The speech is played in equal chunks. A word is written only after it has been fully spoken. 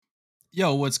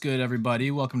Yo, what's good,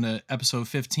 everybody? Welcome to episode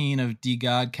 15 of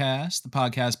DeGodCast, the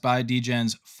podcast by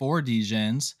DGens for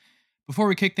DGens. Before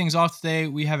we kick things off today,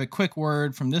 we have a quick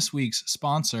word from this week's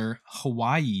sponsor,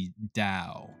 Hawaii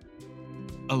DAO.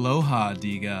 Aloha,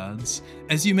 DGods.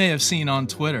 As you may have seen on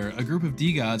Twitter, a group of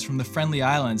DGods from the Friendly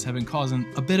Islands have been causing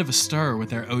a bit of a stir with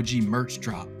their OG merch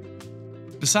drop.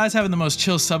 Besides having the most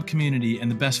chill sub-community and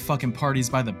the best fucking parties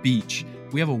by the beach,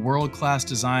 we have a world-class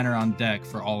designer on deck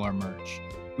for all our merch.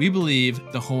 We believe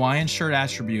the Hawaiian shirt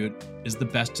attribute is the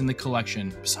best in the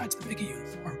collection, besides the Mickey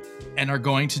uniform, and are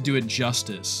going to do it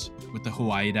justice with the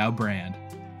Hawaii DAO brand.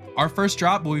 Our first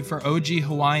drop will be for OG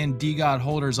Hawaiian DGod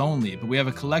holders only, but we have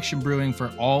a collection brewing for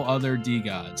all other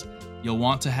DGods. You'll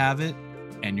want to have it,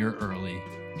 and you're early.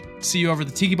 See you over at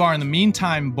the Tiki Bar in the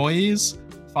meantime, boys.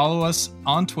 Follow us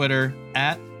on Twitter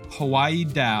at Hawaii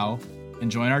DAO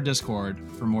and join our Discord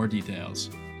for more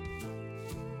details.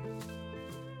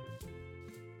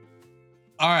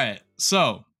 All right,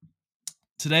 so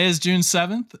today is June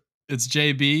 7th. It's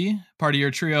JB, part of your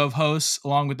trio of hosts,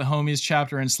 along with the homies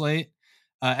Chapter and Slate.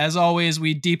 As always,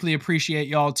 we deeply appreciate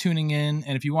y'all tuning in,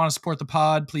 and if you want to support the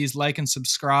pod, please like and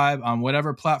subscribe on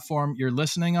whatever platform you're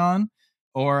listening on,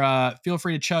 or feel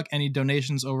free to chuck any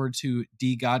donations over to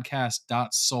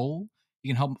DeGodCast.soul. You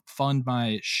can help fund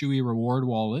my Shui reward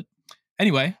wallet.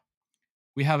 Anyway,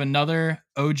 we have another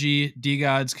OG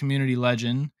DGods community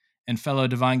legend and fellow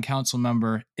Divine Council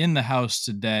member in the house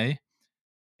today.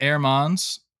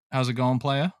 Airmons, how's it going,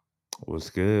 playa? What's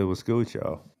good? What's good with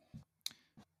y'all?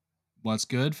 What's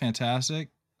good? Fantastic.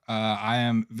 I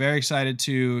am very excited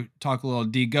to talk a little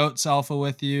DGoats Alpha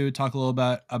with you, talk a little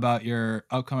bit about your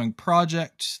upcoming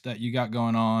project that you got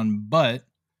going on. But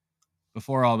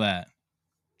before all that,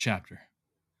 Chapter,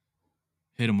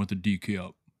 hit him with the DQ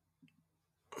up.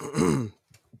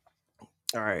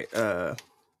 All right.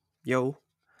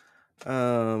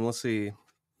 Let's see.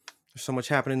 There's so much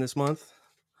happening this month.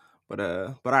 But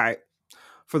all right.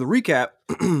 For the recap,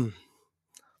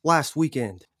 last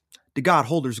weekend, DeGod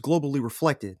holders globally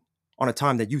reflected on a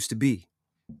time that used to be,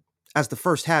 as the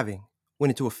first halving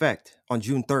went into effect on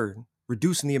June 3rd,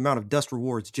 reducing the amount of dust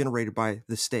rewards generated by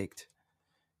the staked.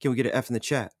 Can we get an F in the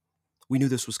chat? We knew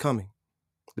this was coming.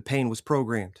 The pain was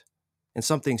programmed, and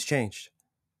some things changed.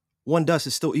 1 dust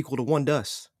is still equal to 1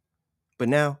 dust, but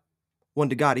now 1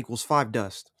 DeGod equals 5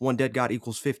 dust. 1 dead god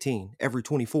equals 15 every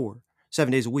 24,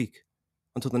 7 days a week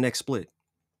until the next split.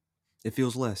 It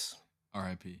feels less.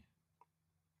 R.I.P.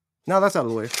 Now that's out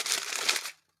of the way.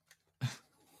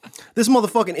 This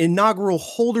motherfucking inaugural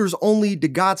holders only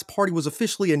DeGods party was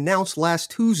officially announced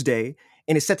last Tuesday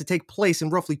and is set to take place in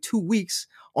roughly 2 weeks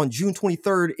on June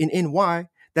 23rd in NY.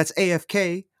 That's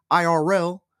AFK,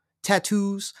 IRL,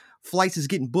 tattoos, flights is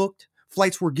getting booked,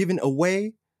 flights were given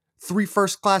away. 3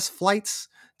 first-class flights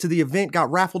to the event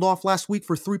got raffled off last week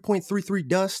for 3.33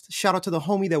 dust. Shout out to the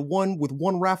homie that won with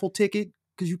 1 raffle ticket,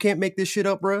 because you can't make this shit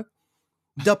up, bruh.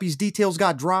 Duppy's details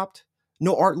got dropped.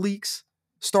 No art leaks.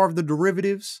 Starved the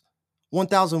derivatives.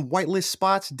 1,000 whitelist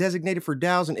spots designated for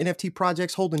DAOs and NFT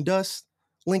projects holding dust.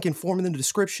 Link and form in the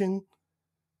description.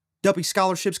 Duppy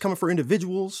scholarships coming for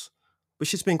individuals. But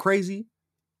shit's been crazy.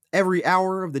 Every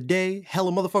hour of the day,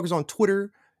 hella motherfuckers on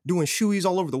Twitter doing shoeies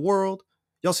all over the world.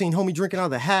 Y'all seen homie drinking out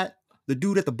of the hat, the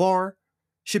dude at the bar.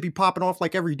 Shit be popping off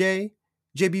like every day.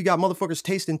 JB got motherfuckers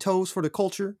tasting toes for the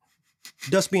culture.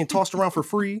 Dust being tossed around for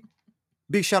free.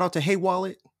 Big shout out to Hey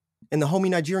Wallet and the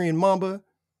homie Nigerian Mamba.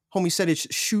 Homie said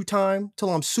it's shoe time till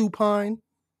I'm supine.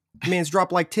 Man's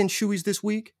dropped like 10 shoeies this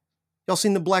week. Y'all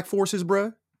seen the Black Forces,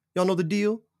 bruh? Y'all know the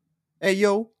deal? Hey,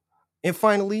 yo. And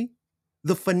finally,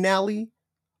 the finale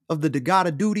of the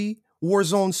DeGoda Duty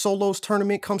Warzone Solos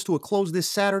tournament comes to a close this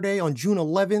Saturday on June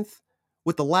 11th,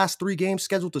 with the last 3 games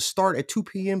scheduled to start at 2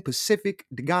 p.m. Pacific.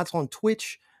 DeGod's on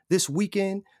Twitch this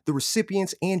weekend. The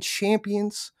recipients and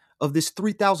champions of this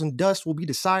 3,000 dust will be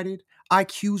decided.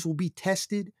 IQs will be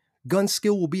tested. Gun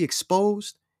skill will be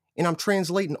exposed. And I'm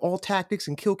translating all tactics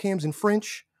and kill cams in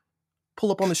French.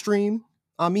 Pull up on the stream,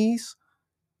 amis.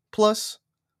 Plus,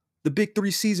 the Big 3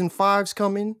 Season 5's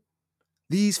coming.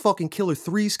 These fucking Killer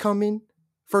 3's coming.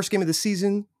 First game of the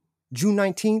season, June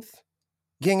 19th.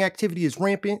 Gang activity is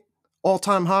rampant.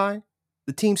 All-time high.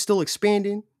 The team's still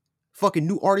expanding. Fucking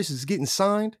new artists is getting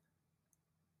signed.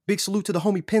 Big salute to the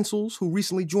homie Pencils, who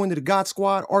recently joined the God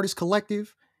Squad Artist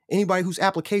Collective. Anybody whose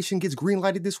application gets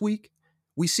greenlighted this week,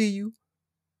 we see you.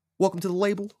 Welcome to the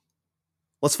label.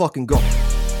 Let's fucking go.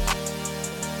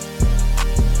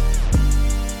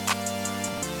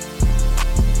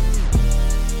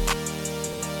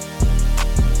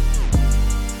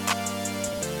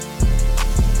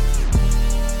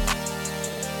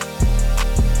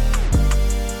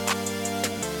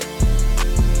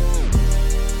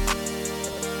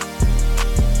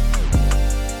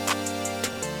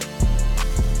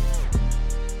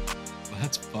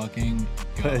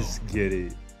 get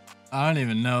it. I don't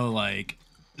even know. Like,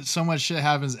 so much shit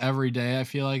happens every day, I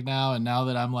feel like now. And now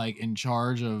that I'm like in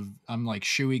charge of, I'm like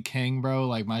Shuey King, bro.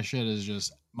 Like, my shit is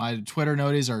just, my Twitter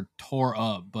noties are tore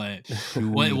up. But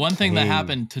one thing that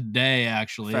happened today,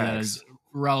 actually, that is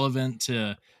relevant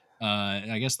to,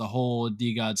 I guess, the whole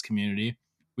DeGods community.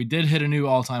 We did hit a new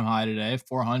all-time high today,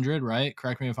 400, right?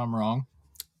 Correct me if I'm wrong.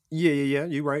 Yeah.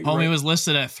 You right. Homie was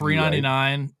listed at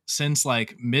 $3.99 since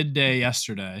like midday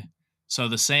yesterday. So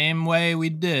the same way we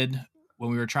did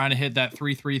when we were trying to hit that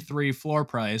 333 floor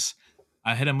price,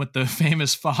 I hit him with the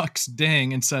famous Fox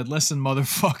ding and said, "Listen,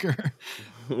 motherfucker,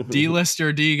 delist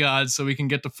your DeGod so we can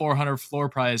get to 400 floor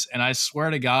price." And I swear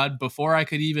to God, before I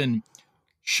could even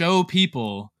show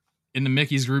people in the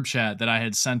Mickey's group chat that I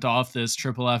had sent off this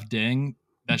triple F ding,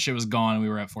 that shit was gone and we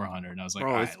were at 400. And I was like,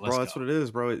 bro, all right, let's that's go. what it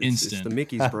is, bro. It's the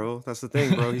Mickey's, bro. That's the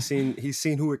thing, bro. He's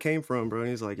seen who it came from, bro. And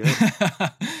he's like, yeah.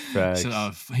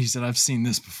 He said, I've seen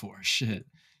this before. Shit.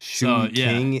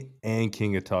 King and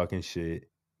King of talking shit.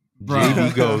 Bro.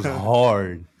 JB goes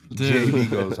hard. Dude. JB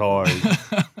goes hard.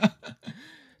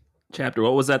 Chapter,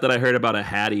 what was that I heard about a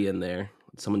Hattie in there?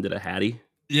 Someone did a Hattie?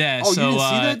 Yeah. Oh, you didn't see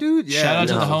that, dude? Yeah. Shout out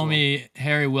to the homie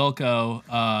Harry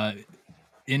Wilco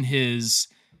in his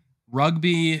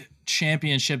rugby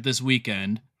championship this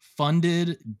weekend,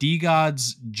 funded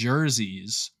DeGod's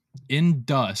jerseys in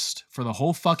dust for the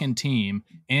whole fucking team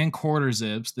and quarter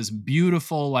zips, this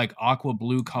beautiful like aqua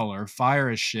blue color, fire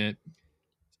as shit.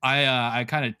 I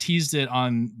kind of teased it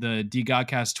on the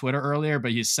DeGodCast Twitter earlier,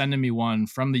 but he's sending me one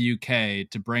from the UK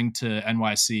to bring to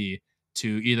NYC to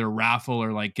either raffle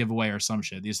or like giveaway or some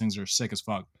shit. These things are sick as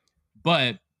fuck.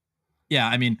 But yeah,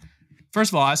 I mean,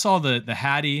 first of all, I saw the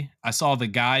Hattie. I saw the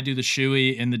guy do the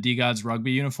shoey in the DeGod's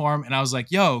rugby uniform, and I was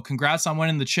like, "Yo, congrats on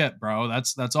winning the chip, bro.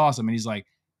 That's awesome." And he's like,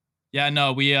 "Yeah,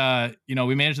 no, we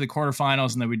we made it to the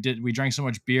quarterfinals, and then we drank so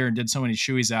much beer and did so many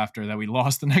shoeys after that we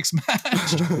lost the next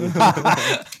match."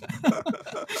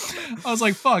 I was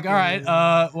like, "Fuck, all right,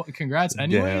 well, congrats,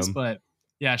 anyways." Damn. But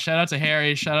yeah, shout out to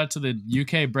Harry, shout out to the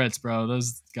UK Brits, bro.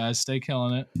 Those guys stay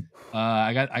killing it.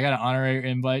 I got an honorary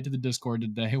invite to the Discord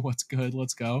today. What's good?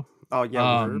 Let's go. Oh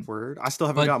yeah, word. I still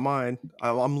haven't got mine.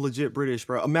 I'm legit British,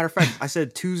 bro. A matter of fact, I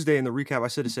said Tuesday in the recap. I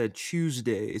said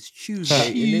Tuesday. It's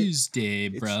Tuesday. Tuesday,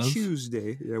 bro. It's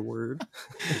Tuesday. Yeah, word.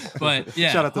 But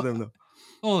yeah, shout out to them though.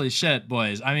 Holy shit,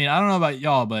 boys. I mean, I don't know about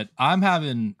y'all, but I'm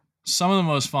having some of the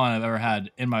most fun I've ever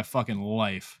had in my fucking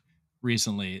life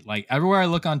recently. Like everywhere I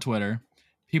look on Twitter,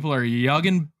 people are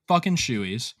yugging fucking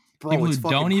shoeys. Bro, people who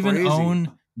don't even crazy.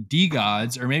 own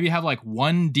DeGods or maybe have like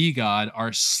one DeGod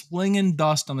are slinging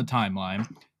dust on the timeline,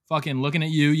 fucking looking at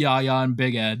you, Yaya and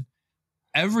Big Ed.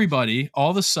 Everybody,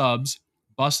 all the subs,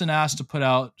 busting ass to put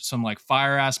out some like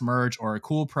fire ass merch or a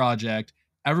cool project.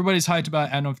 Everybody's hyped about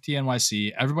NFT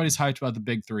NYC. Everybody's hyped about the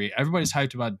big three. Everybody's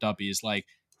hyped about Duppies. Like,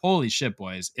 holy shit,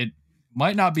 boys. It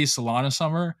might not be Solana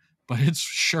summer, but it's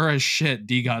sure as shit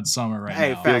DeGod summer right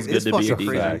now. Facts. Feels good to be a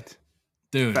crazy. DeGod.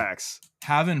 Dude, Facts.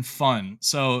 Having fun.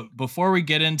 So before we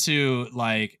get into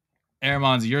like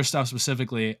Airmons, your stuff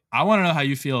specifically, I want to know how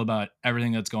you feel about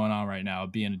everything that's going on right now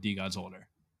being a DeGods holder.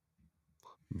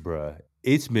 Bruh,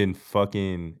 it's been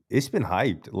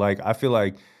hyped. Like, I feel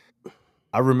like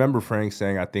I remember Frank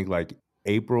saying, I think like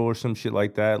April or some shit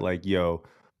like that. Like, yo,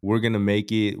 we're going to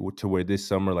make it to where this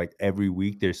summer, like every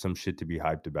week, there's some shit to be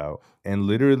hyped about. And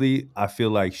literally, I feel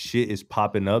like shit is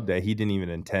popping up that he didn't even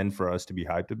intend for us to be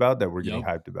hyped about that we're getting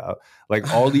hyped about.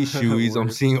 Like all these shoeys, I'm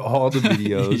seeing all the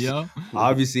videos.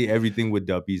 Obviously, everything with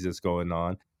Duppies that's going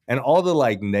on. And all the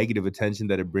like negative attention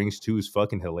that it brings too is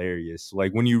fucking hilarious.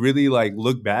 Like when you really like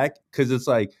look back, because it's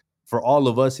like, for all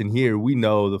of us in here, we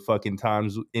know the fucking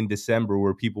times in December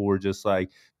where people were just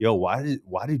like, yo, why do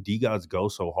DeGods go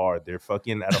so hard? They're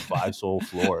fucking at a 5-soul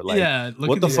floor. Like, yeah,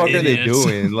 what the fuck are they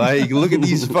doing? Like, look at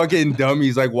these fucking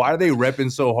dummies. Like, why are they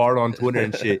repping so hard on Twitter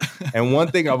and shit? And one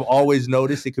thing I've always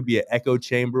noticed, it could be an echo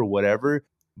chamber, whatever,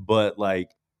 but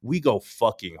like, we go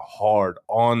fucking hard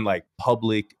on like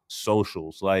public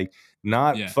socials. Like,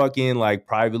 not fucking like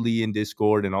privately in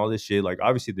Discord and all this shit. Like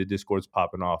obviously the Discord's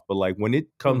popping off, but like when it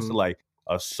comes to like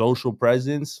a social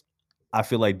presence, I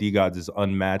feel like DeGods is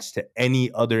unmatched to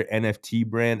any other NFT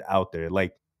brand out there.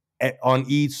 Like on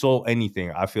each soul,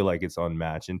 anything, I feel like it's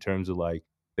unmatched in terms of like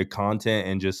the content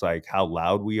and just like how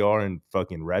loud we are and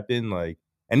fucking repping. Like,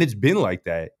 and it's been like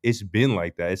that. It's been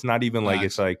like that. It's not even like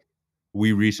it's like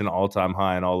we reached an all-time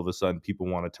high and all of a sudden people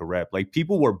wanted to rep. Like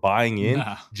people were buying in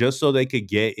just so they could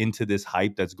get into this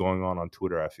hype that's going on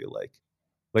Twitter, I feel like.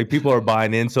 Like people are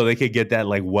buying in so they could get that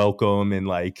like welcome and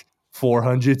like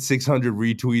 400, 600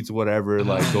 retweets, whatever,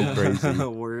 like go crazy.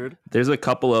 Word. There's a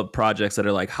couple of projects that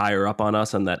are like higher up on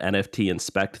us on that NFT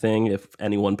inspect thing, if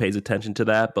anyone pays attention to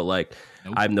that. But like,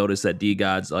 Nope. I've noticed that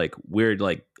DeGod's like, we're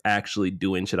like actually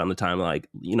doing shit on the time, like,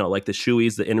 you know, like the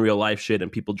shoeies, the in real life shit,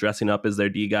 and people dressing up as their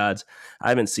DeGods. I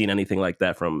haven't seen anything like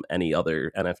that from any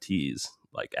other NFTs,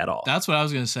 like at all. That's what I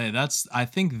was gonna say. I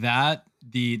think that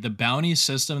the bounty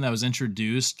system that was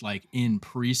introduced like in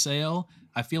pre-sale,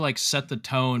 I feel like set the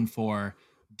tone for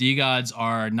DeGods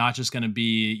are not just gonna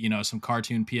be, you know, some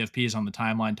cartoon PFPs on the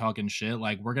timeline talking shit.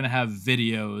 Like we're gonna have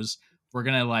videos. We're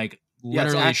gonna like Yeah,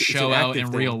 it's literally it's an show out in active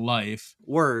thing. real life.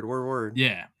 Word.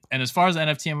 Yeah. And as far as the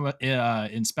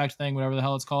NFT inspect thing, whatever the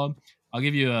hell it's called, I'll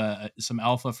give you some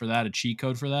alpha for that, a cheat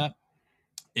code for that.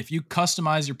 If you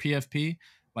customize your PFP,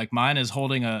 like mine is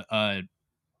holding a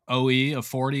OE of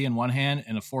 40 in one hand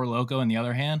and a 4 Loco in the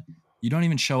other hand, you don't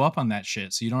even show up on that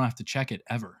shit, so you don't have to check it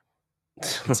ever.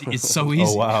 It's so easy.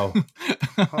 Oh, wow.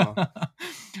 Huh.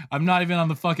 I'm not even on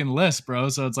the fucking list, bro.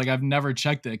 So it's like I've never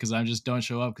checked it because I just don't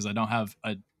show up because I don't have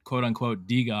a quote unquote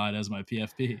DeGod as my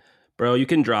PFP. Bro, you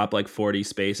can drop like 40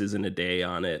 spaces in a day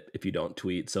on it if you don't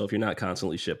tweet. So if you're not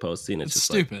constantly shit posting, it's just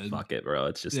stupid. Like, fuck it, bro.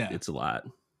 It's just, Yeah. it's a lot.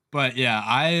 But yeah,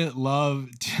 I love,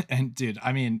 and dude,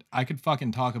 I mean, I could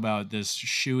fucking talk about this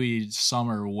shoey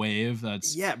summer wave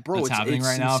that's happening it's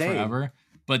right now insane. forever.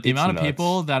 But the It's amount of nuts.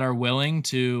 people that are willing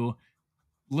to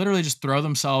literally just throw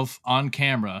themselves on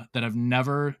camera that have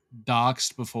never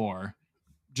doxed before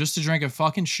just to drink a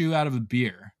fucking shoe out of a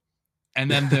beer. And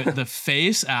then the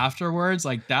face afterwards,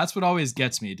 like that's what always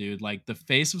gets me, dude. Like the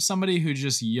face of somebody who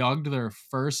just yugged their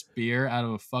first beer out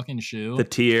of a fucking shoe. The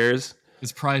tears.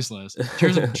 It's priceless.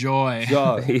 Tears of joy.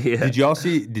 Dog, Yeah. Did y'all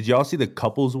see the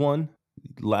couples one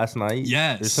last night?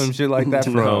 Yes. Or some shit like that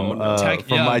from No.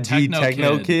 my G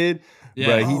Techno kid. Yeah.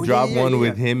 But he Oh, dropped yeah, one yeah.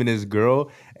 with him and his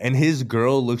girl, and his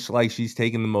girl looks like she's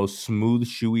taking the most smooth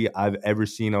shoey I've ever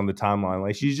seen on the timeline.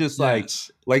 Like she's just Yes.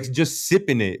 like just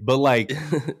sipping it, but like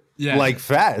Yeah. like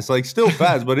fast, like still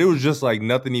fast, but it was just like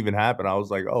nothing even happened. I was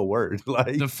like, oh word.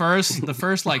 Like the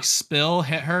first like spill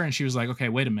hit her and she was like, okay,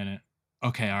 wait a minute.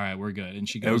 Okay, all right, we're good. And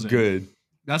she it goes was in. good.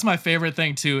 That's my favorite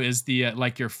thing too, is the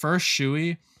like your first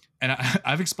shoey. And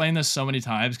I've explained this so many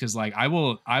times because like I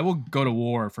will go to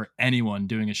war for anyone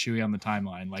doing a shoey on the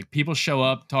timeline. Like people show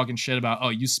up talking shit about, oh,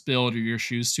 you spilled or your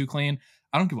shoe's too clean.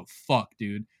 I don't give a fuck,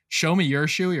 dude. Show me your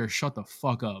shoey or shut the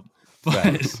fuck up.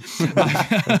 But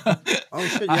Oh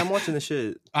shit, yeah, I'm watching this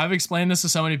shit. I've explained this to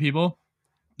so many people.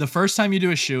 The first time you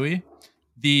do a shoey,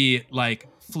 the like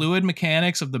fluid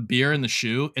mechanics of the beer in the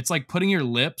shoe, it's like putting your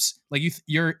lips, like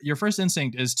your first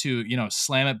instinct is to, you know,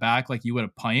 slam it back like you would a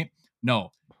pint.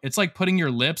 No, it's like putting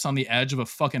your lips on the edge of a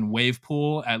fucking wave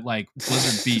pool at like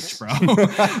Blizzard Beach, bro.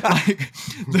 Like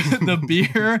the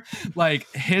beer like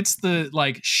hits the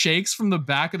like shakes from the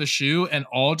back of the shoe and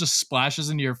all just splashes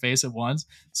into your face at once.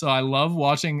 So I love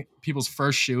watching people's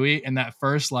first shoey and that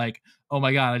first like, oh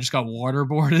my God, I just got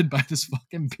waterboarded by this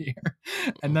fucking beer.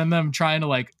 And then them trying to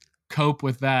like cope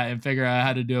with that and figure out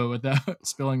how to do it without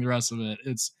spilling the rest of it.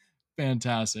 It's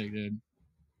fantastic, dude.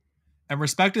 And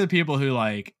respect to the people who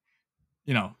like,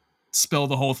 you know, spill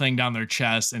the whole thing down their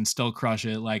chest and still crush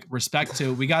it. Like respect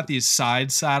to, we got these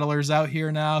side saddlers out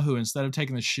here now who instead of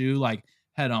taking the shoe like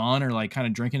head on or like kind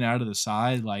of drinking it out of the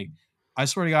side, like I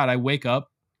swear to God, I wake up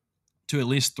to at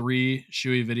least 3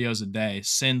 shoey videos a day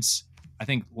since I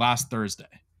think last Thursday.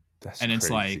 That's And it's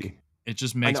crazy. like, it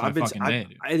just makes my fucking day,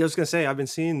 dude. I was gonna say I've been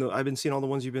seeing all the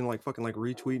ones you've been like fucking like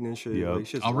retweeting and shit. Yup. Like,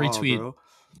 shit's I'll wild, retweet bro.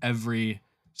 every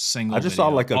single I just video.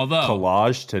 saw like a Although,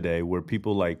 collage today where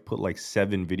people like put like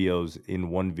 7 videos in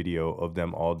one video of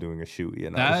them all doing a shoey,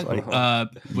 and I that was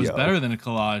like, was yo. better than a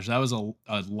collage. That was a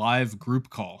live group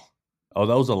call. oh,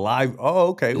 that was a live. Oh,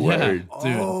 okay, Yeah. word.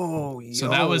 Dude. Oh, So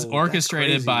that was yo, that's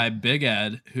orchestrated crazy. by Big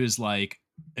Ed, who's like,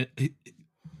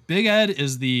 Big Ed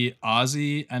is the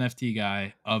Aussie NFT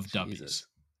guy of Duppies. Jesus.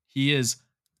 He is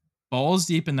balls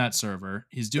deep in that server.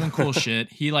 He's doing cool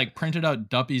shit. He like printed out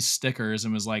Duppies stickers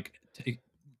and was like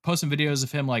posting videos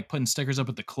of him like putting stickers up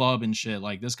at the club and shit.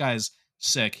 Like this guy's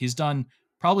sick. He's done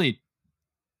probably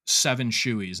 7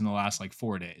 shoeys in the last like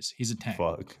 4 days. He's a tank.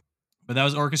 Fuck. But that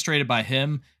was orchestrated by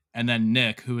him and then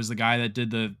Nick, who was the guy that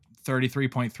did the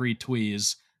 33.3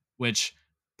 tweez, which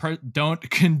don't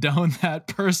condone that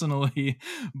personally,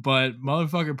 but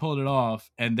motherfucker pulled it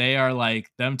off. And they are like,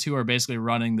 them two are basically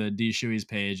running the D Shoeys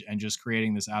page and just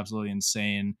creating this absolutely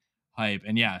insane hype.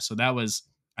 And yeah, so that was,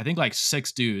 I think like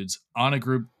 6 dudes on a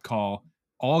group call,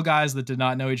 all guys that did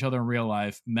not know each other in real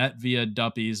life, met via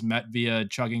Duppies, met via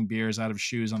chugging beers out of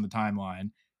shoes on the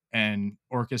timeline, and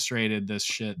orchestrated this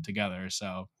shit together.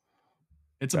 So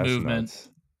it's a That's movement. nuts.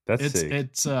 That's sick.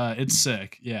 It's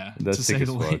sick, yeah, That's to sick say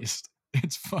as the fuck. least.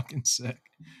 It's fucking sick.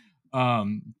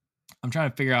 I'm trying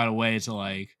to figure out a way to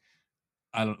like,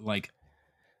 I don't like.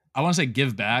 I want to say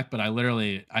give back, but I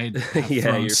have Yeah,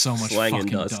 thrown you're so much slanging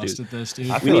fucking dust, dust dude. at this, dude.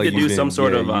 I We feel need like to do some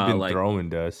sort of you've been like throwing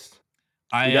dust.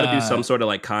 we got to do some sort of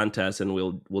like contest, and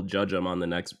we'll judge them on the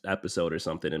next episode or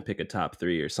something, and pick a top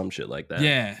 3 or some shit like that.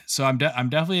 Yeah, so I'm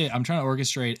definitely trying to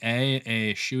orchestrate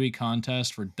a shoey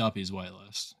contest for Duppy's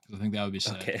whitelist, because I think that would be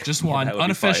sick. Okay. Just Yeah, one that would be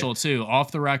unofficial too,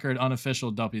 off the record,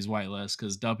 unofficial Duppy's whitelist,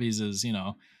 because Duppy's is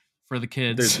for the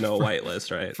kids. There's no for,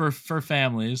 whitelist, right? for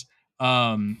families.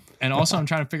 And also I'm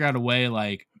trying to figure out a way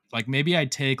like maybe I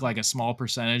take like a small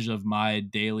percentage of my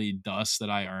daily dust that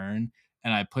I earn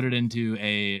and I put it into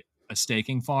a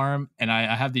staking farm, and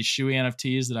I have these shoey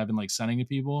NFTs that I've been like sending to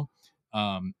people.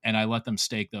 And I let them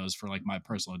stake those for like my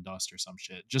personal dust or some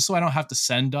shit, just so I don't have to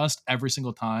send dust every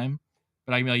single time.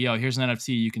 But I can be like, yo, here's an NFT,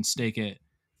 you can stake it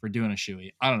for doing a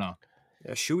shoey. I don't know.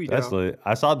 Yeah, Shuey That's down. lit.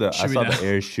 I saw the Shoey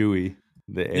Air Shoey,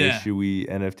 the Air Yeah. Shoey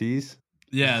NFTs.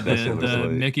 Yeah, That shit was the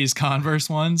lit. Mickey's Converse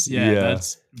ones. Yeah,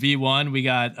 that's V1. We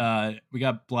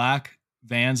got black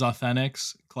Vans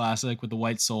Authentics Classic with the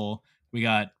white sole. We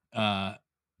got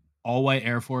all white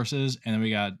Air Forces, and then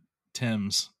we got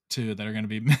Tim's too that are going to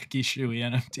be Mickey Shoey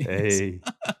NFTs. Hey,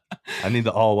 I need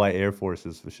the all white Air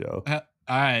Forces for sure.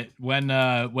 All right, when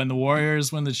the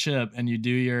Warriors win the chip and you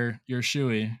do your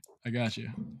shoey, I got you.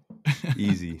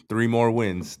 Easy. 3 more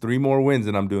wins,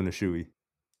 and I'm doing a shoey.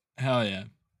 Hell yeah!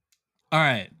 All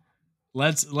right,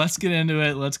 let's get into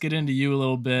it. Let's get into you a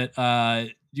little bit.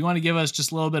 Do you want to give us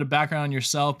just a little bit of background on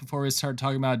yourself before we start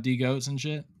talking about DeGoats and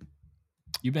shit?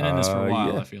 You've been in this for a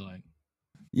while, Yeah. I feel like.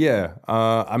 Yeah.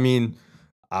 I mean,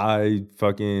 I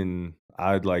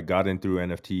like got in through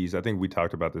NFTs. I think we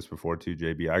talked about this before too,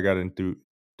 JB. I got in through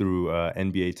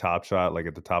NBA Top Shot like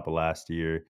at the top of last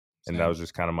year, and that Same. was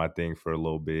just kind of my thing for a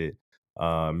little bit.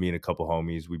 Me and a couple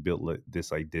homies, we built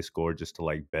this like Discord just to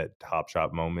like bet Top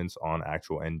Shot moments on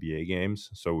actual NBA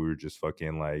games. So we were just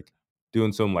fucking like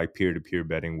doing some like peer-to-peer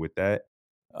betting with that.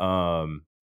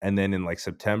 And then in like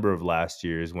September of last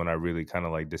year is when I really kind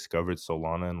of like discovered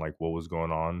Solana and like what was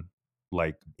going on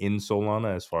like in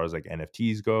Solana as far as like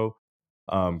NFTs go.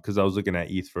 Because I was looking at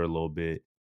ETH for a little bit,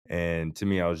 and to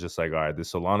me, I was just like, all right, the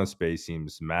Solana space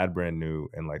seems mad brand new,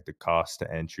 and like the cost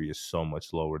to entry is so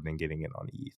much lower than getting in on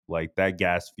ETH. Like that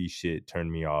gas fee shit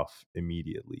turned me off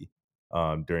immediately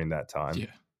during that time.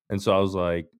 Yeah. And so I was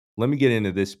like, let me get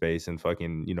into this space and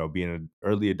fucking, be an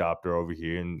early adopter over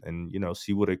here and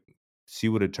see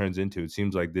what it turns into. It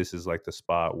seems like this is like the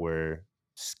spot where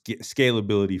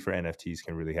scalability for NFTs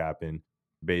can really happen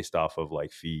based off of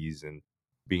like fees and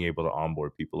being able to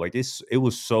onboard people. Like it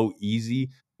was so easy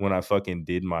when I fucking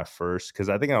did my first, because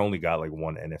I think I only got like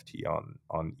one NFT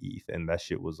on ETH, and that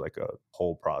shit was like a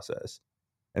whole process.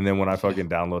 And then when I fucking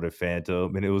downloaded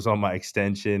Phantom and it was on my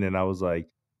extension, and I was like,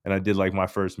 and I did like my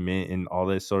first mint and all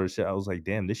this sort of shit, I was like,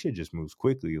 damn, this shit just moves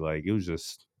quickly. Like it was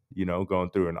just,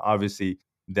 going through. And obviously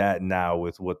that now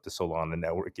with what the Solana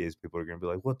network is, people are gonna be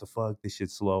like, what the fuck? This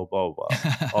shit's slow, blah, blah,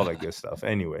 blah. All that good stuff.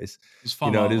 Anyways, It's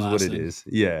fun it is what it is.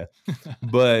 Yeah.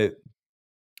 But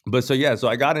so yeah, so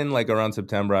I got in like around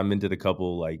September. I minted a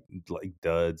couple like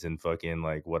duds and fucking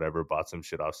like whatever, bought some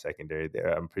shit off secondary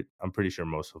there. I'm pretty sure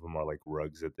most of them are like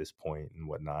rugs at this point and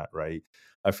whatnot, right?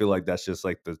 I feel like that's just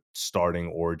like the starting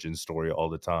origin story all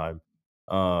the time.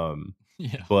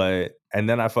 Yeah. But and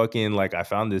then I fucking like I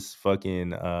found this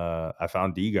fucking I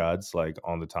found DeGods like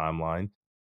on the timeline,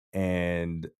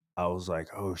 and I was like,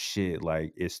 oh shit,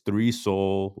 like it's 3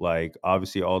 soul. Like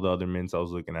obviously all the other mints I was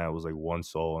looking at was like 1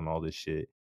 soul and all this shit.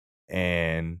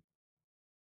 And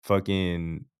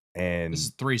fucking This is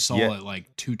and 3 soul yeah, at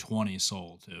like 220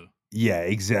 soul too. yeah,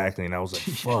 exactly. And I was like,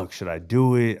 Yeah. fuck, should I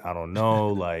do it? I don't know.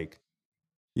 Like,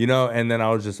 and then I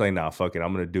was just like, nah, fuck it,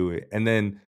 I'm gonna do it. And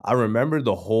then I remember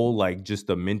the whole like just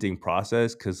the minting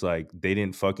process, because like they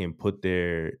didn't fucking put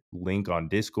their link on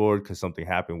Discord because something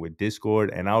happened with Discord.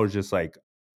 And I was just like,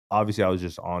 obviously I was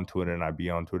just on Twitter and I'd be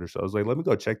on Twitter. So I was like, let me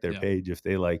go check their page if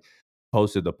they like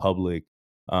posted the public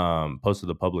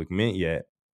mint yet.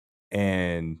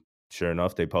 And sure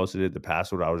enough, they posted it, the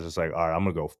password. I was just like, all right, I'm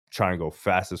gonna go try and go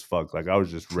fast as fuck. Like I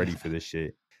was just ready for this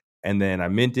shit. And then I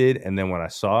minted, and then when I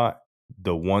saw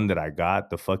the one that I got,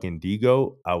 the fucking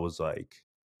Digo, I was like,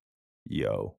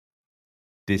 yo,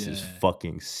 this is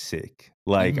fucking sick.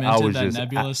 Like you I minted was that just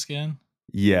Nebula skin.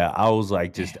 yeah, I was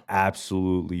like just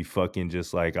absolutely fucking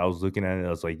just like I was looking at it, I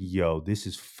was like, yo, this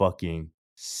is fucking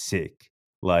sick.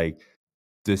 Like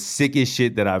the sickest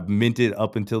shit that I've minted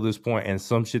up until this point, and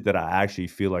some shit that I actually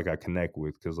feel like I connect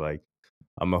with, because like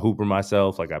I'm a hooper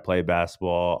myself. Like I play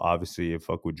basketball. Obviously, I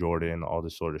fuck with Jordan, all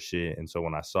this sort of shit. And so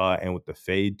when I saw it and with the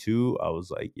fade too, I was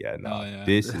like, yeah, nah, yeah.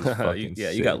 this is fucking yeah,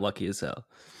 sick. you got lucky as hell.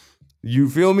 You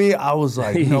feel me? I was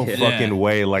like, no Yeah. fucking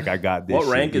way. Like I got this What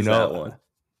shit. rank You is know? that one?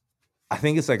 I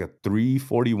think it's like a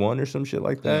 341 or some shit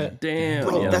like that. Damn,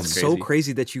 Bro, yeah, that's crazy. so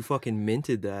crazy that you fucking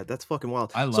minted that. That's fucking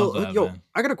wild. I love that, yo, man.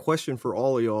 I got a question for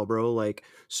all of y'all, bro. Like,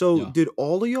 so Yeah. did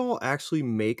all of y'all actually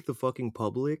make the fucking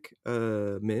public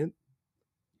mint?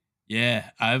 Yeah,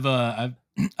 I've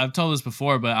told this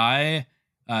before, but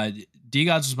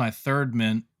DeGods was my third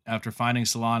mint after finding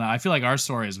Solana. I feel like our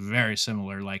story is very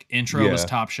similar. Like intro was Yeah.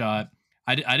 Top Shot.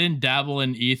 I didn't dabble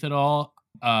in ETH at all,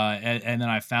 and then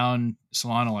I found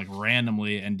Solana like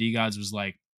randomly, and DeGods was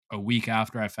like a week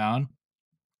after I found,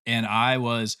 and I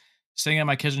was sitting at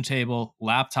my kitchen table,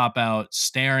 laptop out,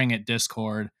 staring at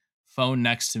Discord, phone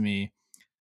next to me.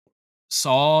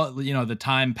 Saw the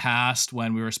time passed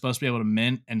when we were supposed to be able to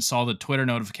mint, and saw the Twitter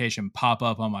notification pop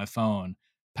up on my phone,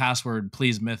 password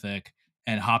please mythic,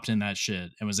 and hopped in that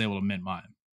shit and was able to mint mine.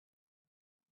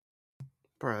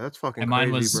 Bro, that's fucking And mine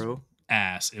crazy, was bro.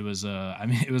 ass. It was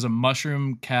it was a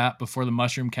mushroom cap before the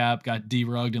mushroom cap got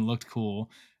derugged and looked cool,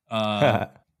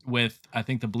 with I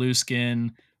think the blue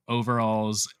skin,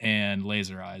 overalls, and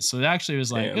laser eyes. So it actually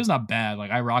was like, Damn. it was not bad.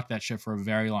 Like I rocked that shit for a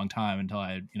very long time until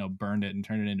I burned it and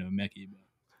turned it into a Mickey. But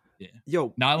yeah,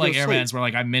 Yo, not like Slate, Airman's where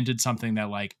like I minted something that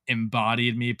like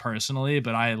embodied me personally,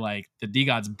 but I like the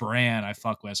DeGods brand I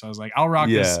fuck with. So I was like, I'll rock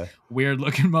this Yeah, weird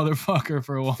looking motherfucker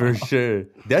for a while. for sure.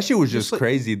 That shit was Just just like-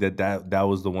 crazy that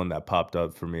was the one that popped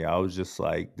up for me. I was just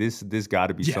like, this got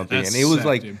to be Yeah, something. that's And it was sick,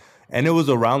 like, dude. and it was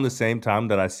around the same time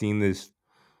that I seen this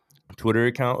Twitter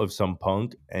account of some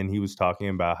punk, and he was talking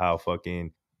about how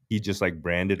fucking he just like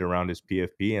branded around his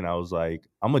PFP, and I was like,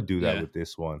 I'm gonna do that Yeah. with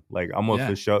this one. Like I'm gonna Yeah.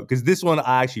 for sure, because this one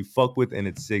I actually fuck with and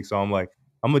it's sick. So I'm like,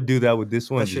 I'm gonna do that with this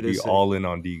one. That And just shit be is sick. all in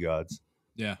on DeGods.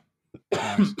 Yeah.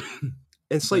 Facts.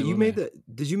 And Slate, you made Illuminate.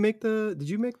 the did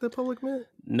you make the public mint?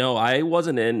 No, I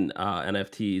wasn't in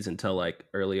NFTs until like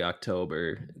early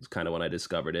October. It's kind of when I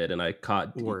discovered it, and I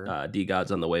caught Word.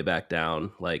 DeGods on the way back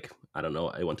down. Like I don't know,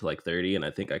 I went to like 30, and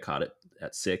I think I caught it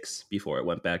at 6 before it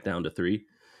went back down to 3.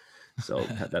 So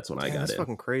that's when I Damn, got that's in.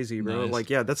 fucking crazy, bro. Nice. Like,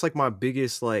 yeah, that's like my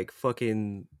biggest like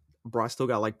fucking bro. I still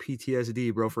got like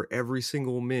PTSD, bro, for every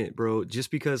single mint, bro.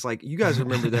 Just because like you guys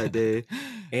remember that day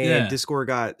and Yeah. Discord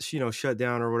got shut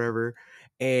down or whatever.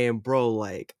 And bro,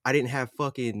 like I didn't have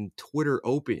fucking Twitter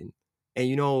open.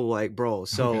 And like, bro,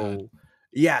 so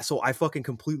yeah, so I fucking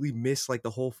completely missed like the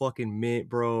whole fucking mint,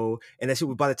 bro. And that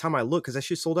shit, by the time I looked, because that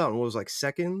shit sold out in what was like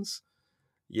seconds.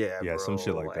 Yeah, Yeah, bro, some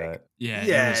shit like that. Yeah,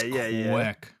 Yeah, it was yeah.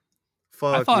 quick.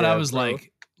 Fuck, I thought I yeah, was bro.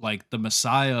 like the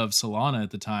messiah of Solana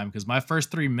at the time, because my first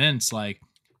 3 mints like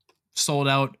sold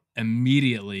out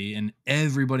immediately, and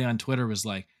everybody on Twitter was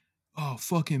like, oh,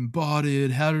 fucking bought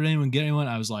it. How did anyone get anyone?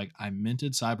 I was like, I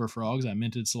minted Cyber Frogs, I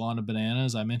minted Solana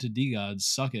Bananas, I minted DeGods.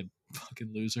 Suck it,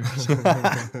 fucking losers.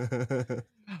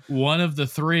 One of the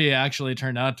 3 actually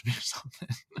turned out to be something.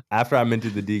 After I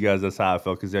minted the DeGods, that's how I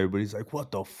felt, because everybody's like,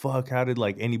 what the fuck? How did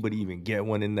like anybody even get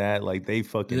one in that? Like they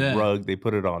fucking rugged, they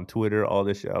put it on Twitter, all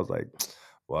this shit. I was like,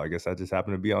 well, I guess I just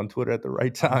happened to be on Twitter at the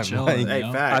right time. chilling, Like, you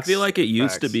know? facts. I feel like it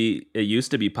used to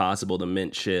Facts. be possible to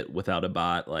mint shit without a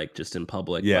bot, like just in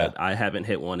public. Yeah. But I haven't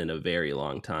hit one in a very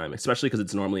long time, especially because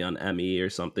it's normally on ME or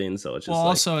something. So it's just Well, like,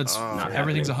 also it's not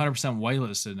everything's happening. 100%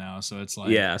 whitelisted now, so it's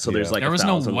like, yeah. So there's Yeah. like there was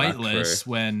no 1,000 left whitelist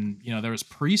for- when there was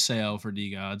pre-sale for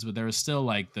DeGods, but there was still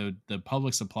like the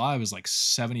public supply was like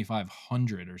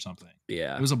 7,500 or something.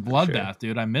 Yeah, It was a for bloodbath, sure.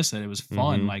 dude. I miss it. It was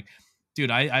fun. Mhm. Like,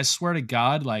 dude, I swear to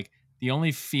God, like the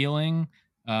only feeling,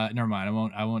 never mind,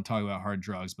 I won't talk about hard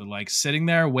drugs, but like sitting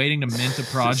there waiting to mint a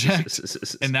project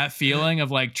and that feeling of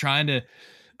like trying to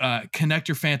connect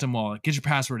your Phantom wallet, get your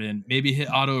password in, maybe hit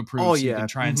auto approve so you yeah. can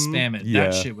try and Mhm. spam it. Yeah.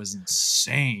 That shit was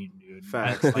insane, dude.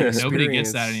 Facts. Like The nobody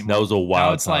gets that experience. anymore. that was a Now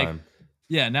wild it's like, time.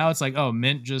 yeah, now it's like, oh,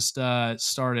 mint just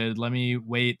started. Let me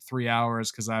wait 3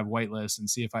 hours because I have whitelist and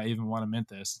see if I even want to mint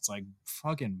this. It's like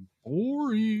fucking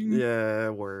boring. Yeah,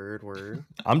 word.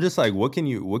 I'm just like, what can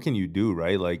you do,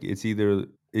 right? Like it's either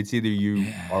you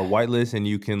Yeah. are whitelist and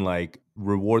you can like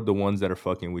reward the ones that are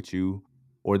fucking with you,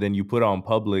 or then you put it on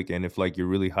public, and if like you're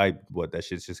really hyped, what, that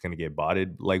shit's just gonna get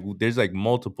botted. Like there's like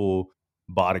multiple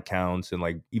bot accounts and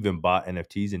like even bot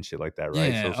NFTs and shit like that,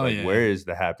 right? Yeah, So it's oh, like, yeah. where is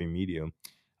the happy medium?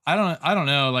 I don't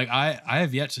know. Like I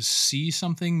have yet to see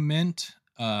something mint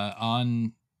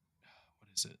on what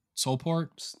is it, Soulport,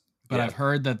 but Yeah. I've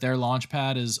heard that their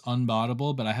launchpad is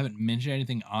unbottable, but I haven't minted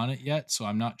anything on it yet, so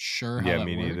I'm not sure how Yeah, that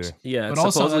me works. neither. Yeah, But it's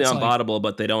also supposedly that's like- unbottable,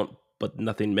 but they don't but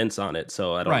nothing mints on it.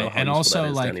 So I don't know Right. how And useful that also,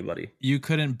 is to like, anybody. you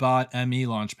couldn't bot ME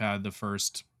Launchpad the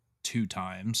first 2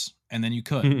 times, and then you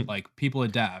could. Like, people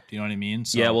adapt, you know what I mean?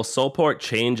 So, Yeah, well, Soulport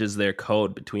changes their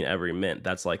code between every mint.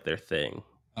 That's like their thing.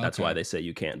 That's why okay. they say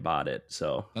you can't bot it.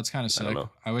 So That's kind of I don't sick. know.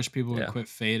 I wish people would Yeah. quit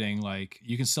fading. Like,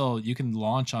 you can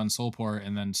launch on Soulport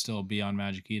and then still be on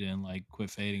Magic Eden, like, quit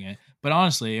fading it. But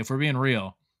honestly, if we're being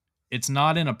real, it's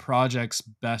not in a project's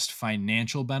best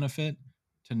financial benefit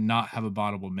to not have a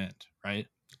bottable mint, right?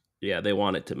 Yeah, they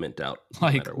want it to mint out no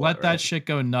Like, matter let what, that right? shit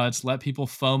go nuts. Let people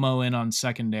FOMO in on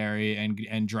secondary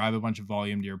and drive a bunch of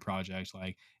volume to your project.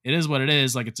 Like, it is what it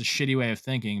is. Like, it's a shitty way of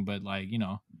thinking, but, like, you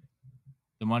know,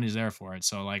 the money's there for it.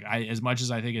 So, like, I as much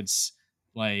as I think it's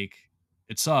like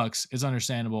it sucks, it's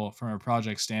understandable from a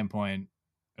project standpoint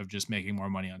of just making more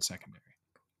money on secondary.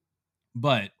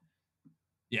 But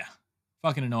yeah,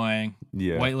 fucking annoying.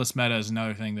 Yeah. Whitelist meta is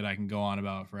another thing that I can go on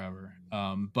about forever.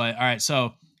 But all right,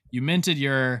 so you minted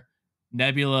your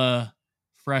Nebula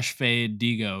Fresh Fade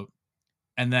DGoat,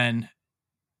 and then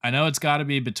I know it's got to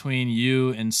be between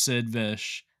you and Sid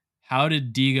Vish. How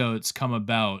did DGoats come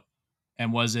about,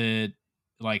 and was it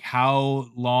like how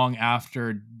long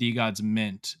after DGod's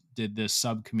mint did this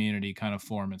sub community kind of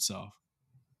form itself?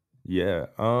 Yeah.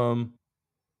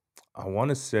 I want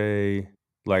to say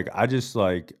I just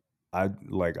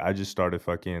started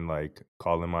fucking like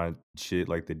calling my shit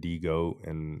like the D goat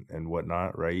and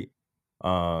whatnot, right?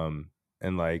 Um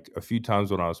and like a few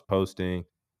times when I was posting,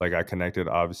 like I connected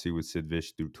obviously with Sid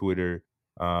Vish through Twitter.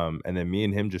 And then me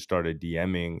and him just started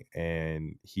DMing,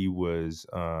 and he was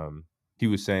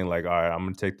saying like, all right, I'm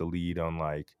gonna take the lead on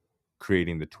like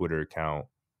creating the Twitter account.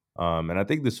 And I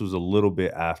think this was a little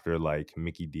bit after like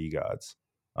Mickey D Gods.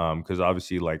 Because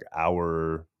obviously like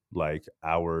our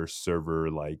server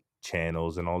like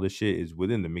channels and all this shit is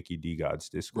within the Mickey D Gods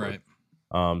Discord.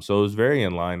 Right. So it was very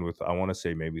in line with, I want to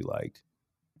say, maybe like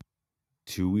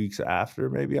 2 weeks after,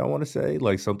 maybe, I want to say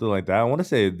like something like that. I want to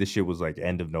say this shit was like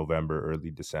end of November,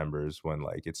 early December is when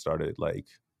like it started. Like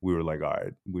we were like, all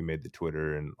right, we made the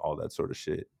Twitter and all that sort of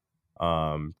shit.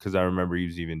 Because I remember he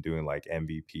was even doing like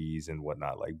MVPs and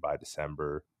whatnot like by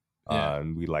December. Yeah.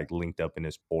 And we like linked up in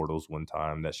his portals one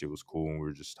time. That shit was cool. And we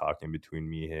were just talking between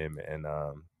me, him, and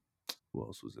who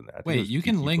else was in there? I think it Wait, was you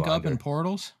can Peaky link up in Blinder.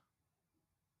 portals?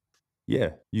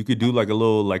 Yeah, you could do like a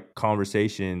little like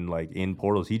conversation like in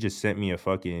portals. He just sent me a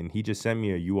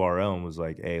URL and was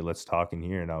like, "Hey, let's talk in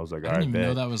here." And I was like, I "All didn't right, even know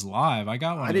bet." that was live. I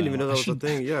got one I of didn't them. even know I that was a should,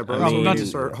 thing. Yeah, bro. I So we mean, need to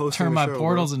start hosting turn the my show,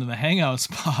 portals bro. into the hangout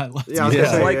spot. Let's Yeah, I was go.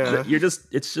 gonna say, like yeah.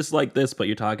 it's just like this, but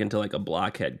you're talking to like a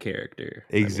blockhead character.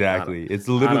 I mean, Exactly. It's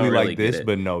I literally don't really like get this, it.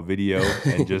 but no video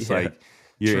and just Yeah. like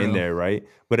you're in True. there, right?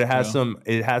 But it has True.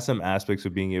 some aspects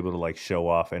of being able to like show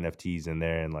off NFTs in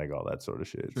there and like all that sort of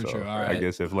shit. True, So true. All I right.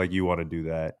 guess if like you want to do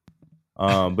that.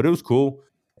 But it was cool.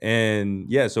 And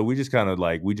yeah, so we just kind of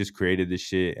like we just created this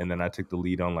shit, and then I took the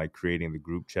lead on like creating the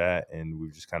group chat, and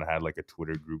we've just kind of had like a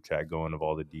Twitter group chat going of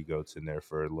all the D goats in there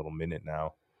for a little minute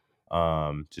now.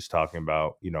 Just talking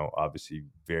about, obviously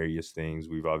various things.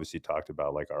 We've obviously talked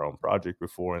about like our own project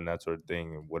before and that sort of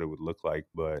thing and what it would look like,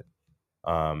 but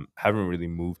haven't really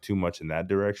moved too much in that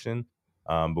direction.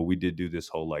 But we did do this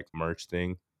whole like merch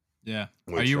thing, Yeah.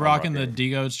 Are which you I'm rocking the rocking.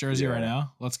 DGoats jersey right Yeah,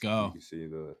 now? Let's you go. can see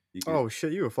Oh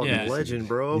shit, you a fucking Yeah. legend,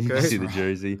 bro. you can Okay. see the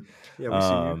jersey. Yeah, we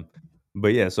see you.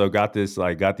 But yeah, so got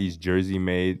these jersey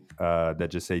made that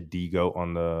just say D-Goat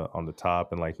on the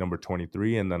top and like number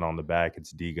 23, and then on the back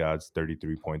it's D-God's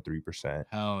 33.3%.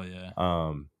 Hell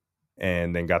yeah.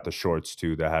 And then got the shorts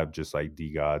too that have just like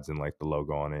D-Gods and like the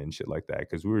logo on it and shit like that.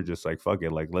 Because we were just like, fuck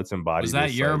it, like let's embody Was that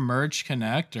this. your Like, merch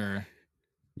connect or?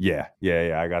 yeah.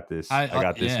 I got this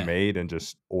Yeah. made and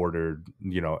just ordered,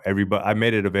 everybody. I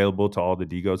made it available to all the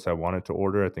D-Goats that wanted to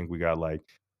order. I think we got like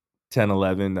 10,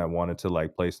 11 that wanted to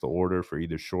like place the order for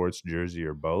either shorts, jersey,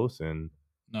 or both. And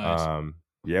Nice.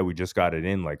 yeah, we just got it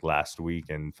in like last week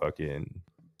and fucking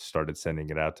started sending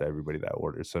it out to everybody that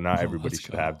orders. So now everybody Let's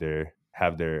should go.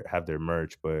 have their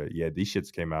merch. But yeah, these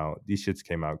shits came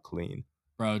out clean.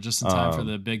 Bro, just in time for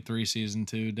the Big 3 season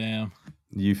 2. Damn.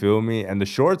 You feel me? And the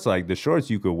shorts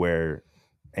you could wear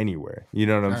anywhere. You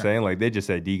know what I'm Sure. saying? Like they just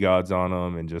say D Gods on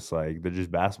them, and just like they're just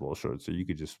basketball shorts, so you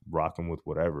could just rock them with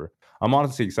whatever. I'm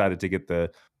honestly excited to get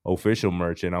the official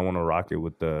merch, and I want to rock it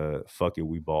with the "Fuck It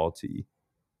We Ball" tee.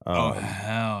 Oh,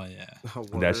 hell yeah.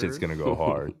 That shit's Word. gonna go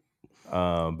hard.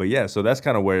 But yeah, so that's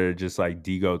kind of where just like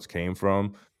D Goats came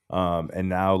from. And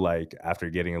now like after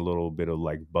getting a little bit of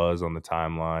like buzz on the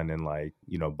timeline and like,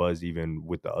 buzz even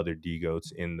with the other D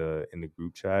Goats in the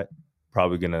group chat,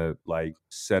 probably gonna like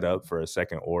set up for a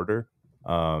second order.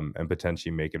 and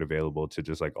potentially make it available to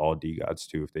just like all DeGods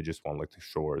too, if they just want like the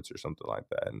shorts or something like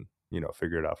that, and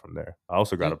figure it out from there. I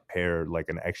also got a pair, like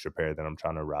an extra pair that I'm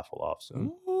trying to raffle off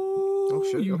soon. Ooh,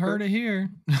 shit, you okay. heard it here.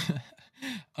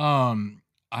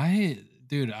 I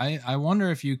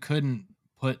wonder if you couldn't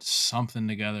put something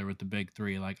together with the big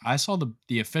three. Like I saw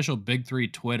the official big three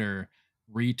Twitter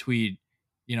retweet,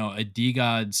 a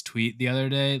DeGods tweet the other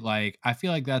day. Like I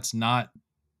feel like that's not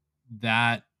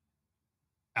that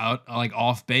out like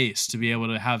off base to be able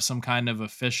to have some kind of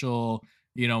official,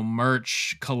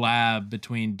 merch collab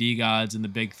between DeGods and the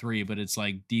big three, but it's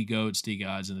like DeGoats,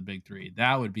 DeGods, and the big three.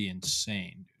 That would be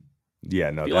insane.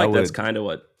 Yeah, no, I feel like that's kind of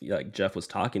what like Jeff was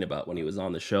talking about when he was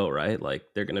on the show, right? Like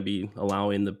they're going to be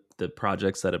allowing the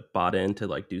projects that have bought in to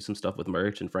like do some stuff with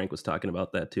merch, and Frank was talking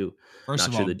about that too. First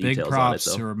of all, the big details props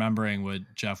on it, to remembering what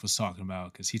Jeff was talking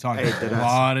about, because he talked Hey, about a deadass.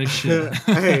 lot of shit.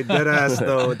 Hey, deadass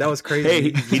though, that was crazy.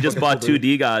 Hey, He's he just fucking bought pulled 2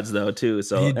 it. DeGods though too,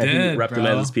 so He and he did, repped them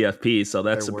bro. as his PFP, so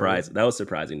that's Hey, word. surprising. That was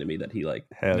surprising to me that he like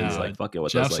Hell was yeah. like fucking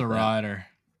with Jeff's us like a that. rider.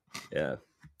 Yeah.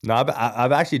 No,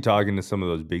 I've actually talking to some of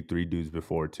those big three dudes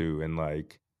before too, and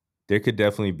like there could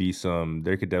definitely be some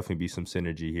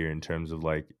synergy here in terms of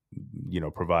like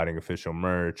providing official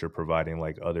merch or providing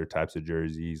like other types of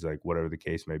jerseys, like whatever the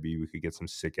case may be. We could get some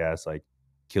sick ass like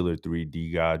Killer 3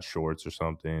 DeGod shorts or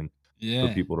something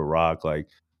for people to rock, like,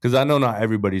 because I know not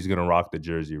everybody's gonna rock the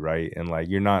jersey, right? And like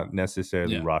you're not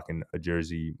necessarily rocking a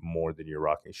jersey more than you're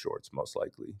rocking shorts, most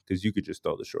likely, because you could just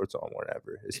throw the shorts on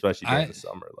whenever, especially during the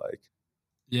summer. Like,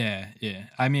 yeah.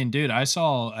 I mean, dude, I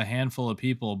saw a handful of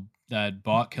people that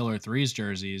bought Killer 3's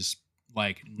jerseys,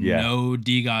 like no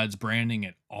DeGods branding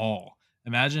at all.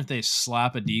 Imagine if they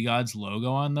slap a DeGods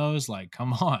logo on those. Like,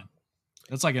 come on.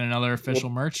 That's like another official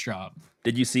merch drop.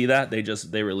 Did you see that?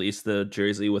 They released the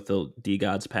jersey with the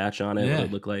DeGods patch on it. Yeah. What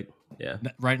it looked like. Yeah.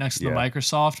 Right next to the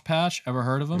Microsoft patch. Ever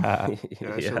heard of them? Yeah,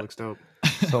 that shit looks dope.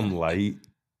 Some light.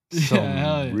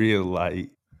 Yeah, Real light.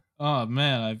 Oh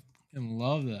man, I fucking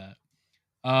love that.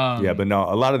 Yeah, but no,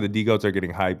 a lot of the DeGoats are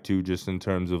getting hyped too, just in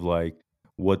terms of like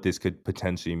what this could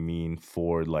potentially mean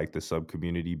for like the sub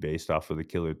community based off of the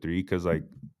Killer 3, because like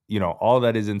all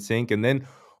that is in sync. And then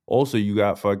also you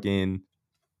got fucking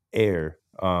Air,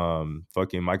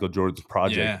 fucking Michael Jordan's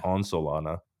project on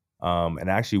Solana, and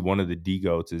actually one of the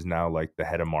DeGoats is now like the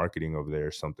head of marketing over there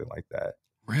or something like that.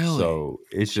 Really? So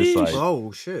it's just like,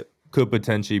 oh shit, could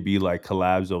potentially be like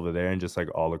collabs over there and just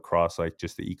like all across like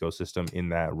just the ecosystem in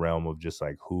that realm of just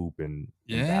like hoop and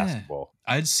basketball.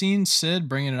 I'd seen Sid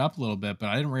bringing it up a little bit, but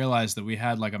I didn't realize that we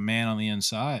had like a man on the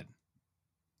inside.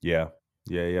 Yeah.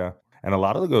 And a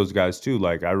lot of those guys too,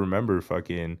 like I remember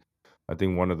fucking, I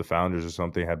think one of the founders or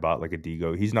something had bought like a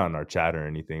DeGoat. He's not in our chat or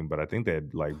anything, but I think they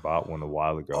had like bought one a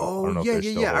while ago. Oh, I don't know if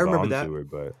they're still I remember that. to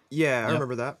it, but yeah, I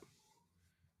remember that.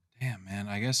 Damn, man.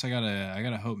 I guess I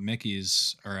gotta hope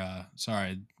Mickey's or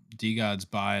DeGods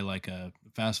buy like a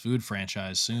fast food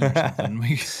franchise soon or something.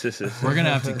 We're gonna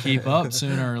have to keep up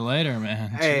sooner or later, man.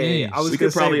 Hey, Jeez. We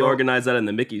could probably organize that in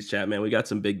the Mickey's chat, man. We got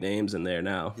some big names in there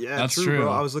now. Yeah, that's true, true,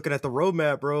 bro. I was looking at the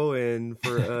roadmap, bro, and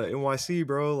for NYC,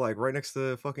 bro, like right next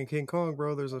to fucking King Kong,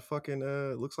 bro, there's a fucking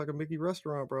looks like a Mickey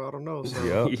restaurant, bro. I don't know.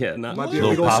 So yeah, not might be a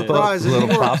little little surprise. Little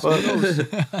pop up.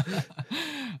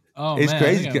 Oh, it's man,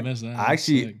 crazy. I missed that.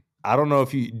 Actually, I don't know if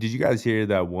did you guys hear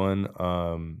that one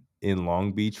in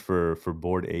Long Beach for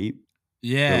Bored Ape?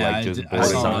 Yeah, I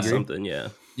saw something. Yeah.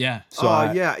 So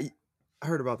I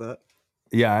heard about that.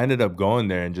 Yeah, I ended up going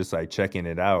there and just like checking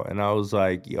it out, and I was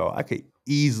like, yo, I could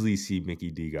easily see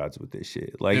Mickey DeGods with this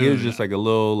shit. Like it was just like a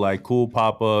little like cool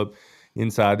pop up.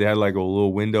 Inside they had like a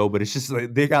little window, but it's just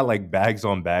like they got like bags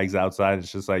on bags outside.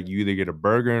 It's just like you either get a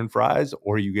burger and fries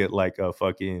or you get like a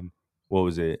fucking, what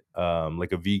was it?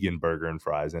 Like a vegan burger and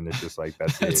fries, and it's just like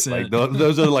that's it. Like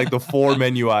those are like the 4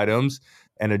 menu items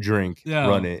and a drink. Yeah,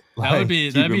 run it. That'd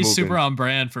be super on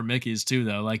brand for Mickey's too,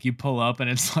 though. Like you pull up and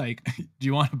it's like, do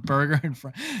you want a burger and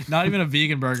fries? Not even a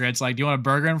vegan burger. It's like, do you want a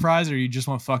burger and fries or you just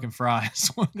want fucking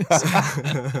fries? Word.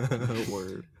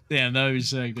 Damn, that would be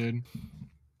sick, dude.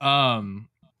 I'm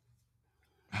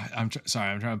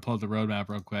sorry. I'm trying to pull up the roadmap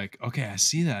real quick. Okay, I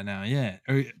see that now. Yeah.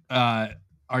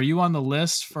 Are you on the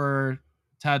list for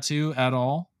tattoo at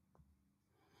all?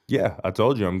 Yeah, I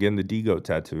told you I'm getting the DeGoat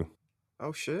tattoo.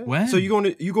 Oh shit! When? So you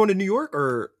going to New York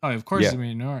or? Oh, of course, you're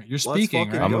in New York. You're speaking,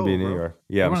 right? I'm gonna be in New York.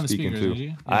 Yeah, I'm speaking too.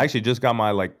 Yeah. I actually just got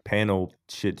my like panel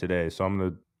shit today, so I'm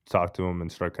gonna talk to him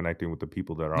and start connecting with the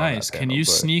people that are nice. on that Can you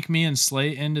sneak me and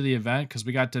Slate into the event because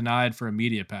we got denied for a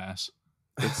media pass?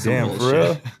 Damn, for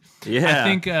real?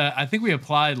 Yeah. I think we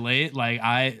applied late. Like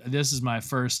this is my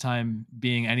first time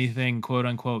being anything quote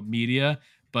unquote media,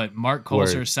 but Mark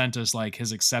Kolser sent us like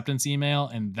his acceptance email,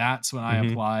 and that's when I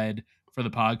applied for the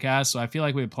podcast. So I feel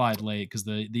like we applied late because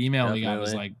the email we got was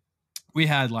Definitely. like, we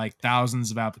had like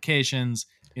thousands of applications.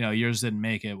 Yours didn't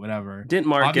make it, whatever. Didn't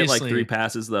Mark get like Obviously, 3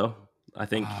 passes though? I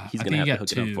think he's I gonna think you have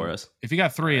to got hook it up 2. for us. If you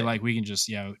got 3, All right. like we can just,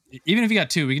 even if you got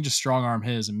 2, we can just strong arm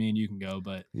his and me and you can go.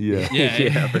 But Yeah.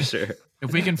 yeah, for sure.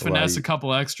 if we can finesse a Like-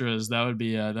 couple extras, that'd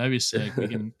be sick. We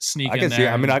can sneak I in can there. see.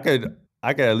 I mean, I could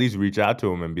at least reach out to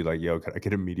him and be like, "Yo, can I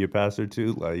get a media pass or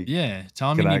two? Like, yeah,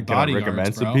 tell him can you I need bodyguards,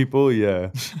 recommend bro. some people? Yeah,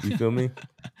 you feel me?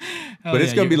 Hell But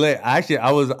it's yeah, gonna be late. Actually,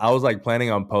 I was like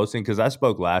planning on posting because I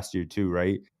spoke last year too,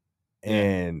 right? Yeah.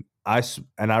 And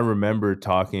I remember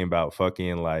talking about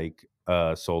fucking like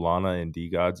Solana and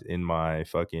DeGods in my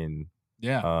fucking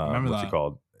Yeah, I remember what's that. it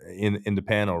called in the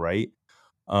panel, right?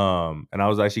 And I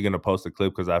was actually gonna post a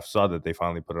clip because I saw that they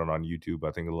finally put it on YouTube,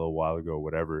 I think a little while ago,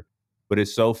 whatever. But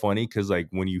it's so funny because like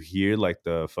when you hear like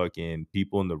the fucking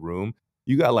people in the room,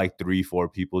 you got like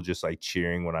 3-4 people just like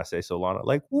cheering when I say Solana,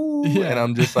 like woo, and Yeah.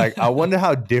 I'm just like, I wonder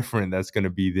how different that's gonna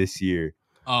be this year.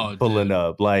 Oh, Pulling dude.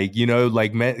 up, like,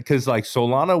 like, man, because like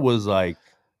Solana was like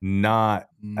not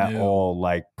at No. all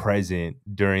like present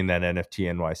during that NFT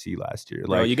NYC last year.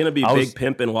 Bro, Like, you're gonna be I big was-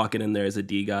 pimping walking in there as a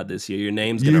DeGod this year. Your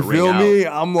name's gonna you ring feel out. me?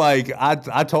 I'm like, I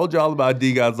told y'all about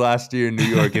DeGods last year in New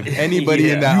York. If anybody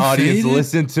in that You audience faded?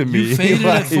 listened to me, You faded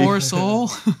like, at 4 Soul.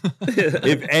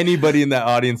 if anybody in that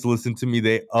audience listened to me,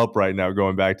 they up right now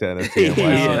going back to NFT NYC.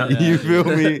 Yeah. You feel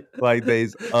me? Like,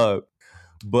 they's up.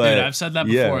 But Dude, I've said that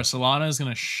yeah. before. Solana is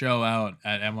gonna show out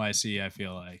at NYC. I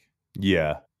feel like.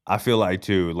 Yeah, I feel like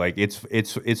too. Like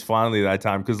it's finally that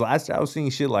time because last year I was seeing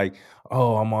shit like,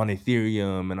 oh, I'm on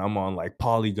Ethereum and I'm on like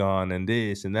Polygon and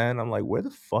this and that. And I'm like, where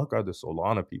the fuck are the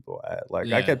Solana people at? Like,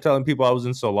 I Yeah. kept telling people I was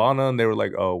in Solana and they were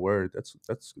like, oh, word, that's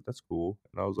cool.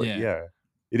 And I was like, Yeah. yeah,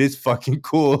 it is fucking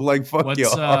cool. Like, fuck What's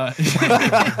y'all. Oh,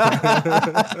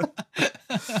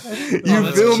 You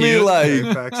that's feel me? cute. Like,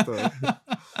 Yeah, facts though.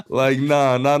 like,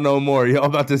 nah, not no more. Y'all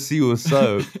about to see what's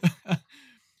up.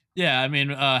 Yeah, I mean,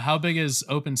 how big is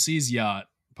OpenSea's yacht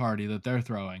party that they're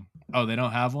throwing? Oh, they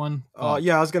don't have one? Fuck.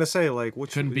 Yeah, I was gonna say like,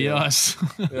 which Couldn't be yeah. us.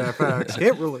 Yeah, facts.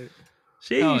 Can't really.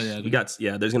 Hell Sheesh. yeah, We dude. got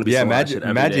there's gonna be Yeah, Solana shit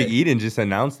every Magic day. Eden just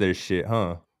announced their shit,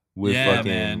 huh? With Yeah,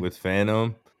 fucking man. with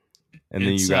Phantom. And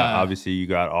then It's, you got obviously you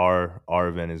got our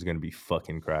event is gonna be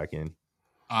fucking cracking.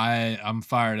 I'm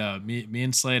fired up. Me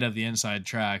and Slade have the inside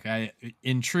track.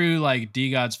 In true like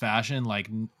DeGod's fashion, like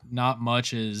not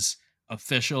much is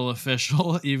official,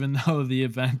 even though the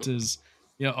event is,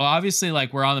 obviously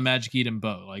like we're on the Magic Eden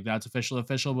boat, like that's official,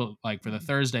 but like for the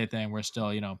Thursday thing, we're still,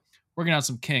 working out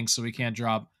some kinks, so we can't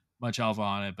drop much alpha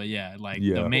on it. But yeah, like the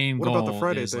Yeah. main What goal about the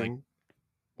Friday is like thing?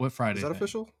 what Friday Is that thing?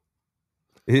 official?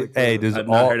 Hey, the- does I've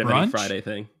not all heard of any Brunch? Friday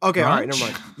thing. Okay, all right, Brunch?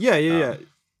 never mind. Yeah.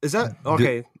 Is that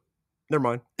okay? Never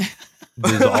mind.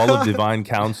 does all of Divine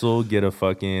Council get a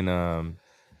fucking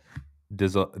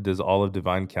does all of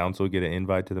Divine Council get an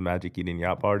invite to the Magic Eden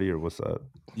Yacht Party or what's up?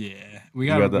 Yeah, You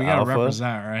got the we gotta alpha?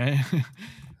 represent, right?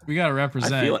 We gotta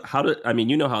represent. I feel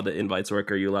you know how the invites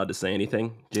work. Are you allowed to say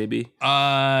anything, JB?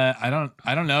 I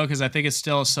don't know because I think it's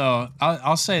still so.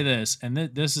 I'll say this, and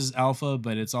this is alpha,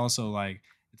 but it's also like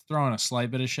it's throwing a slight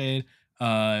bit of shade.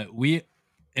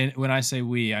 And when I say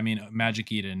we, I mean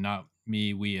Magic Eden, not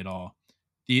me, we at all.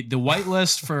 The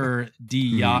whitelist for D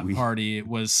Yacht We. Party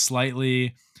was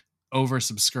slightly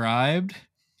oversubscribed,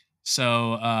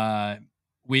 so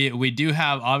we do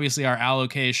have obviously our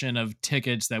allocation of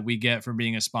tickets that we get from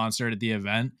being a sponsor at the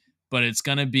event, but it's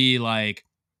gonna be like,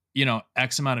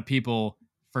 X amount of people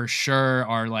for sure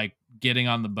are like getting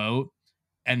on the boat,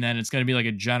 and then it's gonna be like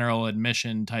a general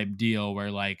admission type deal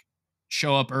where like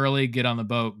show up early, get on the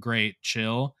boat, great,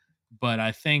 chill. But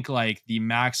I think like the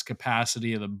max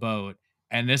capacity of the boat,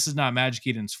 and this is not Magic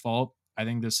Eden's fault. I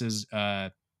think this is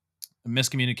a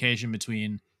miscommunication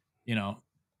between,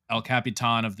 El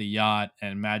Capitan of the yacht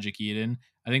and Magic Eden.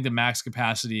 I think the max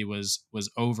capacity was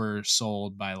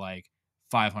oversold by like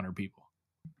 500 people.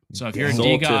 So if you're a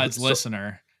Sold to- DeGod's so-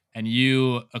 listener and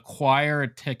you acquire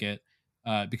a ticket,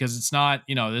 because it's not,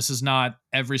 this is not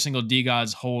every single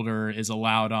DeGod's holder is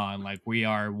allowed on. Like we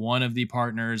are one of the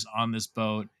partners on this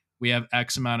boat. We have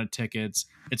X amount of tickets.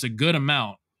 It's a good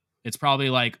amount. It's probably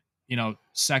like,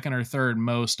 second or third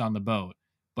most on the boat,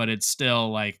 but it's still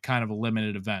like kind of a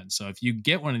limited event. So if you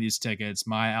get one of these tickets,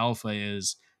 my alpha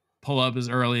is pull up as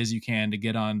early as you can to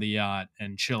get on the yacht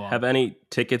and chill on. Have any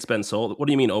tickets been sold? What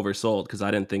do you mean oversold? Because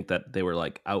I didn't think that they were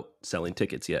like out selling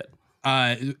tickets yet.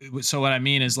 So what I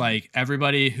mean is like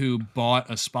everybody who bought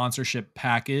a sponsorship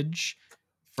package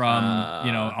from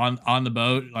on the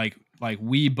boat, like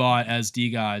we bought as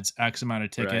DeGod's X amount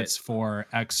of tickets for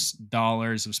X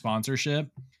dollars of sponsorship,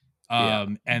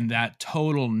 and that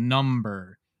total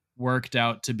number worked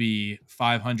out to be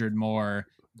 500 more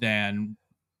than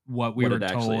what we What were it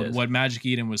actually told, is. what Magic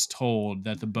Eden was told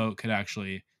that the boat could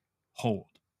actually hold.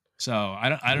 So I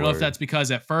don't know if Word. that's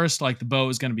because at first like the boat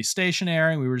was going to be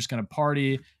stationary, we were just going to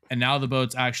party, and now the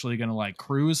boat's actually going to like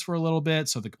cruise for a little bit,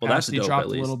 so the Well, that's capacity dope, dropped at a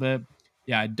little least. bit.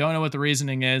 Yeah, I don't know what the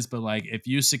reasoning is, but like if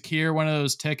you secure one of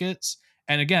those tickets,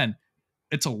 and again,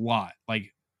 it's a lot.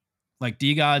 Like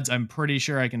DeGods, I'm pretty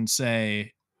sure I can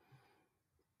say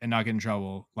and not get in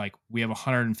trouble. Like we have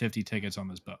 150 tickets on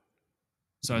this boat,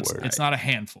 so it's Word. not a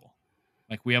handful.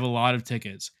 Like we have a lot of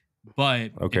tickets, but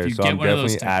if Okay, you so get I'm one of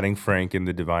those definitely tickets, adding Frank in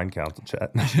the Divine Council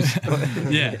chat.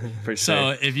 yeah. For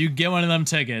So sure. if you get one of them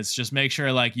tickets, just make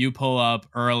sure like you pull up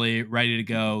early, ready to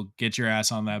go, get your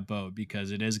ass on that boat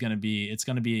because it's gonna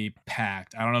be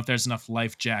packed. I don't know if there's enough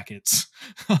life jackets.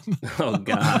 Oh,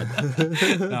 God.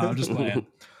 No, I'm just playing.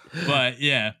 But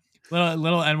yeah,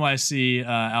 little NYC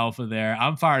alpha there.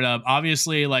 I'm fired up.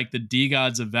 Obviously, like the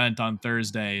DeGods event on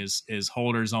Thursday is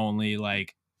holders only,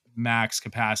 like max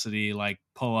capacity, like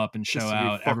pull up and show This would be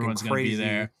out. fucking Everyone's gonna be crazy.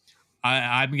 there.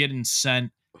 I'm getting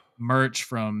sent merch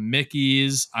from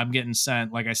Mickey's. I'm getting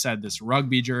sent, like I said, this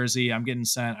rugby jersey. I'm getting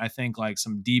sent, I think, like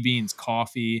some D Beans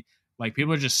coffee. Like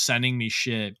people are just sending me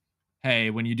shit. Hey,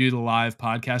 when you do the live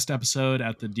podcast episode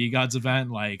at the DeGods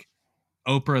event, like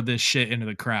Oprah this shit into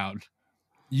the crowd.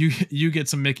 You get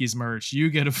some Mickey's merch. You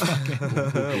get a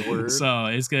fucking Word. So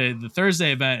it's good. The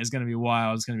Thursday event is gonna be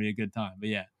wild. It's gonna be a good time. But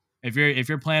yeah, if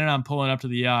you're planning on pulling up to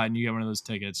the yacht and you get one of those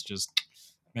tickets, just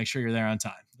make sure you're there on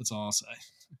time. That's all I'll say.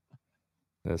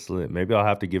 That's lit. Maybe I'll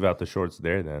have to give out the shorts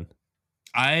there then.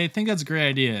 I think that's a great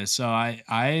idea. So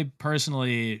I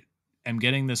personally am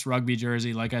getting this rugby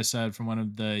jersey, like I said, from one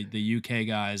of the UK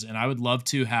guys, and I would love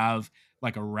to have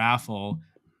like a raffle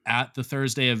at the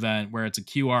Thursday event where it's a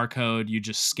QR code. You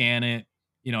just scan it,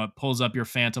 it pulls up your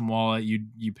Phantom wallet.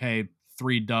 You pay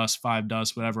 $3,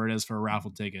 $5, whatever it is for a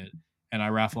raffle ticket, and I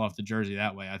raffle off the jersey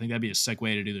that way. I think that'd be a sick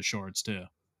way to do the shorts too.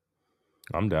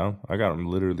 I'm down. I got them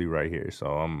literally right here, so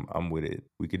I'm with it.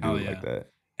 We could do Hell it yeah. like that.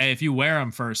 Hey, if you wear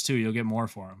them first too, you'll get more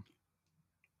for them.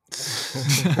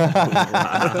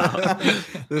 Wow.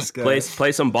 This guy.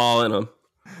 Play some ball in them.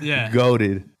 Yeah.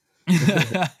 Goated.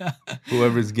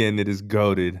 Whoever's getting it is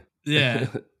goated. Yeah.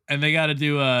 And they got to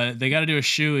do a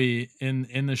shoey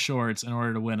in the shorts in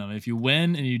order to win them. If you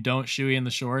win and you don't shoey in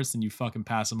the shorts, then you fucking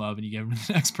pass them up and you give them to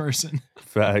the next person.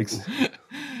 Facts.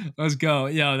 Let's go.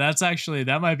 Yo,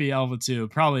 that might be alpha too.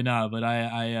 Probably not, but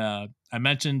I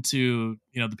mentioned to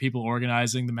the people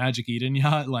organizing the Magic Eden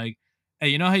yacht, like, hey,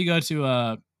 you know how you go to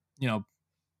a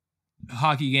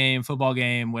hockey game, football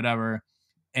game, whatever,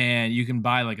 and you can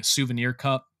buy like a souvenir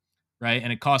cup, right?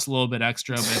 And it costs a little bit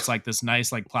extra, but it's like this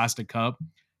nice like plastic cup.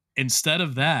 Instead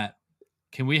of that,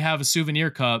 can we have a souvenir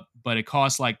cup, but it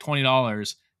costs like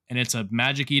 $20 and it's a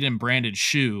Magic Eden branded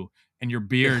shoe and your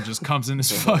beer just comes in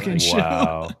this fucking shoe?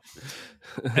 Wow.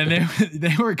 And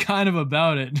they were kind of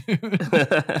about it, dude.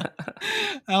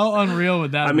 How unreal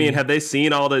would that be? I mean, have they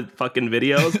seen all the fucking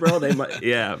videos, bro?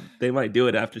 They might do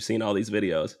it after seeing all these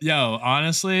videos. Yo,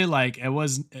 honestly, like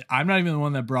I'm not even the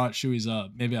one that brought shoeys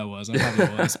up. Maybe I was. I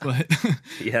probably was, but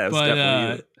Yeah, it's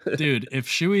definitely you. Dude, if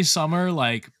Shoey Summer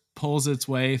like pulls its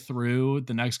way through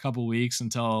the next couple weeks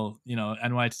until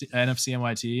NFC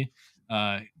NYT,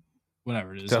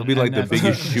 whatever it is, That'll be like the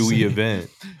biggest shoey event.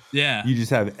 Yeah, You just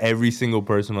have every single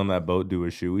person on that boat do a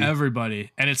shoey.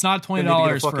 everybody, and it's not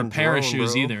 $20 for a pair of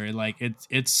shoes either. Like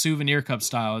it's souvenir cup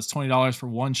style. It's $20 for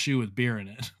one shoe with beer in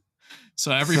it.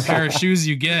 So every pair of shoes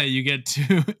you get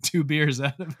two beers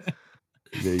out of it.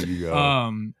 There you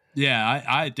go.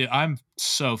 Yeah, I'm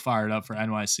so fired up for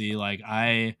NYC. Like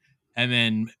I am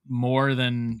in more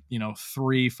than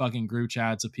 3 fucking group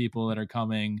chats of people that are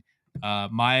coming.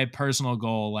 My personal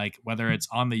goal, like whether it's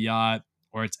on the yacht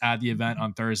or it's at the event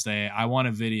on Thursday, I want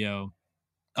a video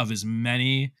of as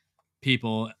many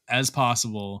people as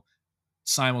possible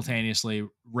simultaneously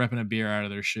ripping a beer out of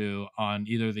their shoe on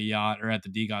either the yacht or at the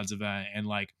DeGods event, and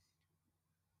like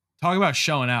talk about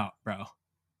showing out, bro.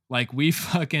 Like we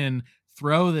fucking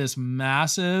throw this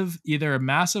either a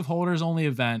massive holders only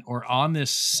event or on this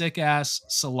sick ass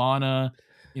Solana,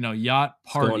 yacht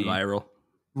party. It's going viral.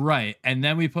 Right. And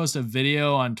then we post a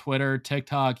video on Twitter,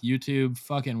 TikTok, YouTube,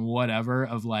 fucking whatever,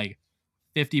 of like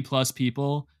 50 plus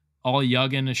people all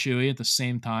yugging a shoey at the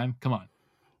same time. Come on.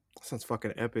 Sounds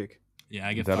fucking epic. Yeah,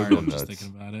 I get That'll fired go up just nuts.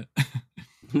 thinking about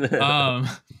it. All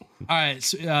right.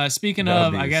 So, speaking That'll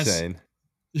of, be I guess, insane.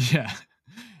 yeah,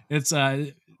 it's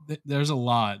there's a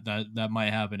lot that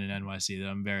might happen in NYC that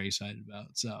I'm very excited about.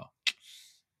 So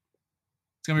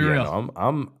it's gonna be real. No,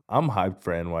 I'm hyped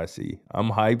for NYC. I'm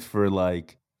hyped for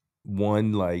like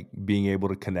one, like being able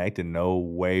to connect and know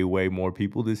way, way more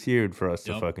people this year, and for us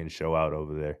to Yep. fucking show out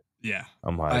over there. Yeah.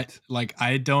 I'm I hyped.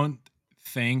 I don't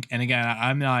think, and again,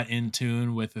 I'm not in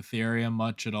tune with Ethereum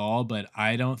much at all, but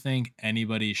I don't think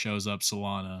anybody shows up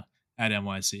Solana at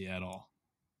NYC at all.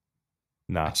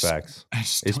 I Nah, just facts. I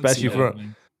just don't see Especially it Yeah.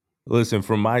 happening. listen,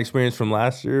 from my experience from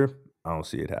last year, I don't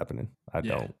see it happening. I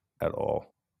Yeah, don't at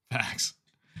all. facts.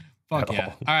 At Fuck yeah.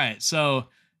 all. All right. So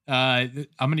I'm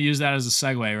going to use that as a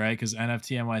segue, right? Because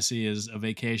NFT NYC is a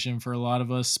vacation for a lot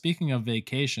of us. Speaking of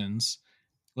vacations,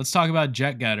 let's talk about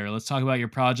JetGetter. Let's talk about your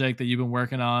project that you've been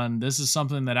working on. This is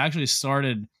something that actually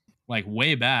started like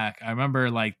way back. I remember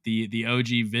like the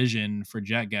OG vision for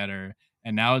JetGetter,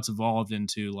 and now it's evolved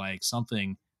into like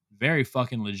something very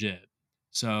fucking legit.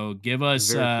 So Very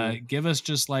cool. give us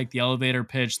just like the elevator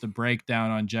pitch, the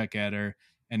breakdown on JetGetter,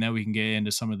 and then we can get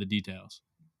into some of the details.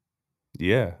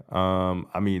 Yeah.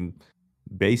 I mean,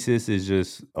 Basis is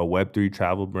just a Web3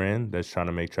 travel brand that's trying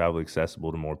to make travel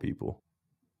accessible to more people.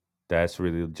 That's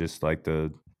really just like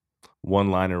the one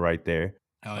liner right there.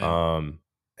 Hell yeah. Um,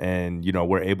 and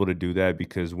we're able to do that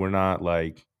because we're not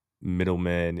like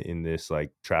middlemen in this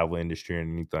like travel industry or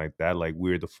anything like that. Like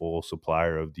we're the full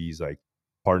supplier of these like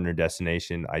partner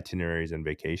destination itineraries and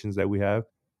vacations that we have.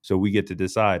 So we get to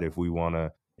decide if we want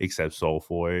to accept Soul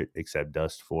for it, accept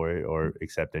Dust for it, or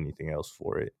accept anything else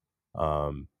for it.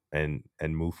 And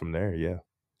move from there. Yeah.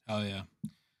 Hell yeah.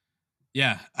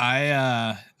 Yeah,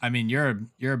 I mean you're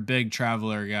a big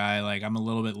traveler guy. Like I'm a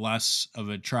little bit less of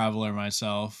a traveler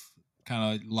myself,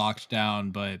 kind of locked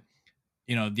down, but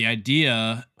the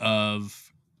idea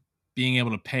of being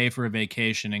able to pay for a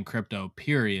vacation in crypto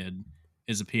period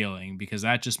is appealing because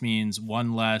that just means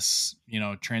one less,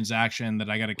 transaction that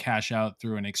I got to cash out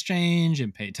through an exchange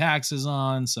and pay taxes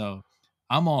on. So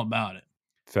I'm all about it.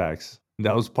 Facts.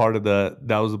 That was a part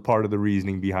of the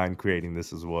reasoning behind creating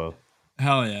this as well.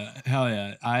 Hell yeah. Hell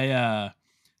yeah.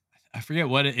 I forget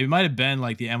what it might have been,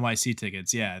 like the NYC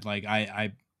tickets. Yeah, like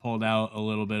I pulled out a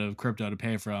little bit of crypto to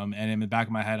pay for them, and in the back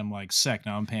of my head, I'm like, sick.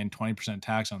 Now I'm paying 20%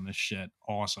 tax on this shit.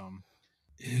 Awesome.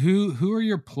 Who are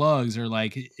your plugs, or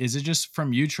like, is it just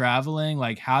from you traveling?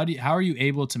 Like, how are you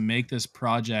able to make this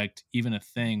project even a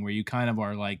thing where you kind of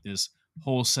are like this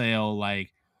wholesale,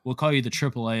 like we'll call you the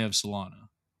AAA of Solana?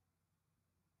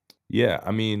 Yeah,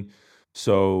 I mean,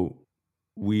 so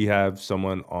we have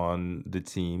someone on the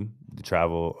team, the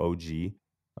travel OG,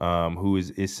 who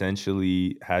is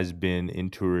essentially has been in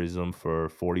tourism for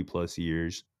 40 plus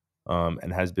years,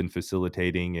 and has been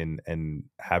facilitating and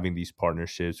having these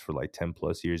partnerships for like 10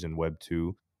 plus years in Web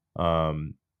 2.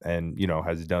 And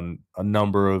has done a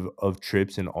number of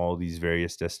trips in all these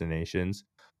various destinations.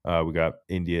 We got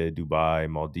India, Dubai,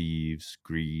 Maldives,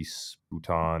 Greece,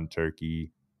 Bhutan,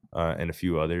 Turkey, and a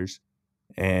few others,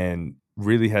 and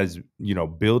really has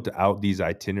built out these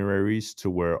itineraries to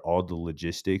where all the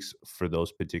logistics for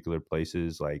those particular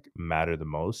places like matter the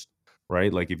most,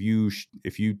 right? Like if you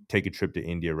take a trip to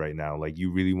India right now, like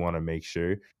you really want to make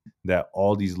sure that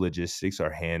all these logistics are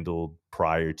handled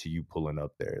prior to you pulling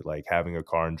up there, like having a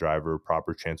car and driver,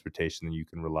 proper transportation that you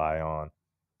can rely on,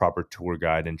 proper tour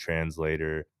guide and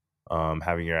translator,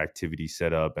 having your activity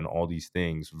set up and all these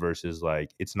things, versus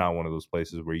like it's not one of those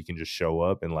places where you can just show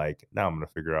up and like now I'm going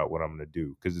to figure out what I'm going to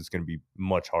do, because it's going to be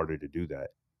much harder to do that.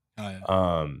 Oh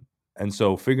yeah. And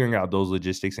so figuring out those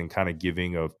logistics and kind of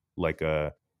giving of like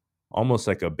a almost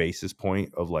like a basis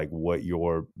point of like what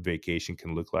your vacation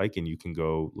can look like, and you can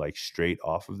go like straight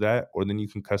off of that, or then you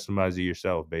can customize it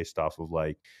yourself based off of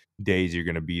like days you're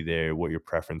going to be there, what your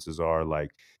preferences are.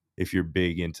 Like if you're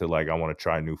big into like I want to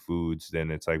try new foods, then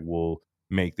it's like we'll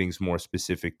make things more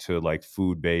specific to like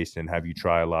food based and have you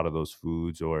try a lot of those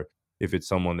foods. Or if it's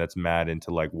someone that's mad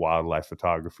into like wildlife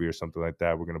photography or something like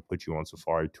that, we're going to put you on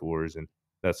safari tours and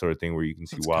that sort of thing, where you can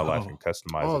see Let's wildlife go. and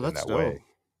customize Oh, it in that's that dope. way.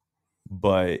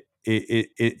 But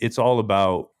it's all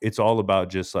about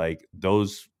just like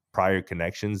those prior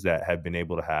connections that have been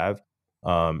able to have,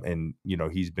 and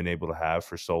he's been able to have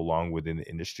for so long within the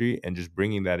industry, and just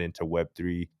bringing that into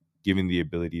Web3, giving the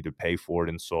ability to pay for it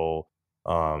in Sol,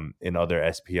 in other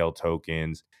SPL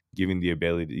tokens, giving the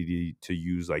ability to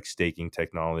use like staking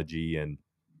technology and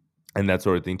that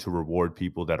sort of thing to reward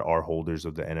people that are holders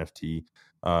of the NFT,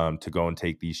 to go and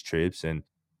take these trips. And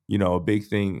a big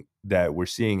thing that we're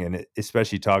seeing, and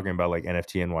especially talking about like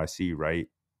NFT NYC, right?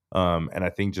 And I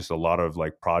think just a lot of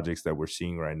like projects that we're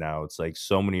seeing right now, it's like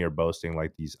so many are boasting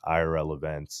like these IRL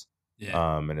events.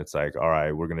 Yeah. And it's like, all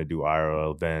right, we're gonna do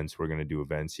IRL events, we're gonna do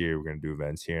events here, we're gonna do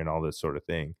events here, and all this sort of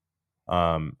thing.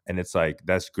 And it's like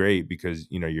that's great because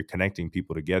you're connecting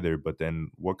people together, but then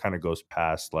what kind of goes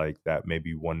past like that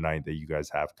maybe one night that you guys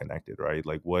have connected, right?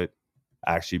 Like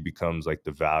actually becomes like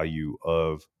the value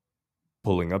of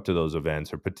pulling up to those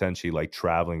events or potentially like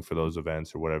traveling for those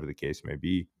events or whatever the case may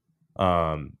be.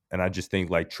 And I just think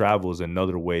like travel is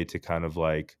another way to kind of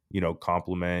like,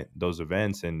 complement those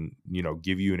events and,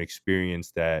 give you an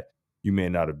experience that you may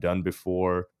not have done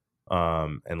before.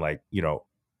 And like,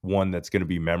 one that's going to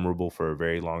be memorable for a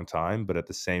very long time, but at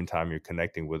the same time, you're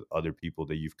connecting with other people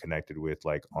that you've connected with,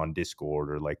 like on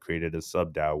Discord or like created a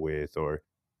sub DAO with, or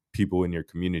people in your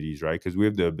communities, right? Because we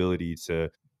have the ability to,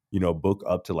 book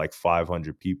up to like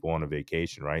 500 people on a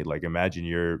vacation, right? Like imagine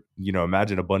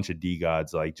imagine a bunch of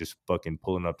DeGods like just fucking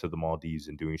pulling up to the Maldives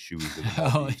and doing shoes in the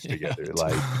Hell Maldives yeah, together. dude.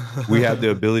 Like we have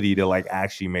the ability to like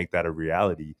actually make that a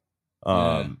reality.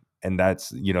 Yeah. And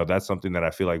that's something that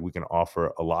I feel like we can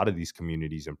offer a lot of these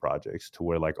communities and projects to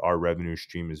where like our revenue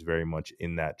stream is very much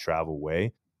in that travel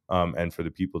way. And for the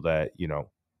people that,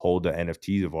 hold the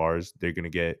NFTs of ours, they're going to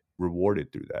get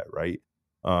rewarded through that, right?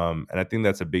 And I think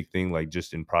that's a big thing, like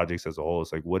just in projects as a whole.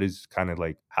 It's like, what is kind of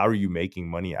like, how are you making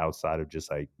money outside of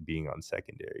just like being on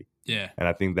secondary? Yeah. And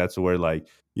I think that's where like,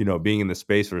 being in the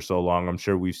space for so long, I'm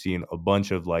sure we've seen a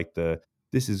bunch of like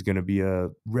this is going to be a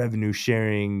revenue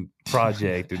sharing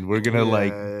project and we're going to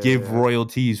like give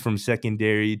royalties from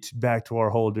secondary back to our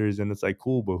holders. And it's like,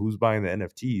 cool, but who's buying the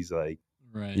NFTs? Like,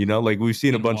 Right. like we've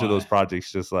seen a And bunch of those why?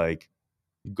 projects just like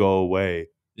go away.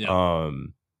 Yeah.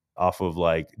 Off of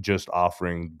like just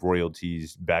offering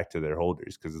royalties back to their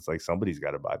holders, because it's like somebody's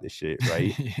got to buy this shit,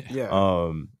 right? Yeah.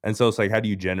 Yeah. And so it's like, how do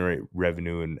you generate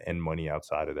revenue and money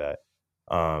outside of that?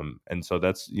 And so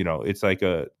that's, it's like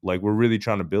we're really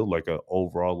trying to build like a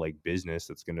overall like business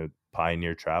that's gonna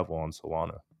pioneer travel on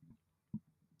Solana.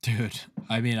 Dude,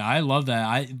 I mean, I love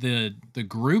that. The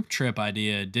group trip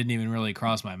idea didn't even really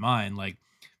cross my mind, like,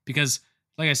 because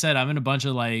like I said, I'm in a bunch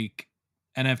of like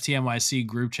NFT NYC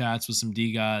group chats with some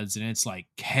DeGods, and it's like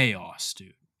chaos,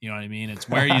 dude. You know what I mean? It's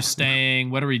where are you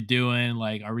staying? What are we doing?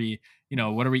 Like, are we,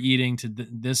 what are we eating to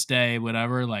this day?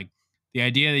 Whatever. Like, the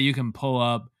idea that you can pull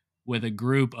up with a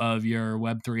group of your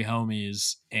Web3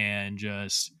 homies and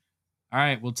just, all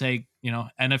right, we'll take, NFT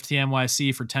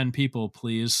NYC for 10 people,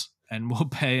 please. And we'll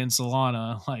pay in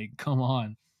Solana. Like, come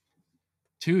on.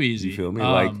 Too You easy. feel me?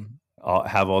 Like I'll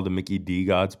have all the Mickey D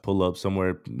gods pull up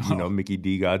somewhere, Oh, Mickey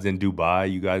D gods in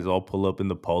Dubai. You guys all pull up in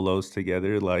the polos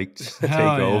together, like just to take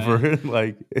hell yeah. over.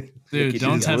 Like, dude, Mickey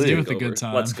don't D tempt lit. me with a good takeover.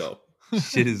 time. Let's go.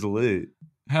 Shit is lit.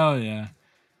 Hell yeah.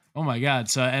 Oh my God.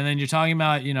 So, and then you're talking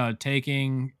about,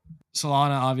 taking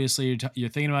Solana, obviously you're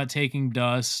thinking about taking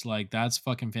dust. Like, that's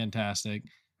fucking fantastic.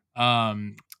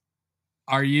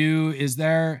 Is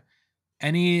there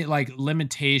any like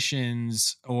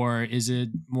limitations, or is it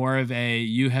more of a,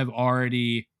 you have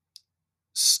already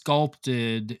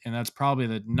sculpted, and that's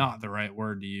probably not the right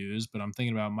word to use, but I'm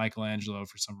thinking about Michelangelo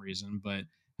for some reason, but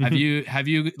have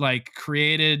you like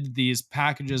created these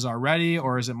packages already,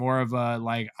 or is it more of a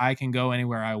like I can go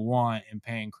anywhere I want and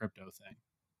pay in crypto thing?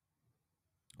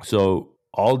 So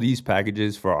all these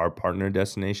packages for our partner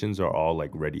destinations are all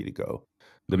like ready to go.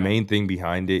 The Okay. main thing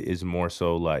behind it is more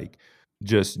so like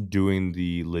just doing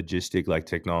the logistic, like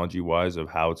technology wise, of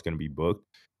how it's going to be booked.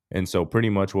 And so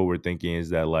pretty much what we're thinking is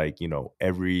that like,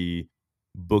 every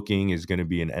booking is going to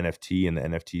be an NFT, and the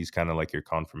NFT is kind of like your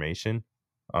confirmation.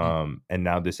 And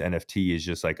now this NFT is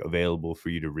just like available for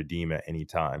you to redeem at any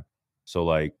time. So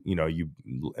like, you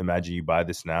imagine you buy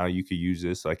this now, you could use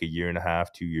this like a year and a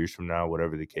half, 2 years from now,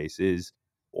 whatever the case is,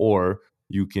 or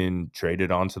you can trade it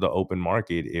onto the open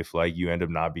market if like you end up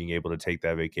not being able to take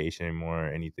that vacation anymore or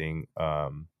anything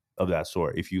of that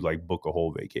sort, if you like book a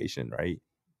whole vacation, right?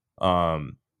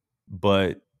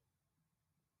 But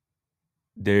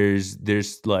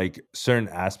there's like certain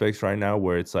aspects right now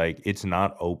where it's like it's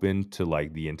not open to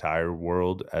like the entire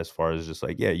world, as far as just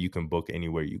like, yeah, you can book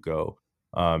anywhere you go,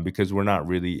 because we're not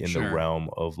really in the Sure. realm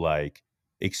of like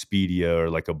Expedia or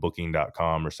like a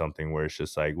booking.com or something, where it's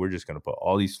just like we're just going to put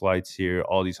all these flights here,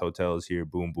 all these hotels here,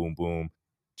 boom boom boom,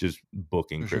 just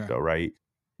booking For sure. crypto, right?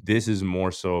 This is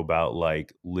more so about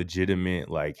like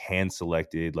legitimate, like hand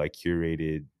selected, like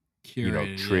curated,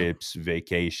 Curated, yeah. trips,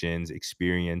 vacations,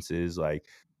 experiences. Like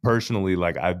personally,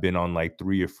 like I've been on like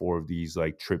 3 or 4 of these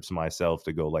like trips myself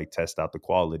to go like test out the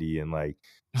quality and like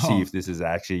see Oh, if this is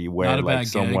actually not where a like bad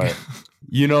somewhere, gig.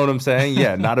 you know what I'm saying?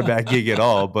 Yeah, not a bad gig at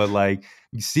all, but like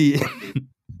see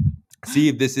see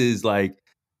if this is like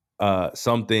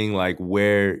something like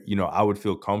where I would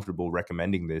feel comfortable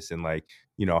recommending this, and like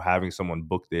having someone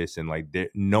book this and like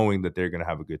knowing that they're gonna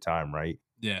have a good time, right?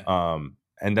 Yeah.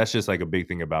 And that's just like a big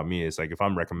thing about me. It's like if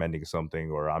I'm recommending something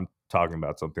or I'm talking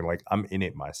about something, like I'm in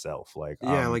it myself. Like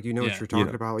Yeah, like you know what Yeah. you're you talking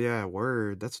know, about. Yeah,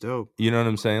 word. That's dope. you know what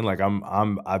I'm saying? Like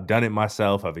I've done it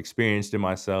myself, I've experienced it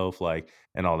myself, like,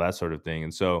 and all that sort of thing.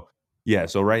 And so yeah,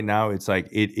 so right now it's like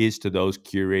it is to those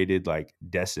curated like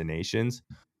destinations.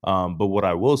 But what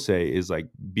I will say is like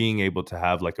being able to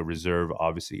have like a reserve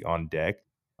obviously on deck.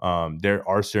 There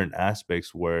are certain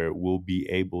aspects where we'll be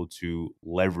able to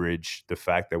leverage the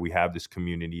fact that we have this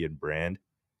community and brand,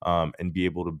 and be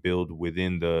able to build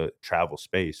within the travel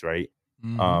space, right?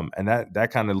 Mm-hmm. And that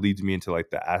kind of leads me into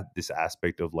like this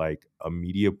aspect of like a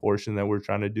media portion that we're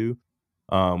trying to do,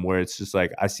 where it's just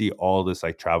like I see all this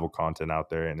like travel content out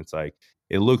there, and it's like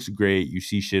it looks great. You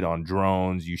see shit on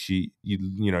drones, you see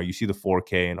the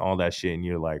 4K and all that shit, and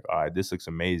you're like, all right, this looks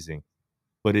amazing.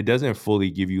 But it doesn't fully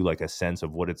give you like a sense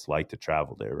of what it's like to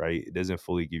travel there, right? It doesn't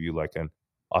fully give you like an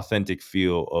authentic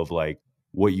feel of like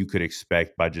what you could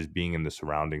expect by just being in the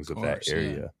surroundings Of of that course, yeah.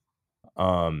 area.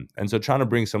 And so trying to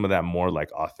bring some of that more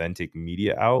like authentic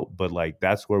media out, but like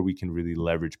that's where we can really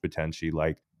leverage potentially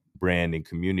like brand and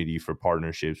community for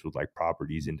partnerships with like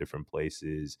properties in different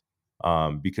places.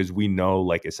 Because we know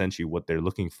like essentially what they're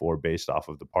looking for based off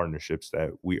of the partnerships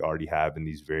that we already have in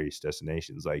these various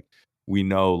destinations. Like we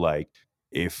know like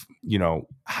if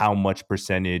how much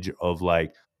percentage of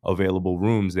like available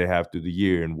rooms they have through the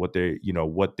year and what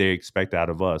they expect out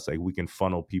of us. Like we can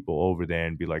funnel people over there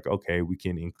and be like, okay, we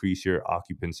can increase your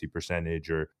occupancy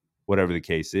percentage or whatever the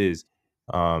case is.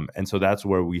 And so that's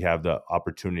where we have the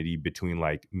opportunity between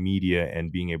like media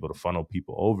and being able to funnel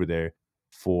people over there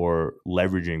for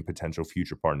leveraging potential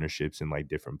future partnerships in like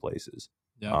different places.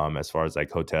 Yep. As far as like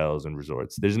hotels and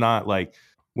resorts, there's not like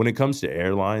when it comes to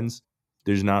airlines,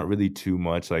 there's not really too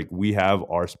much. Like we have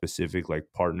our specific like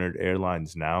partnered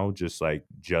airlines now, just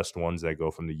ones that go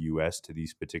from the US to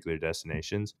these particular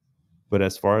destinations. But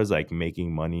as far as like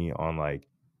making money on like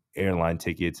airline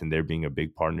tickets and there being a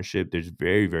big partnership, there's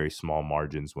very, very small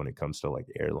margins when it comes to like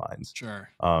airlines. Sure.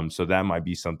 So that might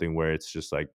be something where it's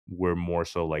just like we're more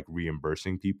so like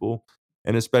reimbursing people.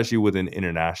 And especially with an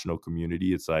international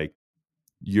community, it's like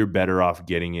you're better off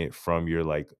getting it from your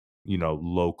like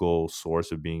local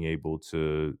source of being able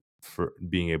to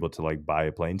like buy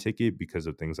a plane ticket because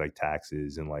of things like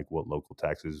taxes and like what local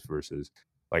taxes versus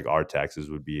like our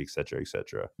taxes would be, et cetera, et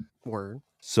cetera. Word.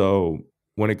 So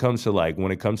when it comes to like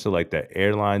the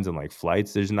airlines and like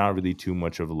flights, there's not really too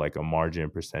much of like a margin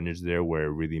percentage there where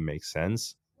it really makes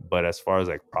sense. But as far as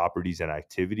like properties and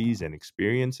activities and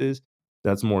experiences,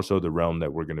 that's more so the realm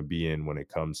that we're going to be in when it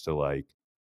comes to like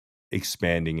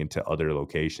expanding into other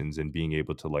locations and being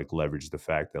able to like leverage the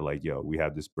fact that like, yo, we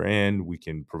have this brand, we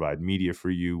can provide media for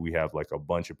you, we have like a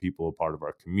bunch of people a part of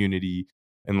our community,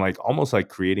 and like almost like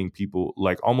creating people,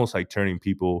 like almost like turning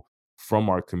people from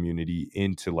our community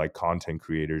into like content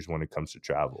creators when it comes to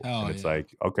travel. Hell And it's yeah.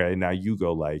 like, okay, now you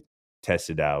go like test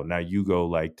it out, now you go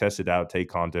like test it out, take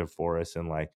content for us and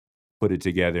like put it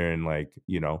together and like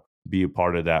be a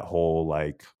part of that whole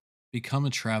like Become a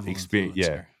travel experience.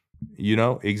 Yeah,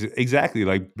 influencer. exactly,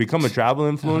 like become a travel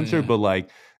Hell influencer, yeah. but like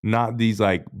not these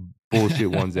like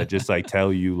bullshit ones that just like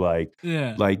tell you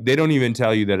Yeah. like they don't even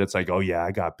tell you that it's like, oh yeah,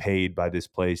 I got paid by this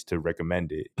place to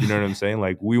recommend it. You know what I'm saying?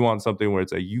 Like we want something where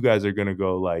it's like you guys are gonna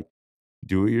go like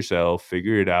do it yourself,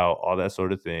 figure it out, all that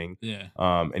sort of thing. Yeah.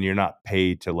 And you're not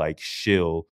paid to like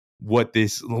shill what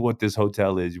this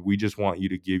hotel is. We just want you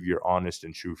to give your honest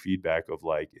and true feedback of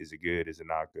like, is it good, is it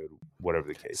not good, whatever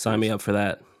the case Sign is. me up for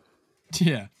that.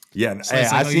 Yeah. Yeah, So hey,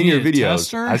 it's like, I've oh, seen you your need a videos.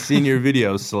 tester? I've seen your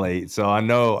videos, Slate. So I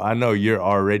know you're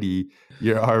already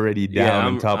down Yeah,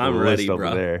 and top of I'm the ready, list over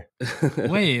bro. there.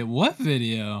 Wait, what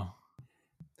video?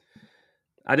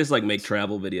 I just like make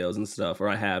travel videos and stuff, or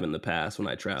I have in the past when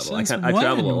I travel. Since I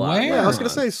travel a when? lot. Where? Yeah, I was Come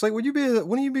gonna on. say, Slate, when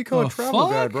you become a The travel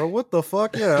guy, fuck? bro? What the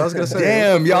fuck? Yeah, I was gonna say.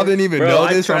 Damn, y'all didn't even Bro, know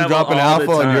I this. I'm travel dropping all the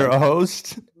alpha on your time.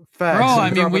 host. Facts. Bro, I'm I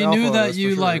mean, dropping we alpha knew on that us, you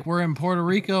for sure. like were in Puerto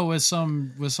Rico with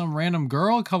some random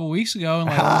girl a couple weeks ago and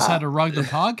like almost had to rug the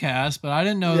podcast, but I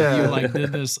didn't know that you Yeah. like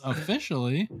did this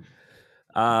officially.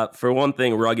 For one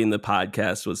thing, rugging the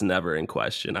podcast was never in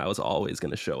question. I was always going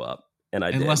to show up, and I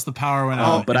Unless did. the power went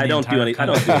out. But in I the don't do entire any. I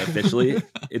don't do country. it officially.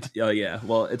 It's yeah.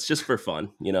 Well, it's just for fun,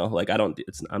 Like I don't.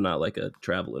 I'm not like a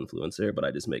travel influencer, but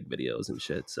I just make videos and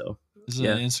shit. So Is it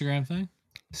yeah. an Instagram thing?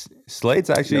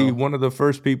 Slate's actually No. one of the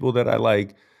first people that I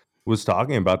like was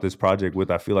talking about this project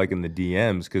with. I feel like in the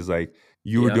DMs because like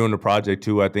you were Yeah. doing the project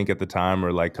too, I think at the time,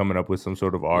 or like coming up with some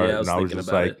sort of art, Yeah, I was and I was thinking just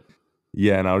about like, it.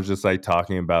 yeah, and I was just like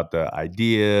talking about the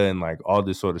idea and like all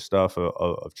this sort of stuff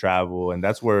of travel, and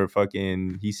that's where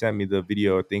fucking he sent me the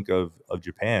video. I think of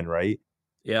Japan, right?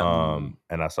 Yeah.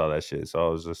 And I saw that shit, so I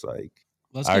was just like,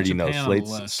 let's I get already know Japan on the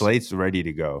list. Slate's ready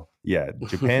to go. Yeah,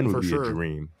 Japan would For be sure. a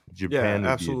dream. Japan would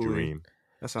absolutely. be a dream.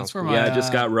 That sounds That's where cool. my Yeah, I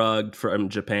just got rugged from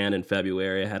Japan in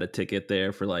February. I had a ticket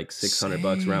there for like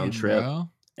 $600 round Same, trip bro.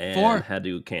 and had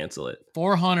to cancel it.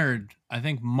 400, I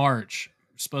think March.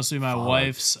 Supposed to be my Fuck.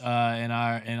 wife's and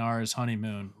ours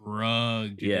honeymoon.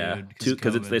 Rugged, Yeah, dude.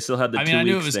 because they still had the I 2 mean, I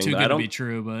knew it weeks was thing. too but good to be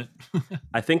true, but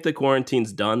I think the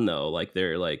quarantine's done though. Like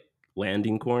they're like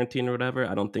landing quarantine or whatever.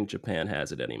 I don't think Japan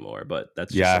has it anymore. But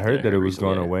that's just Yeah, I something heard that it was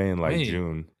recently. going away in like Wait.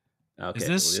 June. Okay, is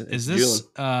well, this it's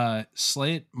June.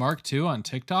 Slate Mark II on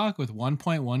TikTok with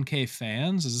 1.1K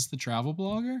fans? Is this the travel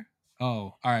blogger? Oh,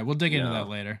 all right. We'll dig into No. that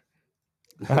later.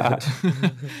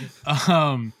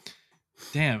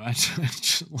 Damn, I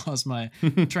just lost my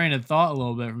train of thought a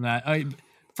little bit from that.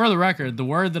 For the record, the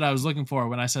word that I was looking for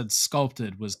when I said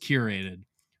sculpted was curated.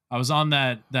 I was on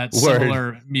that Word.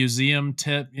 similar museum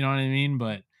tip, you know what I mean,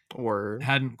 but Word.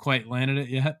 hadn't quite landed it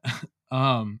yet.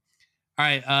 All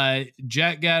right,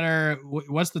 Jet Getter,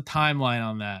 what's the timeline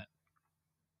on that?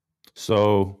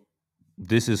 So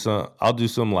this is I'll do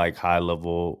some like high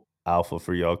level alpha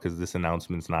for y'all because this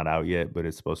announcement's not out yet, but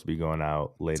it's supposed to be going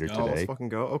out later Let's go. Let's today. fucking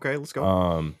go. Okay, let's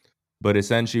go. But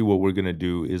essentially what we're gonna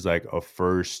do is like a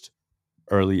first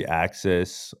early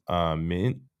access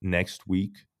mint next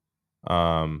week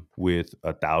with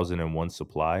 1,001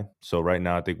 supply. So right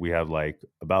now I think we have like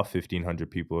about 1,500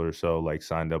 people or so like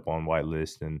signed up on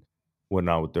whitelist and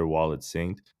whatnot with their wallet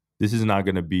synced. This is not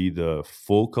going to be the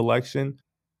full collection,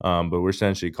 but we're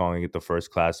essentially calling it the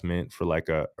first class mint for like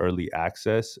a early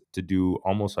access to do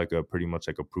almost like a pretty much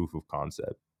like a proof of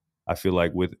concept. I feel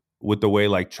like with the way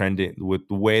like trending, with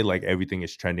the way like everything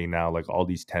is trending now, like all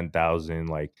these 10,000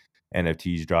 like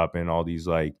NFTs dropping, all these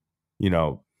like, you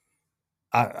know,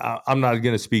 I'm not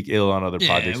going to speak ill on other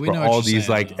projects, but all these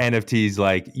like NFTs,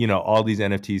 like, you know, all these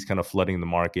NFTs kind of flooding the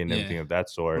market and everything of that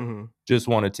sort. Just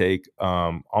want to take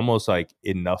almost like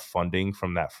enough funding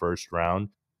from that first round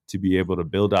to be able to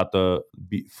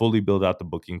fully build out the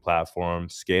booking platform,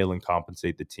 scale and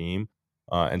compensate the team,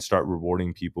 and start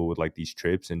rewarding people with like these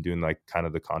trips and doing like kind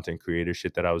of the content creator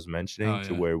shit that I was mentioning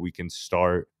to where we can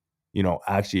start, you know,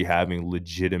 actually having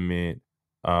legitimate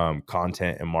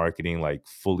content and marketing like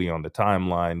fully on the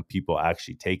timeline, people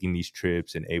actually taking these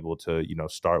trips and able to, you know,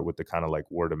 start with the kind of like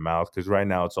word of mouth, because right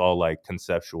now it's all like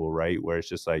conceptual, right, where it's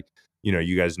just like, you know,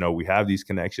 you guys know we have these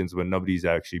connections but nobody's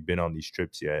actually been on these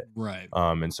trips yet, right?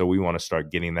 And so we want to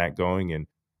start getting that going and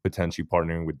potentially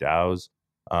partnering with DAOs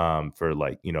for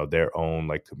like, you know, their own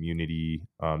like community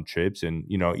trips, and,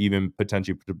 you know, even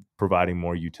potentially providing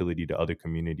more utility to other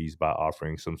communities by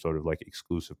offering some sort of like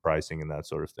exclusive pricing and that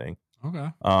sort of thing. Okay.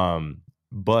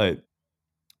 But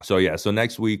so yeah, so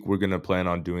next week we're gonna plan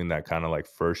on doing that kind of like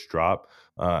first drop,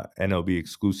 and it'll be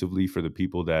exclusively for the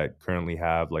people that currently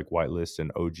have like whitelist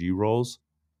and OG roles.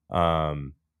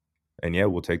 And yeah,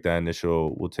 we'll take that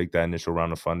initial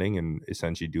round of funding and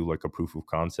essentially do like a proof of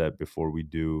concept before we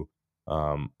do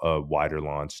a wider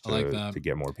launch to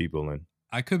get more people in.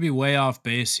 I could be way off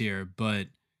base here, but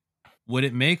would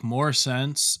it make more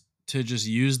sense to just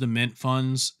use the mint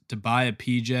funds to buy a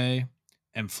PJ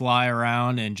and fly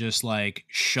around and just like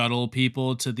shuttle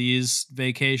people to these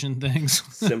vacation things?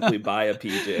 Simply buy a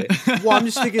PJ. Well, I'm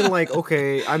just thinking like,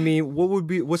 okay, I mean,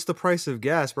 what's the price of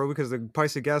gas, bro? Because the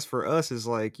price of gas for us is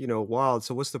like, you know, wild.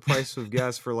 So what's the price of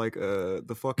gas for like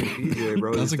the fucking PJ,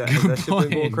 bro? That's Has that shit point.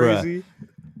 been going crazy?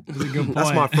 That's a good point.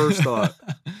 That's my first thought.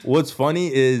 What's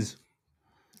funny is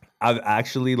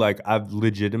I've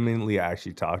legitimately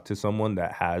actually talked to someone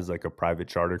that has like a private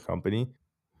charter company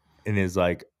and is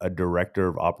like a director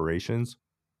of operations.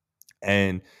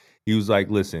 And he was like,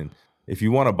 listen, if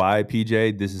you want to buy a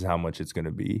PJ, this is how much it's going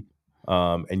to be.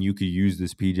 And you could use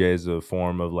this PJ as a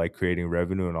form of like creating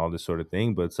revenue and all this sort of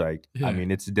thing. But it's like, I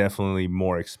mean, it's definitely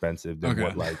more expensive than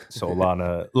what like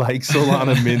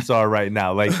Solana mints are right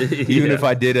now. Like even if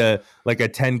I did a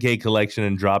 10K collection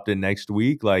and dropped it next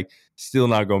week, like still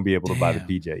not going to be able to buy the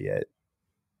PJ yet.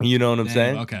 You know what I'm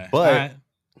saying? Okay. But,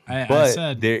 I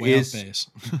said there is base.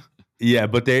 yeah,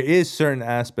 but there is certain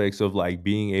aspects of like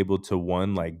being able to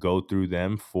like go through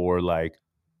them for like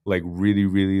really,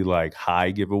 really like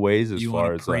high giveaways as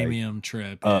far as premium like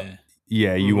trip.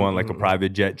 you want like a private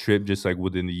jet trip just like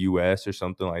within the US or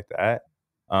something like that.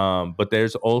 But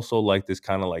there's also like this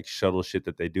kind of like shuttle shit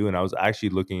that they do. And I was actually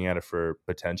looking at it for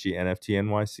potentially NFT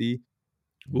NYC.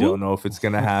 Don't know if it's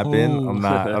gonna happen.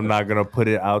 I'm not gonna put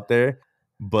it out there.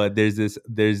 But there's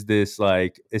this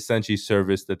like essentially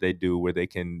service that they do where they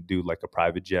can do like a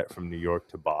private jet from New York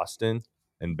to Boston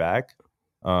and back.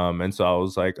 And so I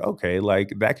was like, okay,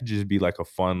 like that could just be like a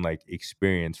fun like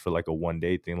experience for like a 1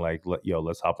 day thing. Like,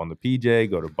 let's hop on the PJ,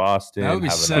 go to That Boston, would be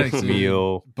have a sick, nice dude.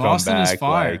 meal, come Boston is back.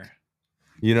 Like, fire.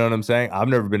 you know what I'm saying? I've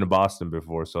never been to Boston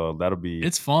before, so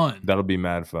It's fun. that'll be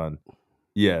mad fun.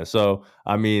 Yeah. So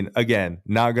I mean, again,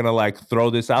 not gonna like throw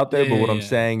this out there, but what I'm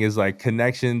saying is like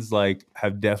connections like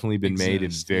have definitely been made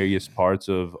in various parts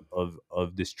of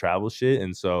this travel shit.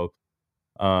 And so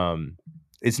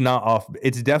it's not off,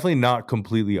 it's definitely not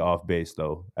completely off base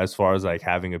though, as far as like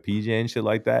having a PJ and shit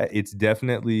like that. It's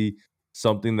definitely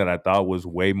something that I thought was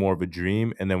way more of a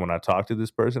dream. And then when I talked to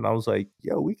this person, I was like,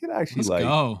 yo, we could actually Let's like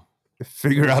go.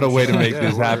 figure out a way to make Yeah,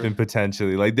 this word. happen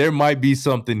potentially. Like there might be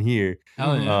something here.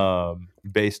 Hell yeah.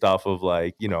 Based off of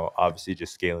like, obviously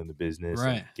just scaling the business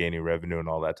Right. and gaining revenue and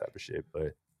all that type of shit.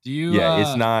 But Do you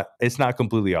it's not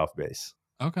completely off base.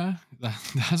 Okay.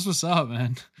 That's what's up,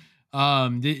 man.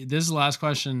 This is the last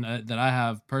question that I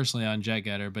have personally on Jet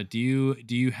Getter, but do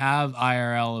you have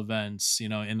IRL events,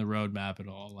 in the roadmap at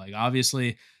all? Like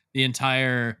obviously the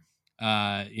entire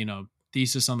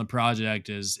thesis on the project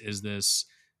is this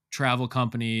travel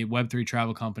company, Web3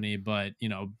 travel company, but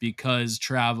because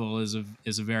travel is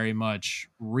a very much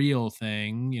real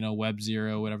thing,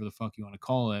 Web0, whatever the fuck you want to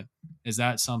call it, is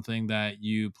that something that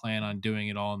you plan on doing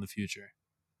at all in the future?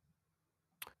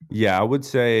 Yeah, I would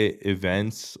say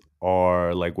events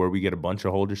are like where we get a bunch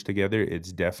of holders together.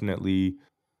 It's definitely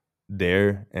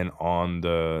there and on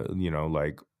the,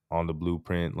 like on the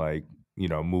blueprint, like,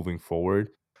 moving forward.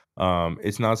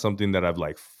 It's not something that I've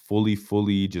like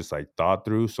fully just like thought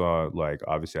through. So like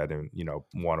obviously I didn't,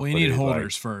 want to Well, you put need it like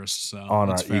holders first, so on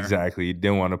that's our, fair. exactly,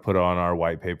 didn't want to put it on our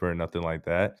white paper or nothing like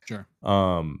that. Sure.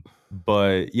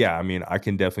 But yeah, I mean, I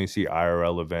can definitely see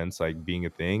IRL events like being a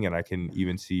thing, and I can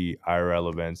even see IRL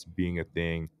events being a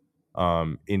thing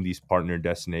in these partner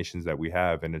destinations that we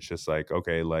have. And it's just like,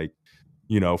 okay, like,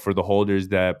 for the holders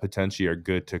that potentially are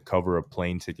good to cover a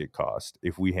plane ticket cost,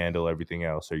 if we handle everything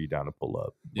else, are you down to pull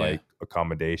up? Yeah. Like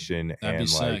accommodation That'd be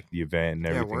and like sick. the event and Yeah,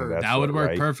 everything of word. that That would sort, work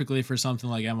right? perfectly for something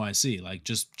like NYC. Like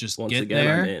just Once get again, I'm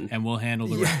there in. and we'll handle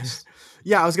the Yeah. rest.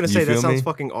 Yeah, I was gonna You say that feel sounds me?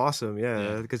 fucking awesome. Yeah,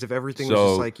 Yeah. because if everything was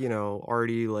just So like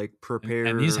already like prepared,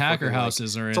 And these or hacker fucking, like,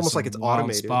 houses are it's in almost like some it's wild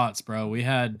automated. spots, bro. We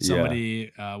had yeah.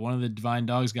 somebody, one of the Divine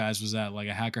Dogs guys was at like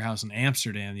a hacker house in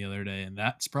Amsterdam the other day, and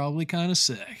that's probably kind of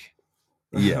sick.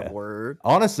 Yeah. Word.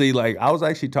 Honestly, like I was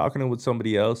actually talking with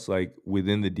somebody else like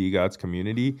within the DeGods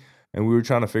community, and we were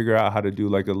trying to figure out how to do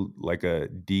like a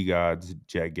DeGods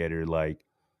Jet Getter like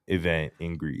event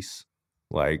in Greece.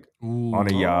 Like on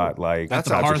a Ooh. yacht, like At That's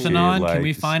the type of shit, Parthenon, can like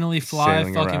we finally fly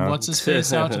sailing fucking around. what's his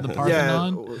face out to the Yeah,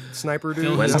 Parthenon? sniper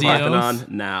Fill dude. When's his the D Parthenon? oath.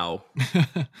 Now.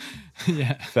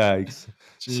 Yeah. Facts.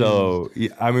 Jeez. So yeah,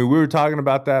 I mean, we were talking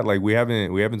about that. Like we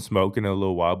haven't smoked in a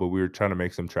little while, but we were trying to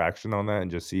make some traction on that and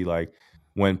just see like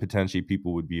when potentially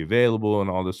people would be available and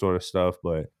all this sort of stuff.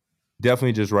 But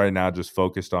definitely just right now, just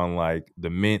focused on like the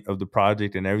mint of the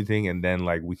project and everything, and then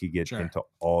like we could get Sure. into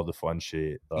all the fun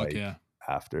shit Fuck like yeah.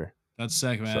 after. That's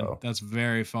sick, man. So That's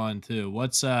very fun too.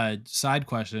 What's side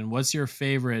question? What's your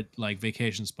favorite like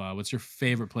vacation spot? What's your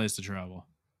favorite place to travel?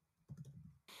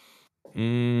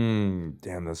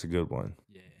 damn, that's a good one.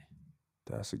 Yeah.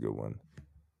 That's a good one.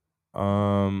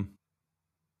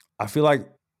 I feel like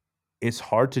it's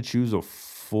hard to choose a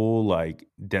full like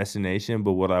destination,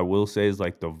 but what I will say is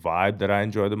like the vibe that I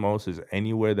enjoy the most is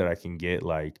anywhere that I can get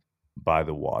like by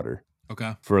the water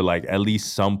Okay. for like at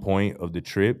least some point of the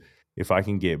trip. If I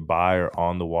can get by or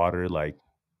on the water, like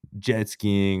jet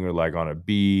skiing or like on a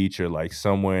beach or like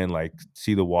somewhere and like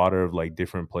see the water of like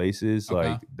different places, Okay.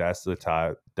 like that's the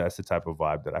type of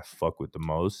vibe that I fuck with the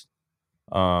most.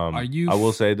 Are you I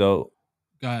will say though,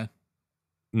 Go ahead.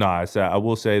 no, I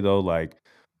will say though, like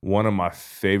one of my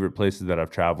favorite places that I've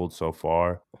traveled so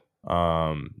far,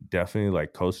 definitely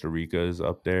like Costa Rica is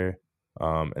up there.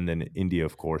 And then India,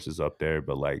 of course, is up there,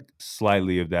 but like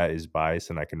slightly of that is biased,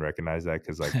 and I can recognize that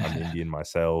because like I'm Indian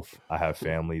myself. I have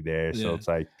family there. So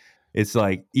Yeah. it's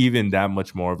like even that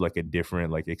much more of like a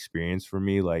different like experience for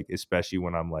me, like especially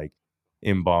when I'm like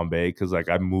in Bombay, because like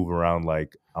I move around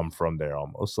like I'm from there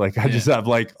almost. Like I just Yeah. have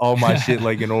like all my shit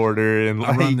like in order and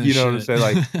I run like this you know what I'm shit. saying?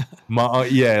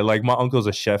 Like like my uncle's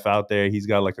a chef out there. He's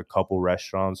got like a couple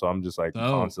restaurants, so I'm just like Dope.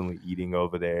 constantly eating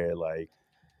over there. Like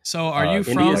So are you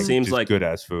just, from India seems just like good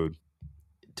ass food.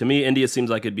 To me, India seems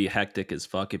like it'd be hectic as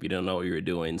fuck if you don't know what you were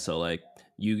doing. So like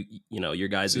your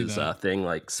guys' See that. thing,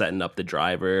 like setting up the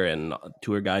driver and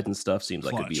tour guides and stuff, seems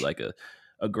like it'd be Clutch. like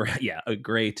a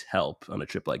great help on a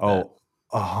trip like that. Oh,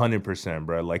 100%,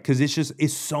 bro. Like, cause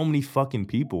it's so many fucking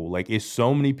people. Like, it's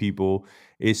so many people.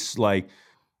 It's like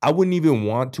I wouldn't even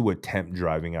want to attempt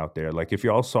driving out there. Like if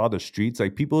y'all saw the streets,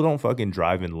 like people don't fucking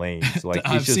drive in lanes. Like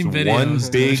I've it's just seen one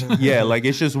videos. big, yeah, like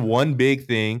it's just one big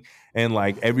thing. And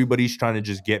like everybody's trying to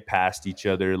just get past each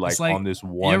other, like like, on this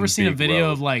one. You ever seen a big video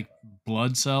road. of like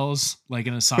blood cells, like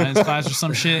in a science class or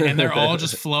some shit, and they're all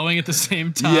just flowing at the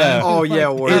same time? Yeah. Oh, Like, yeah,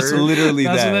 word. It's literally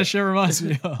that's that. what that shit reminds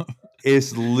me of.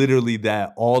 It's literally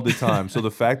that all the time. So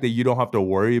the fact that you don't have to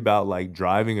worry about like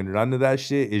driving and none of that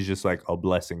shit is just like a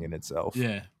blessing in itself.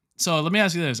 Yeah. So let me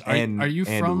ask you this: Are you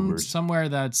And from Ubers. somewhere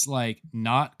that's like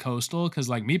not coastal? Because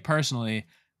like me personally,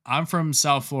 I'm from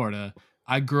South Florida.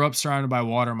 I grew up surrounded by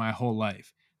water my whole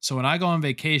life. So when I go on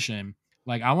vacation,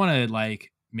 like I want to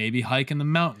like maybe hike in the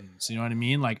mountains. You know what I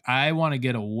mean? Like I want to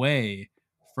get away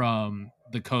from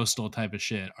the coastal type of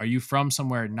shit. Are you from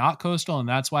somewhere not coastal, and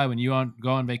that's why when you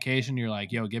go on vacation, you're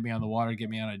like, "Yo, get me on the water, get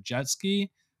me on a jet ski,"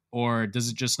 or does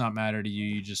it just not matter to you?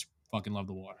 You just fucking love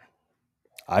the water.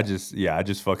 I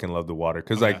just fucking love the water.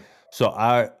 Cause Okay. like, so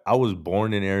I was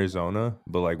born in Arizona,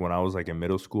 but like when I was like in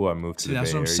middle school, I moved to See, the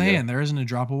that's Bay what I'm Area. saying. There isn't a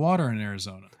drop of water in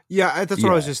Arizona. Yeah, that's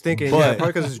what I was Yeah, just thinking. but- Yeah, probably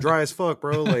because it's dry as fuck,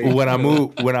 bro. Like When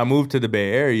I moved to the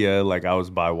Bay Area, like I was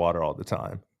by water all the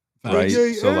time. Facts. Right.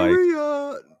 Bay So like Area.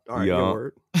 All right, Yeah. yeah,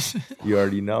 word. you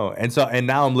already know. And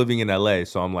now I'm living in LA,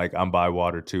 so I'm like I'm by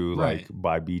water too, like Right.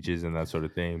 by beaches and that sort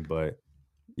of thing. But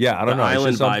yeah, I The don't know. It's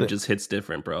island just vibe something. just hits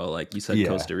different, bro. Like you said, Yeah.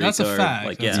 Costa Rica. That's a or, fact.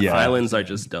 Like That's a fact. islands are Yeah.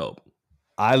 just dope.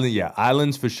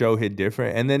 Islands for sure hit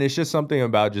different. And then it's just something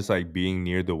about just like being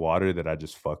near the water that I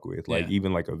just fuck with. Like Yeah.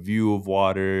 even like a view of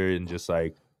water and just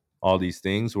like all these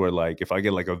things where like if I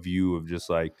get like a view of just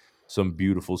like some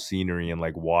beautiful scenery and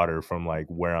like water from like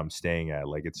where I'm staying at,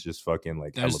 like it's just fucking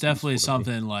like There's hella definitely peaceful to me.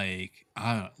 something like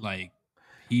like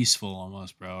peaceful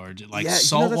almost, bro, or like Yeah,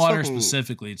 salt that's water fucking-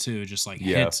 specifically too. Just like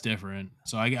Yeah. hits different.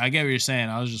 So I get what you're saying.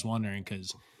 I was just wondering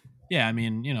because, yeah, I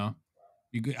mean, you know,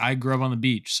 I grew up on the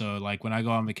beach, so like when I go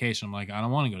on vacation, I'm like, I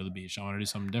don't want to go to the beach. I want to do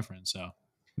something different. So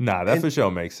Nah, that And- for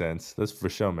sure makes sense. That's for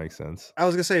sure makes sense. I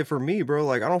was gonna say for me, bro,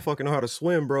 like I don't fucking know how to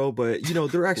swim, bro, but you know,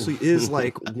 there actually is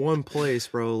like one place,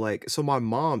 bro. Like, so my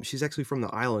mom, she's actually from the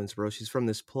islands, bro. She's from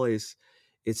this place.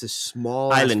 It's a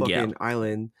small Island fucking gal.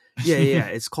 island. Yeah.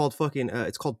 It's called fucking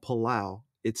it's called Palau.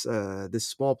 It's this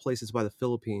small place. It's by the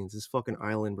Philippines. This fucking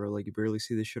island, bro. Like you barely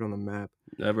see this shit on the map.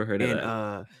 Never heard of And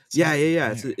that. yeah.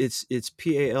 There. It's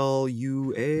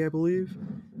Palua, I believe.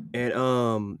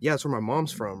 And yeah, that's where my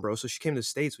mom's from, bro. So she came to the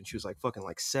States when she was like fucking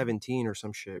like 17 or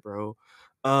some shit, bro.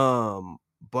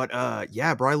 But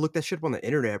yeah, bro, I looked that shit up on the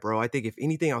internet, bro. I think if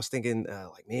anything, I was thinking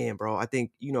like, man, bro, I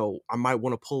think, you know, I might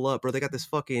want to pull up, bro. They got this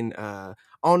fucking I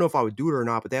don't know if I would do it or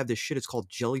not, but they have this shit. It's called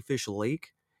Jellyfish Lake.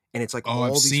 And it's like Oh, all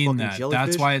I've these seen fucking that. jellyfish.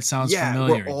 That's why it sounds yeah,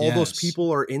 familiar. where all those Yes.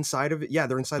 people are inside of it. Yeah,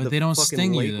 they're inside But the they don't fucking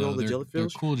sting lake you with all though. the They're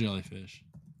jellyfish. cool jellyfish.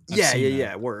 I've Yeah, seen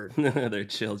that. word. They're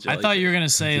chill. I thought you were gonna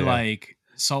say Yeah. like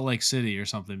Salt Lake City or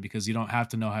something because you don't have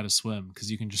to know how to swim because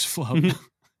you can just float.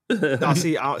 No,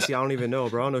 see, I don't even know,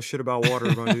 bro. I don't know shit about water,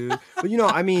 my dude. But you know,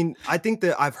 I mean, I think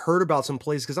that I've heard about some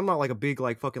places because I'm not like a big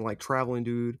like fucking like traveling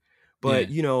dude. But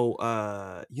Yeah. you know,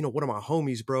 one of my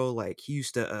homies, bro, like he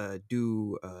used to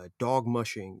do dog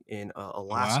mushing in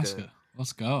Alaska.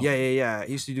 Let's go. Yeah.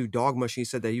 He used to do dog mushing. He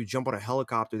said that he would jump on a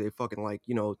helicopter. They fucking like,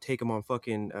 you know, take him on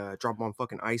fucking drop him on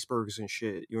fucking icebergs and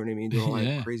shit. You know what I mean? Doing all that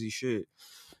Yeah. crazy shit.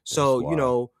 So, you wild.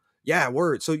 know, yeah,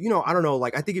 word. So, you know, I don't know.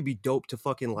 Like, I think it'd be dope to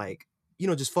fucking like, you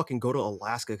know, just fucking go to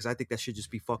Alaska because I think that should just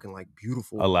be fucking like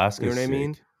beautiful. Alaska's You know what I sick.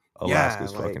 mean?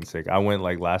 Alaska's Yeah, fucking like- sick. I went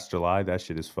like last July. That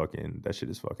shit is fucking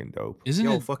dope. Isn't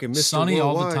Yo, it fucking Mr. sunny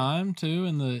all the Worldwide. time too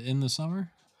in the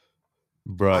summer?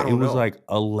 I Bruh, it don't was know. like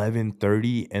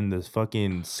 11:30 and the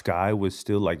fucking sky was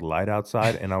still like light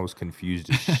outside and I was confused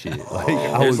as shit. Like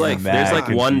I There's was like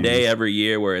mad one day confused. every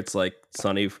year where it's like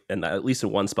sunny, and at least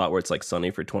in one spot where it's like sunny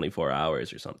for 24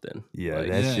 hours or something. Yeah, Like,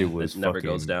 that Yeah. shit was it never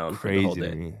goes fucking down for the crazy whole to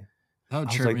day. me. That would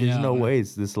I was trip like, me there's out, no man. way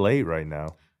it's this late right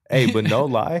now. Hey, but no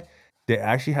lie, they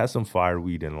actually has some fire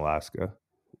weed in Alaska.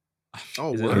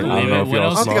 Oh, Is it word. really? I don't know if What y'all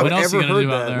else? I don't think I've What else you ever gonna do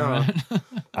heard out there, that,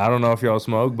 man? I don't know if y'all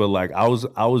smoke, but like I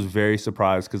was very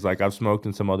surprised because like I've smoked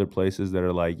in some other places that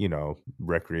are like, you know,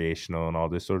 recreational and all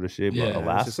this sort of shit. Yeah, But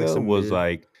it's just like Alaska some was mid.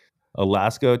 like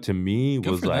Alaska to me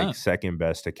Good was for like them. second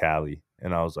best to Cali.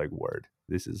 And I was like, word,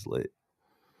 this is lit.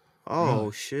 Oh,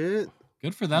 Really? shit.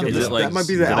 Good for them. Yo, Is this- it though. like that might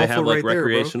be do the they alpha have like right there,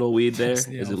 bro. recreational weed there? That's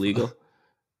the Is it alpha. legal?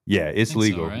 Yeah, it's think so,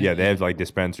 legal. right? Yeah, they have Yeah. like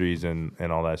dispensaries and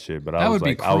all that shit. But I That was would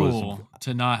be like, I was cruel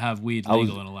to not have weed I was-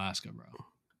 legal in Alaska, bro.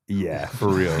 yeah, for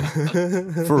real.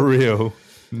 For real.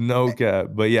 No cap.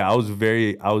 But yeah, I was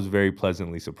very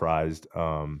pleasantly surprised.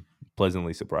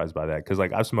 Pleasantly surprised by that. Cause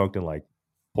like I've smoked in like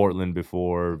Portland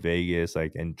before, Vegas,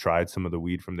 like and tried some of the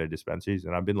weed from their dispensaries,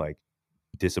 and I've been like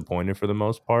disappointed for the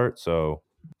most part. So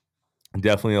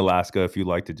definitely Alaska if you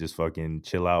like to just fucking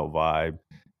chill out, vibe,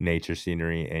 nature,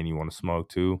 scenery, and you want to smoke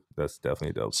too. That's definitely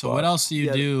a dope So spot. what else do you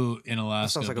Yeah, do in That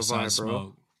Alaska sounds like a besides vibe, bro.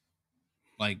 smoke?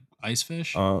 Like ice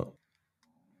fish?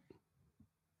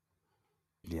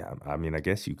 Yeah, I mean, I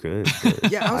guess you could.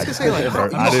 But Yeah, I was I, gonna say, like, bro,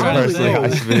 I didn't probably personally know.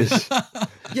 ice fish.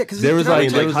 Yeah, because There was I like mean,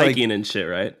 there like was like hiking and shit,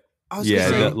 right? I was gonna yeah,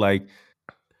 say, like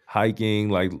hiking,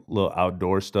 like little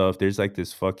outdoor stuff. There's like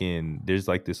this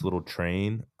little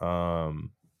train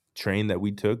that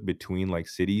we took between like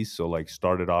cities. So like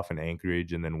started off in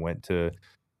Anchorage and then went to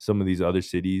some of these other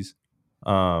cities.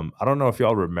 I don't know if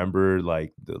y'all remember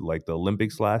like the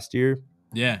Olympics last year.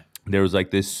 Yeah. There was like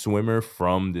this swimmer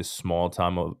from this small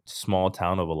town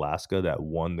of Alaska that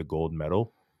won the gold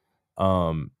medal.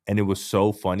 And it was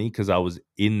so funny because I was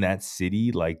in that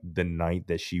city like the night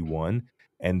that she won,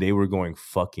 and they were going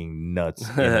fucking nuts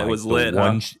in It like was the lit,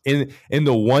 huh? in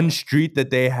the one street that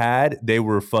they had. They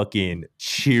were fucking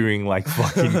cheering like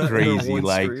fucking Their crazy, one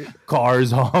like street.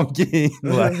 cars honking,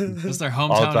 like That's their all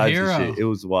hometown types hero. of shit. It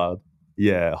was wild.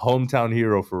 Yeah, hometown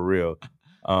hero for real.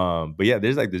 But yeah,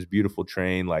 there's like this beautiful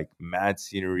train, like mad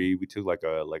scenery. We took like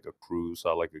a cruise,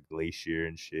 saw like a glacier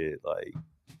and shit, like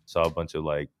saw a bunch of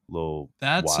like little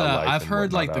That's wildlife I've and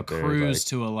heard whatnot like the out there. cruise Like,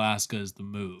 to Alaska is the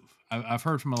move. I've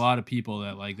heard from a lot of people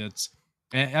that like that's.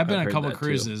 I've been on I've a heard couple that too.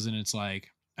 cruises and it's like,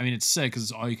 I mean, it's sick because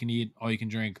it's all you can eat, all you can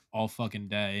drink all fucking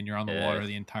day, and you're on the Yeah. water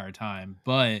the entire time.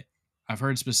 But I've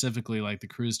heard specifically like the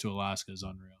cruise to Alaska is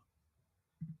unreal.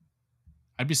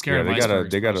 I'd be scared yeah, of they got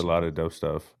icebergs. a Personally. lot of dope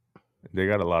stuff. They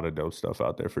got a lot of dope stuff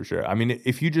out there for sure. I mean,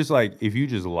 if you just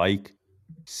like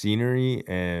scenery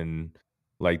and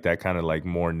like that kind of like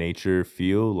more nature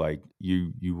feel, like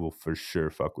you will for sure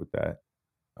fuck with that.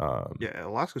 Yeah,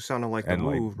 Alaska sounded like the And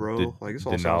like move, bro. the Like this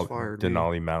all sounds fire to me.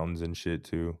 Denali Mountains and shit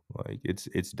too. Like it's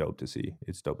dope to see.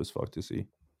 It's dope as fuck to see.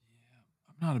 Yeah,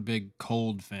 I'm not a big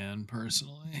cold fan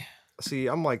personally. See,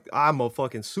 I'm a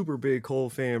fucking super big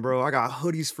cold fan, bro. I got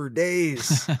hoodies for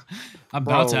days. I'm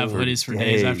about to have Bro, hoodies for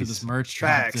days after this days. merch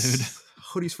drop, dude. Facts.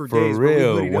 Hoodies for For days, bro. We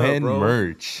real, hoodied up, when bro.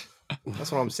 merch.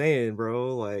 That's what I'm saying,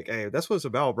 bro. Like, hey, that's what it's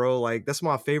about, bro. Like, that's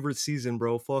my favorite season,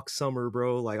 bro. Fuck summer,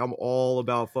 bro. Like, I'm all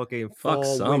about fucking Fuck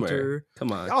fall, summer. winter.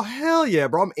 Come on. Oh hell yeah,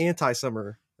 bro. I'm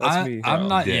anti-summer. That's me. I'm bro.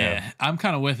 not. Damn. Yeah, I'm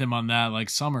kind of with him on that.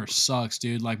 Like summer sucks,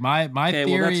 dude. Like my Okay, well,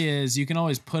 theory that's- is you can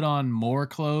always put on more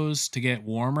clothes to get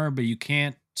warmer, but you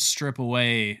can't strip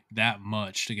away that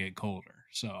much to get colder.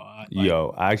 So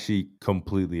Yo, I actually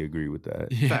completely agree with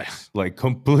that. yeah. Facts. Like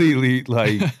completely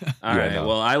like All right. no.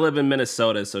 Well, I live in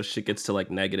Minnesota, so shit gets to like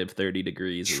negative 30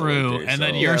 degrees. in the True, winter, and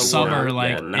then so your Yeah, summer word.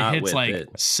 like Yeah, it not hits with like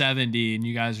it. 70, and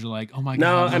you guys are like, "Oh my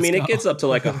No, god!" I mean let's it go. gets up to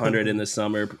like 100 in the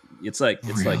summer. It's like a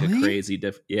Really? crazy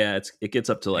yeah. It gets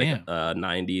up to like Damn.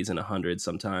 90s and 100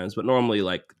 sometimes, but normally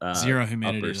like Zero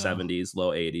humidity, upper though. 70s,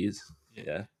 low 80s.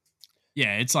 Yeah.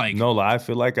 Yeah, it's like No lie, I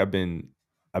feel like I've been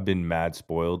mad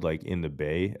spoiled like in the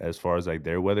Bay as far as like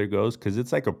their weather goes, because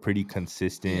it's like a pretty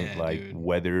consistent Yeah, like dude.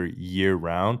 weather year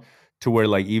round, to where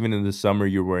like even in the summer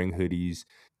you're wearing hoodies,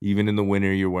 even in the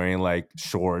winter you're wearing like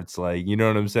shorts, like you know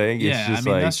what I'm saying? It's Yeah, I just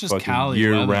mean, like that's just fucking Cali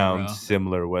year weather, round bro.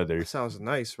 similar weather. That sounds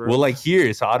nice, bro. Well, like here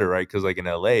it's hotter, right? Because like in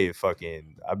LA,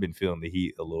 fucking I've been feeling the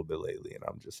heat a little bit lately, and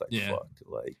I'm just like, Yeah. fuck,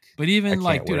 like. But I even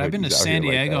like, can't dude, wear I've been to hoodies out San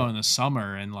here like Diego that. in the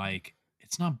summer, and like,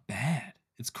 it's not bad.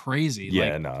 It's crazy.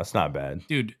 Yeah, Like, no, it's not bad.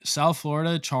 dude, South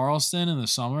Florida, Charleston in the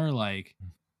summer, like,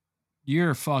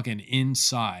 you're fucking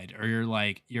inside, or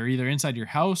you're either inside your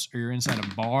house or you're inside a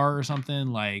bar or something.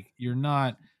 Like, you're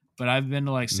not. But I've been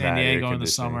to like San Mad air Diego in the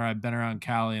summer. conditioning. I've been around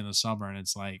Cali in the summer, and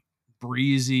it's like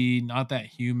breezy, not that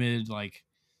humid. Like,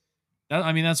 that.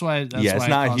 I mean, that's why. That's Yeah, why it's it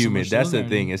not costs so humid. much to That's live the there,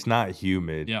 thing. dude. It's not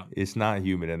humid. Yeah. It's not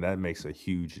humid, and that makes a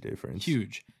huge difference.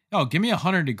 Huge. Oh, give me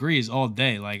 100 degrees all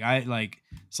day. Like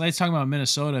Slate's talking about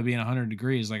Minnesota being 100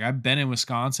 degrees. Like I've been in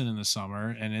Wisconsin in the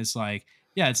summer, and it's like,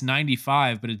 yeah, it's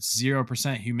 95, but it's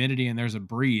 0% humidity and there's a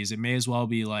breeze. It may as well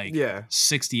be like Yeah.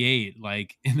 68,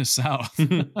 like in the South.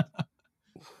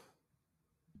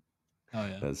 Oh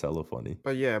yeah. That's hella funny.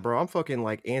 But yeah, bro, I'm fucking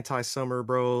like anti-summer,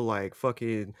 bro. Like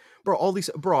fucking, bro. All these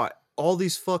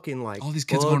fucking like All these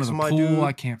kids going to bugs, the my pool. dude.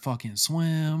 I can't fucking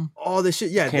swim. All this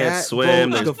shit, yeah, Can't that swim,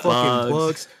 bro, there's the fucking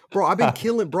bugs. bro. I've been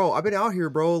killing, bro. I've been out here,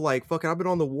 bro. Like fucking, I've been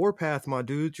on the warpath, my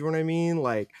dude. You know what I mean?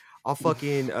 Like I'll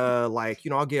fucking like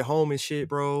I'll get home and shit,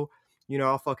 bro.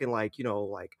 I'll fucking like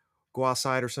like go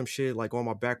outside or some shit, like go on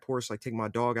my back porch, like take my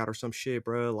dog out or some shit,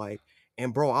 bro. Like,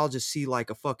 and bro, I'll just see like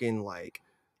a fucking like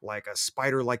a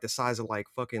spider like the size of like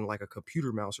fucking like a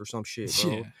computer mouse or some shit,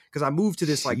 bro. Yeah. Because I moved to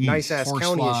this like Jeez. nice ass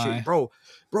county and Horsefly. shit,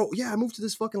 bro. Yeah, I moved to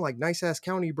this fucking like nice ass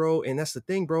county, bro. And that's the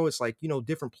thing, bro. It's like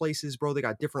different places, bro. They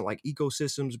got different like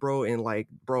ecosystems, bro. And like,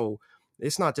 bro,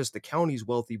 it's not just the county's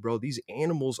wealthy, bro. These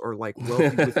animals are like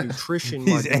wealthy with nutrition.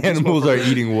 These dude. animals are motherfuckers-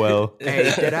 eating well.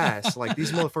 Hey, dead ass. Like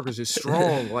these motherfuckers is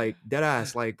strong. Like dead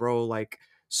ass. Like bro. Like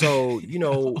so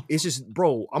it's just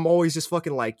bro. I'm always just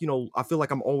fucking like I feel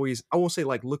like I'm always I won't say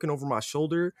like looking over my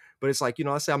shoulder, but it's like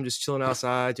I say I'm just chilling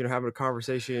outside, having a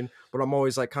conversation, but I'm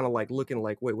always like kind of like looking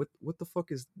like wait what the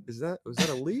fuck is that? Was that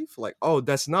a leaf? Like oh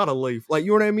that's not a leaf. Like you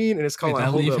know what I mean? And it's kind of Wait, like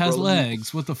that hold leaf up, has bro. let me-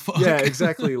 legs. What the fuck? Yeah,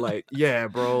 exactly. Like, yeah,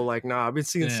 bro. Like, nah, I've been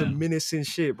seeing some Damn. menacing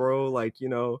shit, bro. Like,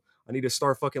 I need to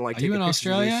start fucking like Are you taking in pictures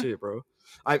of Australia? this shit, bro.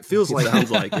 It feels like Sounds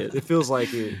it. like it. It feels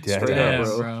like it. Dead Straight Damn, up,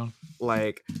 bro. bro.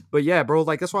 Like, but yeah, bro.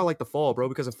 Like that's why I like the fall, bro.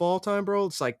 Because in fall time, bro,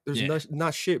 it's like there's Yeah.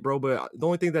 not shit, bro. But the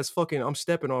only thing that's fucking I'm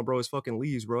stepping on, bro, is fucking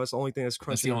leaves, bro. That's the only thing that's That's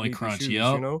crunching. the only underneath crunch.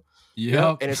 your shoes, Yep. Yep.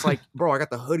 Yep. And it's like, bro, I got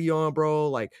the hoodie on, bro.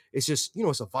 Like, it's just,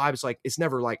 it's a vibe. It's like, it's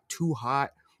never like too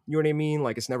hot. You know what I mean?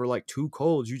 Like, it's never like too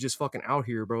cold. You just fucking out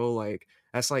here, bro. Like,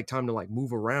 that's like time to like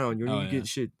move around. You Oh, don't yeah. get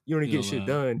shit. You don't Feel get shit that.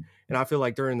 done. And I feel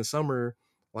like during the summer,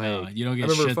 like, No, you don't I get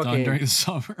remember shit done fucking- during the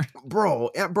summer. bro,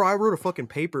 I wrote a fucking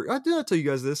paper. Did I tell you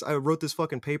guys this? I wrote this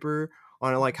fucking paper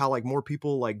on like how like more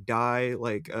people like die.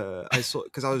 Like, I saw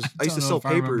because I used to don't know sell if I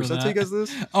remember papers. Did I tell you that. guys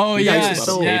this? Oh Yeah, I used to yes,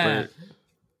 sell yeah.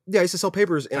 Yeah, I used to sell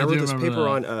papers, and I I do wrote this remember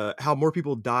paper that. on how more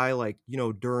people die, like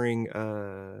during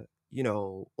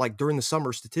like during the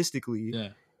summer statistically, Yeah.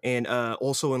 and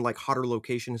also in like hotter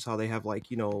locations, how they have like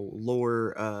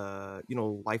lower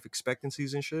life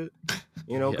expectancies and shit.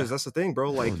 Because Yeah. that's the thing,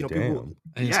 bro. Like Oh, people. damn.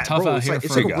 It's Yeah, tough bro, out it's here like-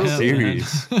 it's for like a a pimp, real- man.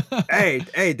 serious.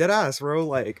 hey, dead ass, bro.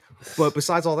 Like, but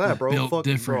besides all that, bro, Built fuck,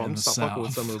 different bro, in I'm the stop fucking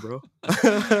with South. summer, bro.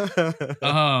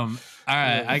 All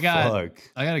right, I got Fuck.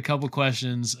 a couple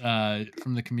questions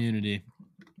from the community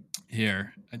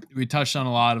here. We touched on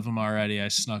a lot of them already. I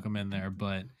snuck them in there,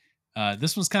 but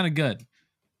this one's kind of good.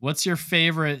 What's your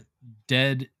favorite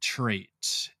dead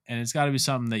trait? And it's got to be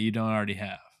something that you don't already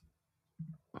have.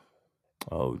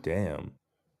 Oh, damn.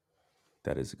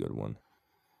 That is a good one.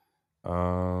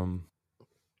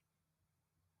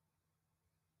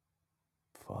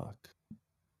 Fuck.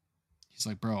 He's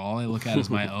like, bro, all I look at is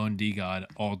my own DGod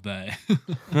all day.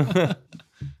 I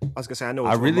was gonna say, I know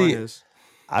I which one really- mine is.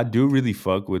 I do really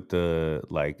fuck with the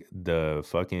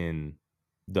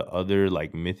other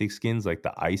like mythic skins, like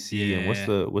the icy and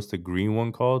Yeah. what's the green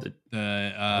one called?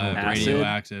 The Acid?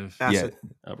 radioactive. Acid.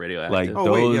 Oh, radioactive. Like,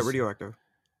 Oh wait, yeah, those- radioactive.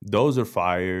 Those are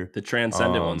fire. The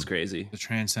transcendent one's Um, crazy. The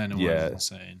transcendent Yeah. one is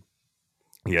insane.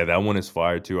 Yeah, that one is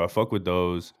fire too. I fuck with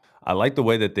those. I like the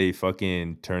way that they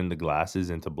fucking turn the glasses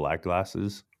into black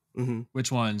glasses. Mm-hmm.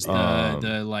 Which ones? Um,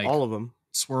 The like All of them.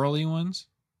 swirly ones?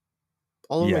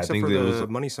 All of them Yeah, I except think for there the was-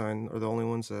 money sign are the only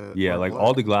ones that. Yeah, are like black.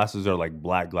 all the glasses are like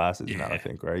black glasses now, I Yeah.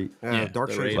 think, right? Yeah, dark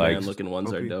The shades. Ray-Ban like- looking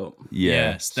ones are OP. dope. Yeah.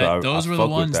 Yes, so those I were the fuck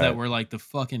with ones that were like the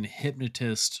fucking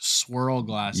hypnotist swirl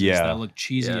glasses Yeah. that look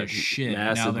cheesy Yeah, as shit.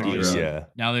 Now massive they're Oh, just D-Rug. yeah.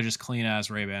 now they're just clean ass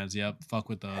Ray-Bans. Yep, fuck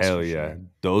with those. Hell for yeah. sure.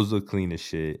 Those look clean as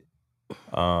shit.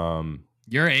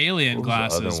 Your alien What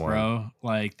was the other glasses, one? bro.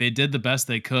 Like they did the best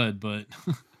they could, but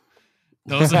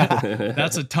those are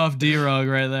that's a tough D-Rug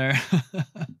right there.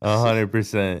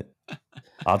 100%.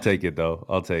 I'll take it though.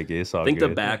 I'll take it. It's all I think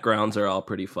good. the backgrounds are all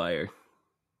pretty fire.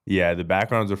 Yeah, the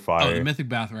backgrounds are fire. Oh, the mythic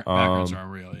backgrounds Um, are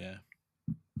unreal, yeah.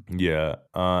 Yeah.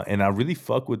 And I really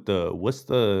fuck with what's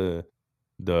the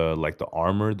like the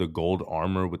armor, the gold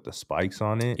armor with the spikes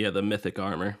on it. Yeah, the mythic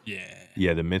armor. Yeah.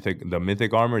 Yeah, the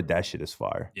mythic armor, that shit is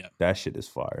fire. Yep. That shit is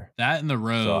fire. That and the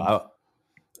robe. So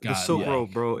The God, silk yeah.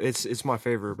 robe, bro. It's my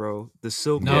favorite, bro. The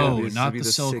silk No, robe is not to be the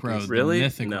silk sickest. robe. Really? The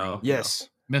mythic No. robe. Yes.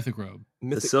 Mythic robe. The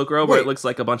Mythic- silk robe where it Wait. looks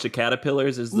like a bunch of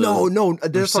caterpillars is the No,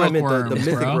 that's what I meant. The silkworms,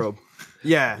 mythic bro. robe.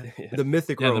 Yeah, the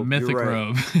mythic Yeah, robe. the mythic you're right.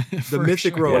 robe. The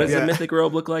mythic robe. What does yeah. the mythic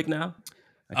robe look like now?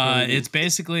 I can't even- It's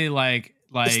basically like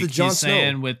the Jon he's Snow.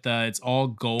 saying with it's all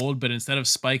gold, but instead of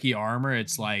spiky armor,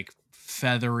 it's like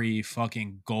feathery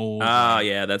fucking gold. Ah, like-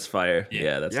 yeah, that's fire. Yeah.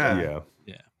 Yeah, that's Yeah. fire.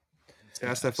 yeah.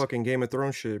 That's that fucking Game of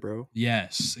Thrones shit, bro.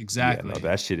 Yes, Yeah, exactly. no,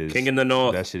 that shit is King in the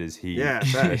North. That shit is heat. Yeah, that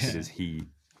facts. shit is heat.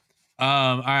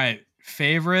 All right.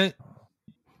 Favorite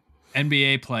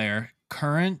NBA player,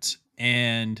 current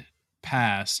and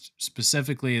past.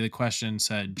 Specifically, the question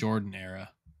said Jordan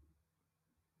era.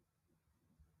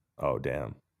 Oh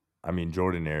damn. I mean,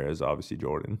 Jordan era is obviously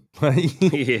Jordan. Like,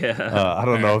 Yeah. I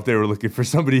don't know if they were looking for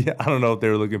somebody. I don't know if they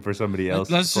were looking for somebody else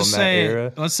Let's from just that say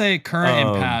era. let's say current and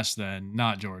Um, past then,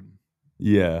 not Jordan.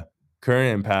 Yeah,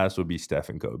 current and past would be Steph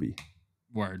and Kobe.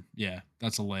 Word. Yeah,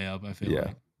 that's a layup, I feel Yeah.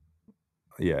 like.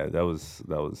 Yeah, that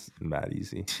was mad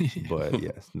easy. But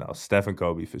yes, no, Steph and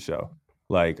Kobe for sure.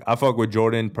 Like, I fuck with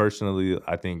Jordan personally.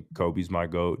 I think Kobe's my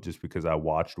GOAT just because I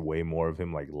watched way more of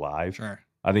him like live. Sure.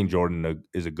 I think Jordan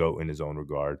is a GOAT in his own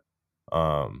regard.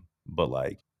 But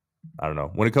like I don't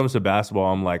know. When it comes to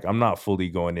basketball, I'm not fully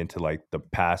going into like the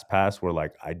past where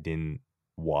like I didn't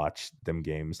watch them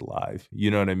games live.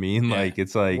 You know what I mean? Yeah. Like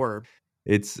it's like Word.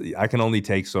 I can only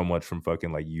take so much from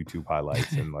fucking like YouTube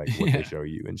highlights and like what they Yeah. show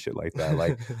you and shit like that.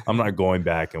 Like I'm not going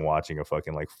back and watching a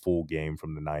fucking like full game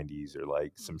from the 90s or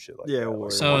like some shit like Yeah, that. Like,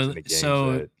 word. I'm watching the games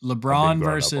So that I've been LeBron growing up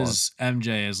on. versus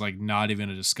MJ is like not even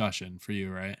a discussion for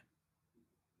you, right?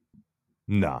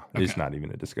 Nah, it's Okay. not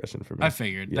even a discussion for me. I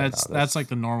figured Yeah, that's like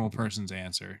the normal person's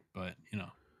answer, but you know,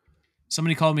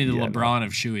 somebody called me the Yeah, no. LeBron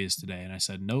of shoeies today, and I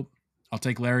said nope. I'll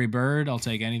take Larry Bird. I'll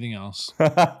take anything else. the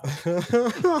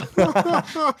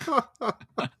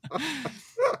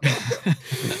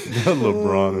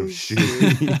LeBron of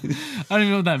shoeies. I don't even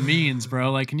know what that means,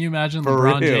 bro. Like, can you imagine For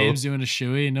LeBron real. James doing a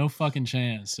shoey? No fucking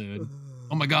chance, dude.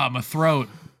 Oh my god, my throat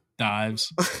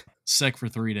dives. Sick for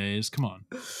 3 days. Come on.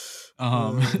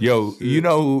 Yo, you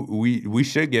know we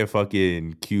should get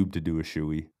fucking Cube to do a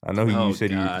shoey. I know Oh, you said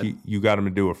God. you got him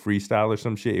to do a freestyle or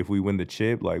some shit. If we win the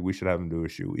chip, like we should have him do a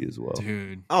shoey as well.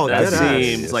 Dude. Oh, That deadass.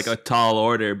 seems like a tall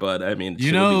order, but I mean, You it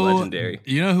would be know, legendary.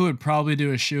 you know who would probably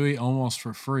do a shoey almost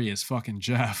for free is fucking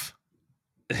Jeff.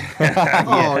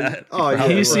 Yeah. oh, Probably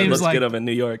he would. seems Let's like- get him in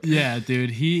New York. Yeah,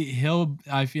 dude. He'll.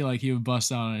 I feel like he would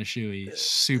bust out on a shoey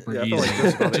super Yeah, I feel like easy,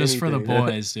 just about just for the anything.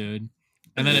 boys, dude.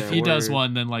 And then if Yeah, he does word.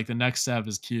 one, then like the next step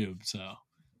is Cube. So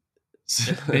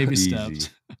baby Easy. steps.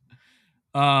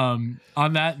 On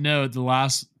that note, the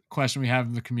last question we have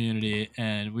in the community,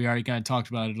 and we already kind of talked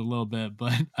about it a little bit,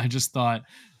 but I just thought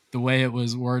the way it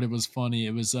was worded was funny.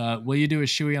 It was, will you do a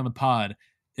shoey on the pod?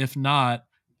 If not,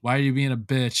 why are you being a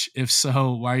bitch? If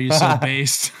so, why are you so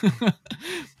based?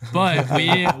 But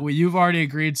you've already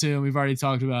agreed to, and we've already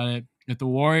talked about it. If the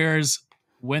Warriors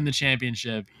win the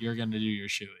championship, you're going to do your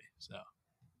shoey. So,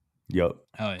 Yup.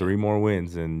 hell yeah. 3 3 more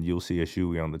wins and you'll see a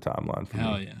shoey on the timeline for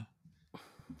Hell me. yeah.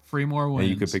 3 more wins. And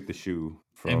you could pick the shoe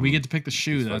from and we get to pick the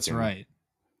shoe. this That's fucking- right.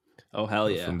 Oh, hell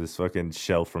yeah. from this fucking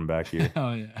shelf from back here.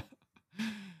 Hell yeah.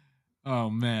 Oh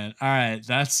man. All right.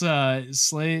 That's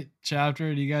Slate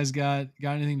chapter. Do you guys got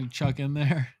anything to chuck in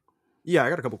there? Yeah, I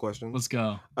got a couple questions. Let's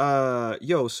go.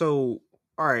 Yo, so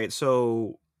all right,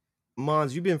 so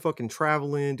Mons, you've been fucking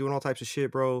traveling, doing all types of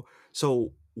shit, bro.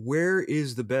 So where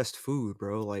is the best food,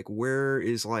 bro? Like, where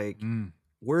is like,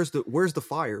 where's the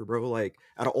fire, bro? Like,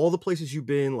 out of all the places you've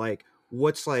been, like,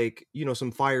 what's like, you know,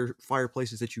 some fire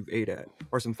places that you've ate at,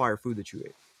 or some fire food that you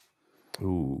ate?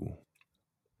 Ooh.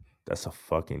 That's a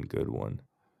fucking good one.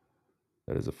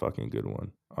 That is a fucking good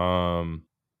one.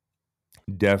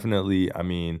 Definitely, I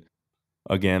mean,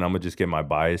 again, I'm gonna just get my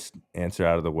biased answer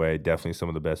out of the way. Definitely some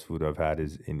of the best food I've had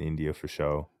is in India for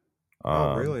sure.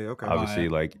 Oh, really? Okay. Obviously,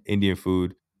 like Indian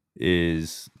food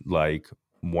is like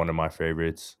one of my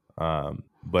favorites.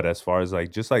 But as far as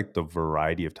like just like the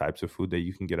variety of types of food that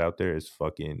you can get out there is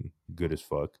fucking good as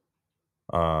fuck.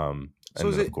 So And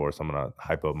is then it- of course I'm gonna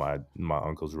hype up my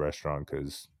uncle's restaurant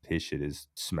because his shit is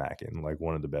smacking, like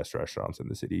one of the best restaurants in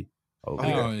the city. Over Oh,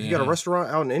 there. Oh, you got a yeah. restaurant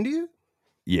out in India?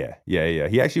 Yeah.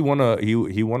 He actually won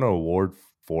he won an award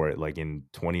for it like in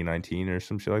 2019 or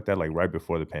some shit like that, like right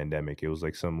before the pandemic. It was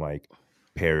like some like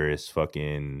Paris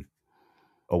fucking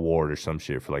award or some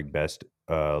shit for like best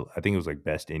I think it was like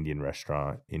best Indian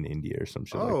restaurant in India or some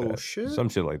shit like Oh, that. shit. Some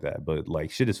shit like that. But like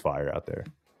shit is fire out there.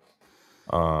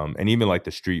 And even like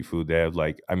the street food, they have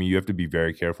like, I mean, you have to be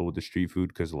very careful with the street food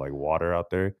because of like water out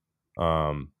there.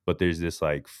 But there's this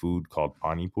like food called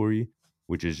pani puri,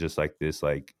 which is just like this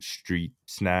like street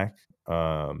snack.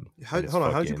 Hold and it's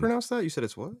on, how'd you fucking pronounce that? You said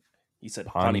it's what? You said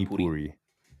pani pani puri. puri?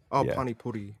 Oh, Yeah. pani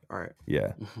puri. All right.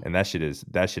 Yeah, and that shit is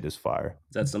fire.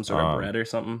 Is that some sort of bread or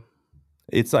something?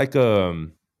 It's like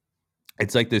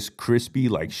this crispy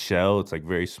like shell. It's like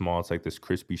very small. It's like this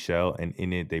crispy shell, and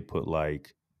in it they put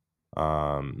like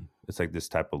it's like this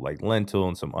type of like lentil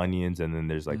and some onions, and then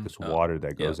there's like this Oh, water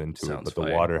that yep, goes into it. sounds But the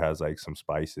fire. water has like some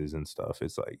spices and stuff.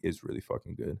 It's like it's really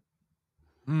fucking good.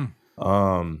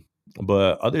 Mm.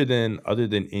 But other than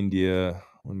India,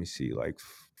 let me see, like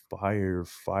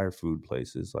fire food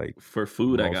places. Like For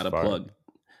food, I most gotta fire- plug.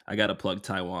 I gotta plug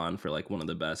Taiwan for like one of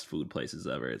the best food places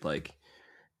ever. Like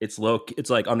it's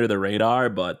like under the radar,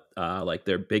 but like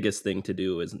their biggest thing to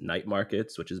do is night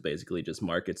markets, which is basically just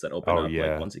markets that open Oh, up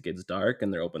yeah. like once it gets dark,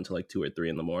 and they're open till like 2 or 3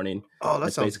 in the morning. Oh, that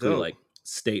It's sounds basically dope. like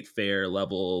state fair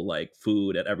level like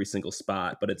food at every single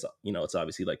spot, but it's it's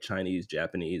obviously like Chinese,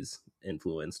 Japanese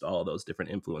influenced, all those different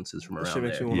influences from That shit around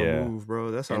makes there. me want to Yeah. move, bro.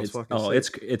 That And sounds it's fucking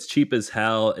sick. it's cheap as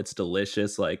hell. It's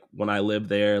delicious. Like when I lived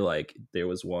there, like there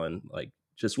was one like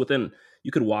just within,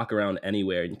 you could walk around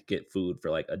anywhere and get food for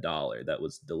like $1. That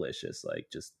was delicious. Like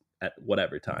just at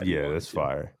whatever time. you yeah, wanted that's to.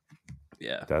 fire.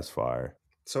 Yeah. That's fire.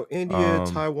 So India, Um,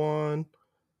 Taiwan.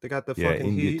 They got the Yeah, fucking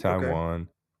India, heat. Okay. Taiwan.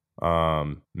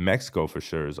 Mexico for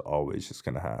sure is always just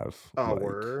gonna have Oh, like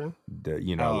word. Oh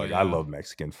like I yeah, love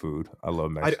Mexican food. I love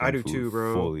I Mexican do food too,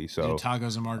 bro. fully. dude, So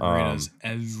tacos and margaritas um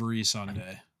every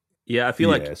Sunday Yeah, I feel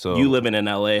like yeah, you so living in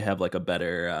LA have like a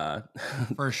better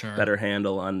for sure. better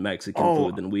handle on Mexican Oh,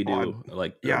 food than we I, do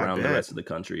like yeah, I around the bet. rest of the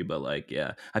country. But like,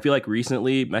 yeah, I feel like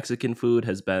recently Mexican food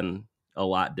has been a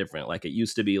lot different. Like it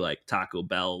used to be like Taco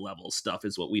Bell level stuff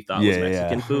is what we thought was yeah,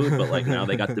 Mexican food, but like now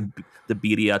they got the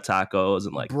birria tacos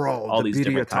and like Bro, all the these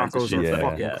birria different kinds of tacos are shit that yeah.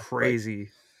 fucking yeah, like crazy.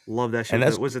 Love that And shit.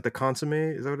 that's Was it the consomme?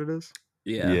 Is that what it is?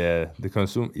 yeah. yeah, the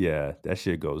consume yeah, that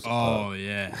shit goes up. Oh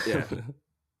yeah, Yeah.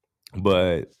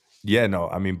 But yeah, no,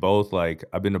 I mean both like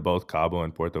I've been to both Cabo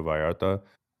and Puerto Vallarta,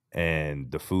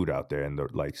 and the food out there and the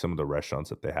like some of the restaurants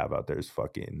that they have out there is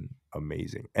fucking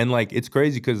amazing. And like it's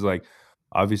crazy because like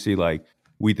obviously like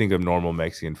we think of normal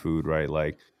Mexican food, right?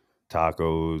 Like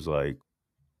tacos, like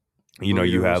you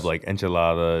have Burritos. like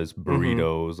enchiladas, Mm-hmm.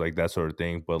 burritos, like that sort of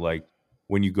thing. But like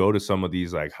when you go to some of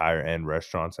these like higher end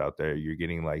restaurants out there, you're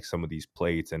getting like some of these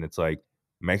plates and it's like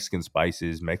Mexican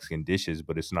spices, Mexican dishes,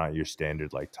 but it's not your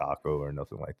standard like taco or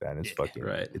nothing like that. And yeah.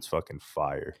 Right. it's fucking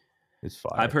fire. It's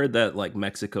I've fire. heard that like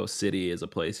Mexico City is a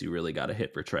place you really got to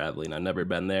hit for traveling. I've never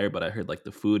been there, but I heard like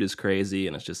the food is crazy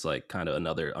and it's just like kind of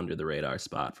another under the radar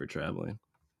spot for traveling.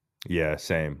 Yeah,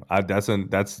 same.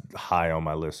 That's high on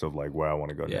my list of like where I want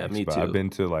to go Yeah, next. me But I've too. been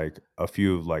to like a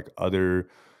few of like other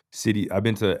city. I've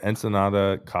been to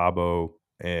Ensenada, Cabo,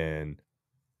 and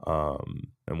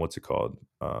what's it called?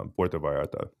 Puerto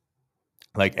Vallarta.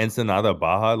 Like Ensenada,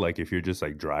 Baja. Like if you're just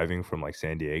like driving from like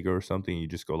San Diego or something, you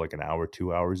just go like an hour,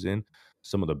 2 hours in.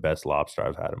 Some of the best lobster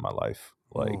I've had in my life.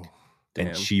 Oh, Like and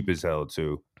Damn. cheap as hell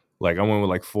too. Like I went with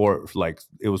like four. Like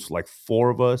it was like four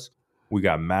of us. We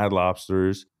got mad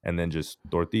lobsters and then just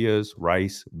tortillas,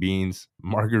 rice, beans,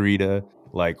 margarita,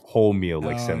 like whole meal,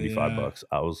 like oh 75 yeah. bucks.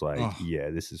 I was like, Oh, yeah,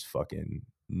 this is fucking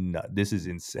nut. This is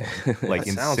insane. Like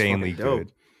That sounds insanely fucking dope.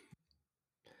 good.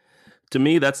 To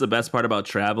me, that's the best part about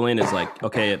traveling is like,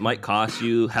 okay, it might cost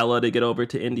you hella to get over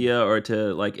to India or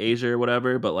to like Asia or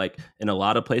whatever, but like in a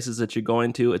lot of places that you're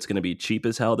going to, it's going to be cheap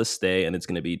as hell to stay and it's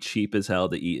going to be cheap as hell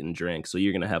to eat and drink. So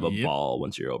you're going to have a yep. ball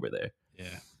once you're over there.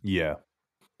 Yeah. Yeah.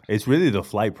 It's really the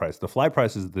flight price. The flight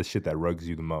price is the shit that rugs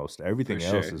you the most. For Everything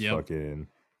else sure. is Yep.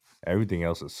 everything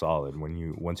else is solid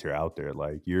once you're out there.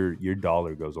 Like your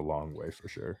dollar goes a long way for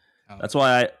sure. Oh, That's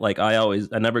why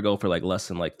I never go for like less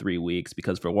than like 3 weeks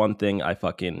because for one thing,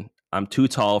 I'm too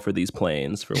tall for these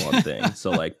planes for one thing. So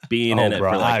like being Oh, in it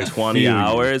bro, for like I 20 feel you.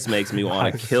 hours makes me I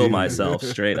want to kill feel you. myself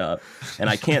straight up. And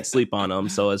I can't sleep on them.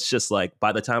 So it's just like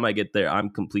by the time I get there, I'm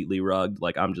completely rugged.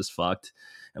 Like I'm just fucked.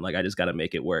 And like I just got to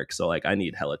make it work. So like I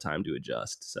need hella time to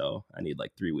adjust. So I need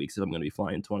like 3 weeks if I'm going to be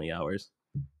flying 20 hours.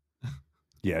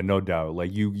 Yeah, no doubt.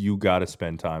 Like you got to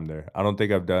spend time there. I don't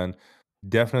think I've done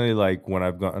definitely like when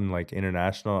I've gotten like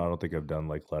international. I don't think I've done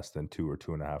like less than 2 or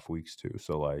 2.5 weeks too.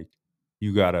 So like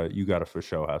you gotta for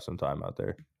sure have some time out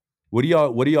there. What do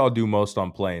y'all do most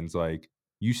on planes? Like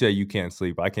you say you can't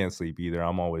sleep. I can't sleep either.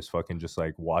 I'm always fucking just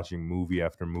like watching movie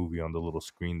after movie on the little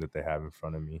screen that they have in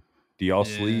front of me. Do y'all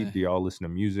yeah. sleep? Do y'all listen to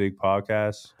music,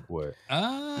 podcasts? What?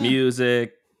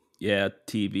 Music, yeah,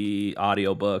 TV,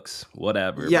 audiobooks,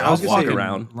 whatever, Yeah, bro. I I'll was Just gonna walk say, fucking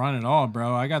around. run it all,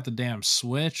 bro. I got the damn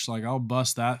Switch. Like, I'll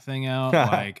bust that thing out.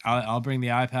 Like, I'll bring the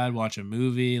iPad, watch a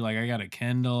movie. Like, I got a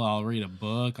Kindle. I'll read a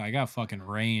book. I got fucking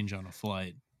range on a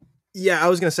flight. yeah, I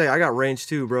was gonna say I got range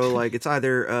too, bro. Like it's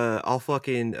either I'll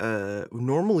fucking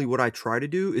normally what I try to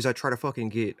do is I try to fucking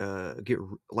get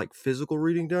like physical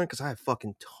reading done because I have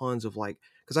fucking tons of like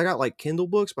because I got like Kindle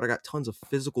books, but I got tons of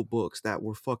physical books that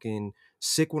were fucking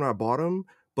sick when I bought them,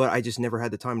 but I just never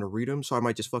had the time to read them. So I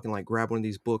might just fucking like grab one of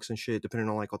these books and shit, depending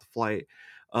on like what the flight.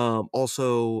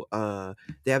 Also,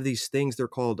 they have these things they're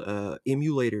called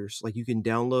emulators, like you can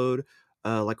download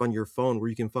like on your phone where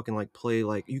you can fucking like play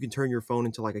like you can turn your phone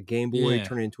into like a Game Boy, Yeah.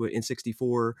 turn it into an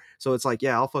N64. So it's like,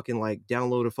 yeah, I'll fucking like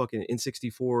download a fucking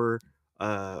N64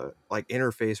 like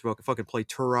interface where I can fucking play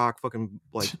Turok, fucking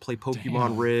like play Pokemon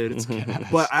Damn. Red. That's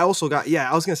gas. But I also got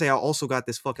I was gonna say I also got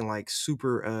this fucking like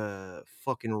super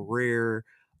fucking rare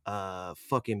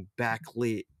fucking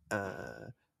backlit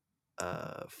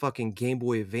fucking Game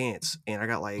Boy Advance, and I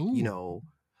got like Ooh.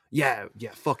 yeah,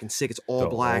 fucking sick. It's all The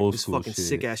black. old This school fucking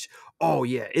sick shit. ass. Oh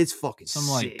yeah, it's fucking Some,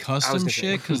 like, sick. I was custom gonna say,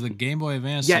 shit because the Game Boy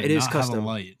Advance yeah, did it is not have a custom.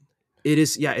 light. It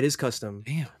is, yeah, it is custom.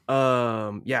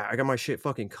 Damn. Yeah, I got my shit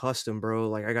fucking custom, bro.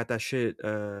 Like I got that shit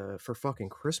for fucking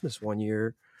Christmas one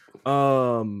year.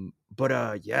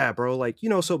 But yeah, bro, like,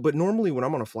 so but normally when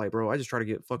I'm on a flight, bro, I just try to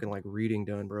get fucking like reading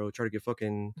done, bro. Try to get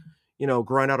fucking,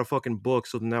 grind out a fucking book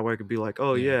so then that way I could be like,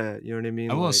 oh Yeah. yeah, you know what I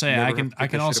mean? I will Like, say never I have can to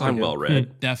pick that shit also up I'm again. well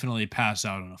read. definitely pass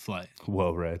out on a flight.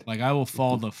 Well read. Like I will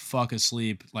fall the fuck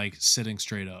asleep like sitting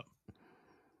straight up.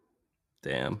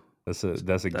 Damn. That's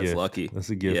a gift. lucky.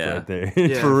 That's a gift Yeah. right there.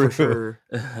 Yeah, for real. sure.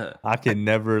 I can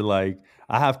never like.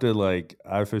 I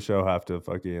for sure have to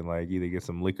fucking like either get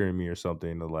some liquor in me or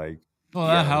something to like. Well,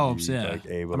 that Yeah, helps. be, Yeah, like,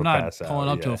 able I'm to not pass pulling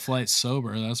out, up to yeah. a flight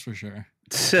sober. That's for sure.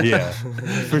 Yeah,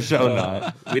 for sure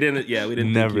not. We didn't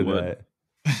Never think you would.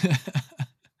 that.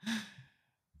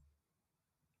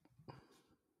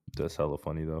 That's hella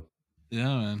funny though.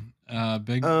 Yeah, man.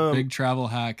 Big travel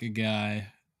hack guy.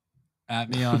 At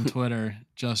me on Twitter,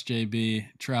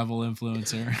 JustJB, travel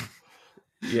influencer.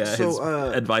 Yeah, So, his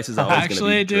advice is always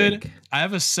Actually, going to be dude, drink. I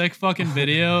have a sick fucking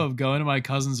video of going to my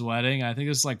cousin's wedding. I think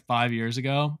this was like 5 years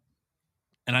ago.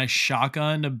 And I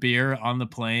shotgunned a beer on the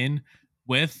plane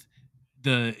with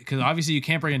because obviously you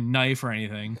can't bring a knife or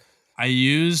anything. I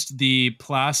used the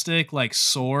plastic like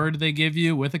sword they give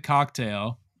you with a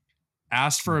cocktail,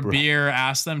 asked for a Bruh. beer,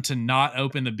 asked them to not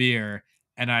open the beer,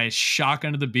 and I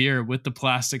shotgunned the beer with the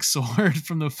plastic sword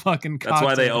from the fucking cocktail. That's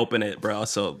why they open it, bro.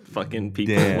 So fucking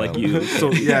people Damn. like you. So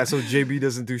JB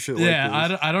doesn't do shit like this.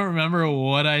 Yeah, I don't remember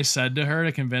what I said to her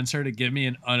to convince her to give me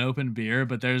an unopened beer,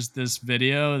 but there's this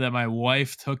video that my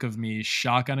wife took of me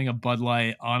shotgunning a Bud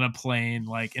Light on a plane,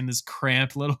 like in this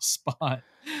cramped little spot.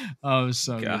 Oh, it was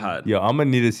so good. God. Yo, I'm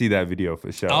gonna need to see that video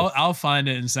for sure. I'll find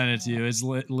it and send it to you. It's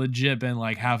legit been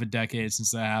like half a decade since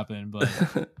that happened, but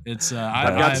it's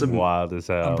I'm wild as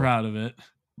hell. I'm proud of it.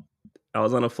 I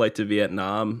was on a flight to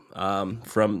Vietnam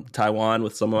from Taiwan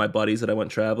with some of my buddies that I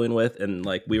went traveling with, and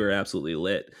like we were absolutely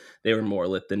lit. They were more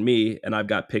lit than me, and I've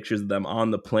got pictures of them on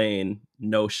the plane,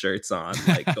 no shirts on,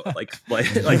 like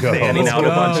fanning out a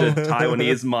bunch of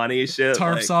Taiwanese money shit.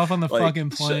 Tarps off on the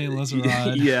fucking plane. Let's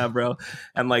ride. Yeah, bro.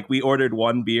 And like we ordered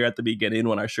one beer at the beginning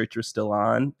when our shirts were still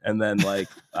on, and then like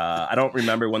I don't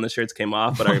remember when the shirts came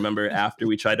off, but I remember after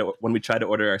when we tried to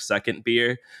order our second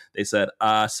beer, they said,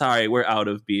 sorry, we're out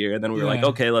of beer. And then we were like,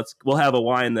 okay, we'll have a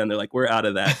wine then. They're like, we're out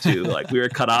of that too. Like we were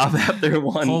cut off after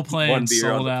one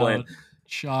beer on the plane.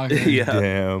 Shocking. Yeah.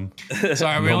 Damn.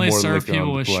 Sorry, we No only more serve liquor on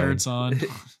people the with plane. shirts on.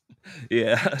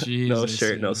 Yeah. Jesus, no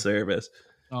shirt, no dude. service.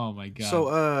 Oh my god.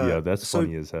 So Yeah, that's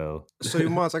funny as hell. So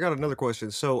Mons, I got another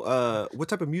question. So what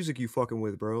type of music you fucking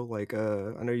with, bro? Like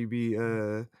I know you be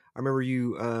I remember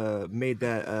you made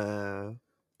that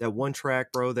one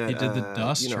track, bro, that he did the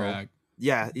dust track.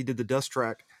 Yeah, he did the dust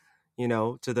track,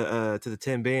 to the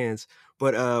 10 bands.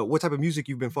 But what type of music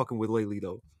you've been fucking with lately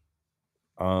though?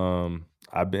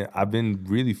 I've been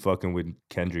really fucking with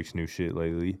Kendrick's new shit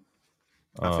lately.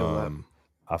 I feel that.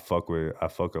 I fuck with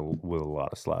a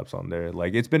lot of slaps on there.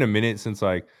 Like it's been a minute since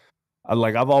I've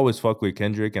always fucked with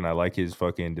Kendrick and I like his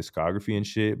fucking discography and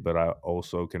shit, but I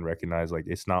also can recognize like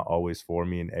it's not always for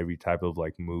me in every type of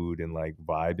like mood and like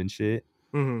vibe and shit.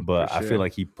 Mm-hmm, But I sure. feel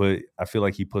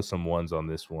like he put some ones on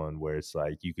this one where it's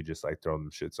like you could just like throw them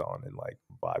shits on and like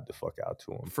vibe the fuck out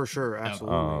to them. For sure,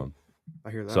 absolutely.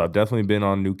 I hear that. So I've definitely been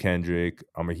on new Kendrick.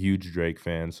 I'm a huge Drake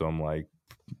fan, so I'm like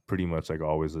pretty much like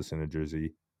always listen to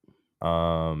Jersey.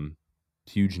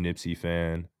 Huge Nipsey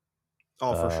fan.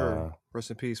 Oh, for sure.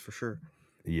 Rest in peace, for sure.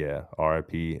 Yeah, RIP.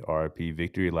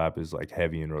 Victory Lap is like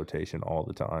heavy in rotation all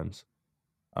the times.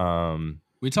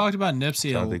 We talked about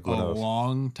Nipsey Trying to think what a else.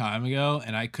 long time ago,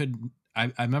 and I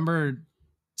remember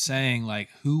saying like,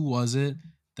 who was it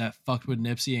that fucked with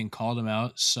Nipsey and called him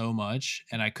out so much,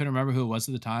 and I couldn't remember who it was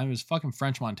at the time. It was fucking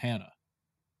French Montana.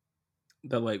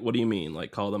 That like, what do you mean?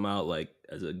 Like call them out like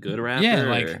as a good rapper?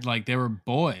 Yeah, like they were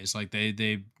boys. Like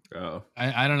they. Oh.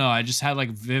 I don't know. I just had like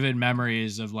vivid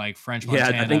memories of like French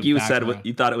Montana. Yeah, I think you background. said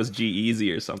you thought it was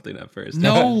G-Eazy or something at first.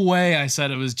 No way I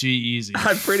said it was G-Eazy.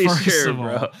 I'm pretty sure,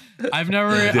 bro. I've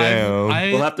never.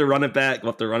 Damn. We'll have to run it back.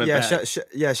 Shout Shout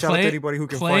out to anybody who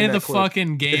can play find the that clip.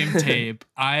 fucking game tape.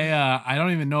 I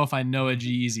don't even know if I know a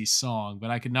G-Eazy song,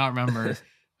 but I could not remember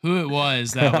who it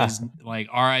was that was like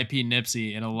R.I.P.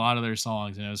 Nipsey in a lot of their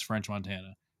songs, and it was French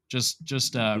Montana.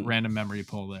 Just a random memory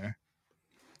pull there.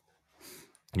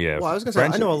 Yeah. Well, I was gonna say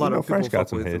I know a lot of people French got fuck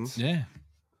some with hits. him.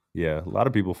 Yeah, a lot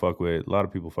of people fuck with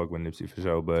Nipsey for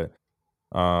sure. But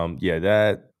yeah,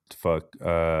 that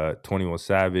 21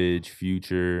 Savage,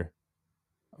 Future,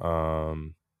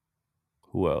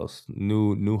 who else?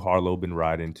 New Harlow been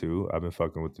riding too. I've been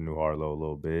fucking with the new Harlow a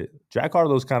little bit. Jack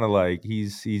Harlow's kind of like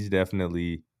he's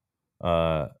definitely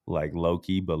like low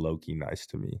key, but low key nice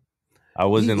to me. I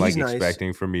wasn't He's like nice.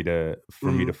 expecting for me to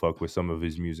fuck with some of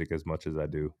his music as much as I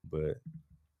do, but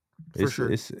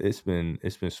it's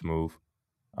been smooth.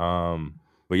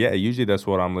 But yeah, usually that's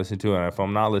what I'm listening to, and if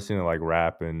I'm not listening to like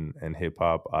rap and hip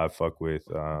hop, I fuck with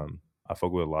I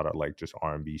fuck with a lot of like just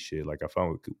R&B shit. Like I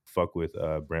fuck with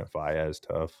Brent Faiyaz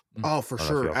tough. Oh, for I don't know if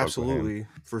sure, y'all fuck with him. absolutely,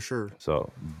 for sure.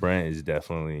 So Brent's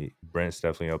definitely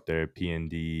up there.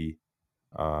 P&D,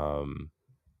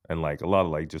 and like a lot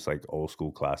of like just like old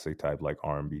school classic type like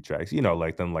R&B tracks. You know,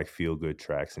 like them like feel good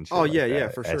tracks and shit Oh like yeah, yeah,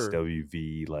 that. for sure.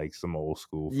 SWV, like some old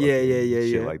school Yeah, fucking yeah, yeah,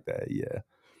 shit yeah. like that. Yeah.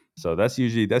 So that's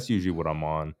usually what I'm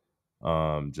on,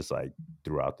 just like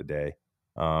throughout the day.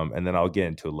 And then I'll get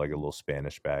into like a little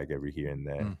Spanish bag every here and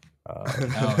there.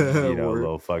 yeah. You know,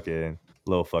 Word.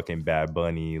 little fucking Bad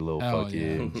Bunny, little Hell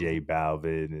fucking yeah. J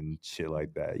Balvin and shit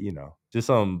like that. You know, just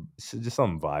something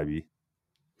vibey.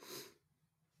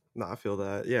 No, I feel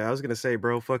that. Yeah, I was gonna say,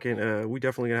 bro, fucking, we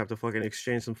definitely gonna have to fucking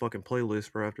exchange some fucking playlists,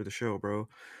 bro, after the show, bro.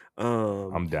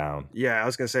 I'm down. Yeah, I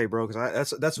was gonna say, bro,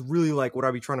 because that's really like what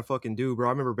I be trying to fucking do, bro.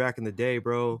 I remember back in the day,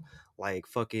 bro, like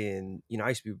fucking, I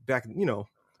used to be back,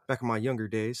 back in my younger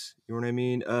days. You know what I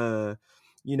mean?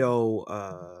 You know,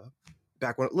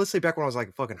 let's say back when I was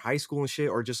like fucking high school and shit,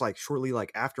 or just like shortly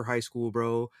like after high school,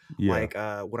 bro. Yeah. Like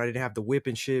when I didn't have the whip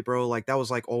and shit, bro. Like that was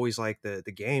like always like the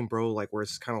game, bro. Like where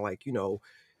it's kind of like you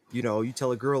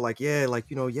tell a girl like, yeah, like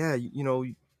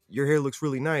your hair looks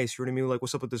really nice. You know what I mean? Like,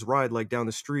 what's up with this ride like down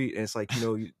the street? And it's like,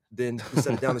 then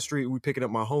instead of down the street, we picking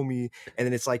up my homie, and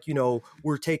then it's like,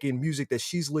 we're taking music that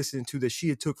she's listening to that she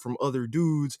had took from other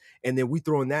dudes, and then we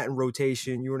throwing that in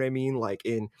rotation. You know what I mean? Like,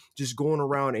 and just going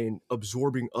around and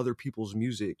absorbing other people's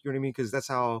music. You know what I mean? Because that's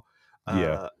how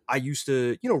Yeah. I used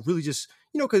to, really just,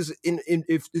 because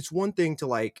if it's one thing to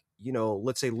like,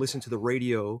 let's say listen to the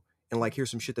radio and like hear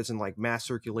some shit that's in like mass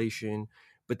circulation,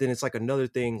 but then it's like another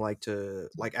thing like to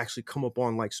like actually come up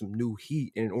on like some new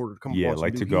heat, and in order to come up Yeah, on some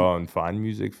like new to heat, go out and find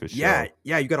music for yeah, sure.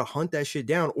 yeah, you got to hunt that shit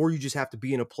down, or you just have to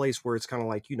be in a place where it's kind of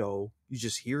like, you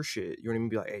just hear shit. You know what I mean?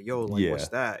 Be like, hey, yo, like, what's Yeah.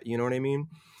 that? You know what I mean?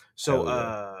 So, Hell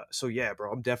yeah. so yeah,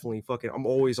 bro, I'm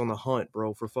always on the hunt,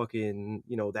 bro, for fucking,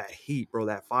 that heat, bro,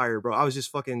 that fire, bro. I was just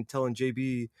fucking telling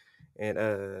JB and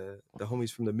the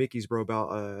homies from the Mickeys, bro,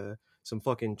 about some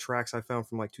fucking tracks I found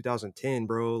from like 2010,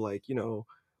 bro, like,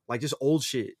 like just old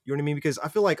shit. You know what I mean? Because I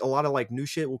feel like a lot of like new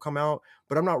shit will come out,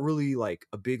 but I'm not really like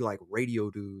a big like radio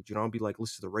dude. I'll be like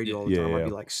listen to the radio all the Yeah, time. I'd yeah.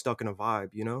 be like stuck in a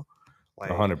vibe, like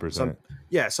 100%.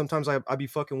 sometimes I be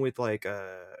fucking with like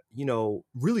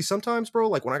really sometimes, bro,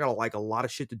 like when I got like a lot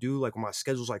of shit to do, like when my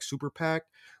schedule's like super packed,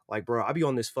 like bro, I be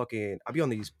on these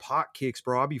pot kicks,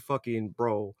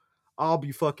 bro. I'll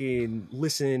be fucking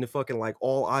listening to fucking like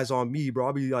All Eyes on Me, bro.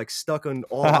 I'll be like stuck on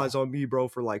All Eyes on Me, bro,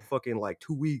 for like fucking like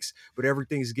 2 weeks, but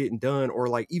everything's getting done. Or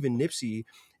like even Nipsey,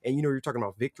 and you're talking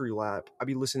about Victory Lap. I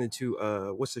be listening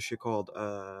to what's this shit called?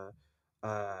 Well,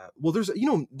 there's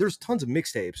tons of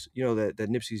mixtapes, that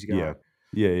Nipsey's Yeah. got.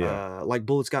 Yeah. Like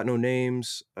Bullets Got No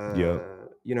Names. Yep.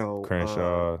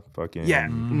 Crenshaw, fucking Yeah,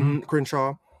 Mhm.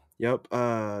 Crenshaw. Yep.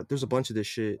 There's a bunch of this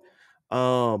shit.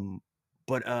 But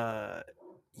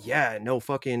yeah, no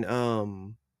fucking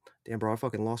damn, bro, I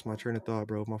fucking lost my train of thought,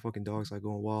 bro. My fucking dog's like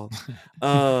going wild.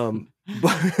 But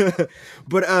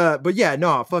yeah,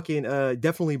 no, fucking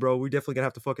definitely, bro. We definitely gonna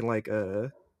have to fucking like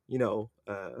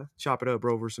chop it up,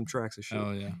 bro, over some tracks and shit.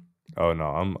 Oh yeah. Oh no,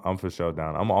 I'm for sure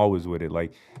down. I'm always with it.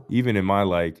 Like even in my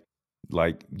like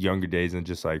younger days and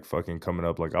just like fucking coming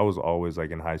up, like I was always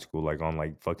like in high school, like on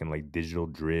like fucking like digital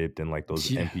dripped and like those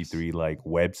Yes. MP3 like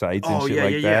websites and Oh, shit yeah,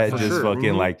 like yeah, yeah, that. for Just sure.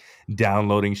 fucking Mhm. like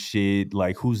downloading shit.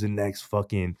 Like what's the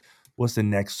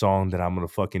next song that I'm gonna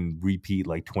fucking repeat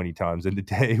like 20 times in the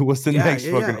day? What's the Yeah, next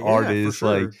yeah, fucking yeah, for artist?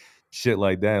 Like sure. shit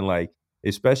like that. And like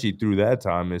especially through that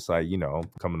time, it's like,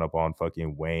 coming up on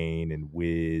fucking Wayne and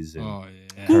Wiz and Oh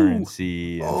yeah.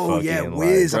 Currency and Oh yeah, fucking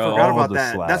Wiz. like I Bro, forgot all about the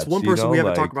that. That's slaps, one person we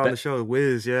haven't talked like about on the show.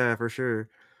 Wiz, yeah, for sure.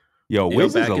 yo, You know,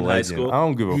 Wiz is back a in high legend. school, I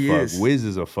don't give a He fuck. is. Wiz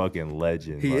is a fucking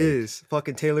legend. He Like is.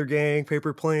 Fucking Taylor Gang,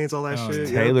 Paper Planes, all that Oh, shit.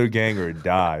 yeah. Yep. Taylor Gang or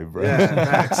die, bro. Yeah,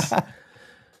 facts.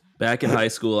 back in high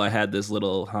school, I had this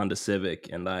little Honda Civic,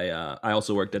 and I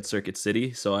also worked at Circuit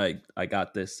City, so I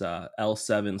got this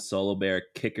L7 Solo Bear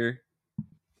kicker.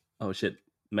 Oh shit,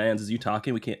 Mans, is you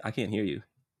talking? I can't hear you.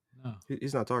 No.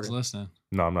 He's not I was talking. listening.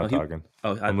 No, I'm not talking.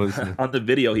 I'm listening. On the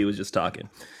video he was just talking,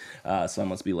 so I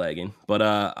must be lagging.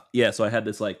 But yeah, so I had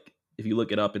this like, if you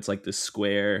look it up, it's like this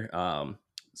square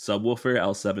subwoofer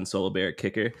L7 Solo Bear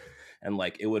kicker, and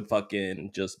like it would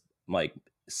fucking just like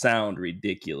sound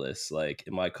ridiculous. Like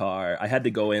in my car, I had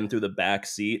to go in through the back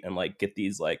seat and like get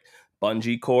these like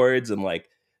bungee cords and like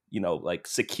like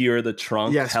secure the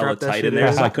trunk Yeah, hella strap that tight shit in there,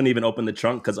 in. so I couldn't even open the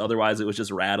trunk because otherwise it was just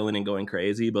rattling and going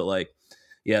crazy. But like,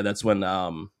 yeah, that's when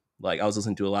Like I was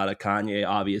listening to a lot of Kanye,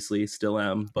 obviously, still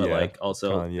am, but Yeah, like also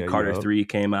the Kanye, Carter yup. 3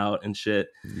 came out and shit.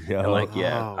 Yeah. And like,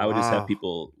 Oh, I would just have wow.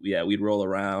 people, we'd roll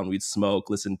around, we'd smoke,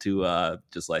 listen to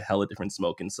just like hella different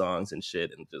smoking songs and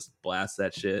shit, and just blast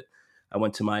that shit. I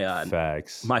went to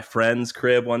Facts. my friend's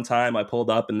crib one time. I pulled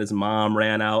up and his mom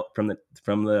ran out from the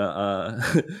from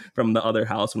the other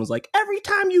house and was like, "Every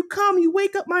time you come, you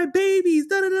wake up my babies.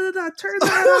 Da da da da. Turn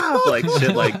that off." Like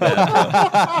shit like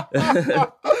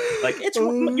that. Like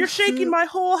you're shaking my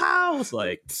whole house.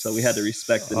 Like so, we had to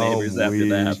respect the neighbors after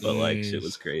that. But like shit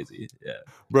was crazy. Yeah,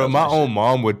 Bro, that was my own shit.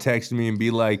 mom would text me and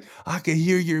be like, "I can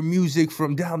hear your music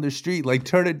from down the street. Like,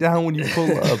 turn it down when you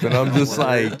pull up." And I'm just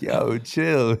like, "Yo,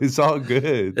 chill. It's all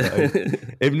good. Like,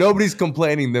 if nobody's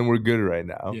complaining, then we're good right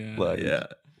now." Yeah. Like, Yeah.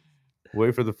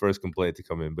 wait for the first complaint to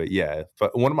come in. But yeah,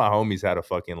 one of my homies had a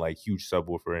fucking like huge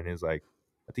subwoofer in his like,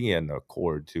 I think he had an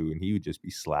Accord too, and he would just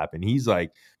be slapping. He's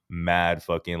like mad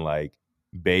fucking like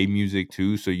Bay music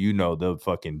too, so you know the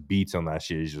fucking beats on that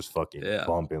shit is just fucking Yeah.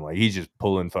 bumping. Like he's just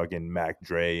pulling fucking Mac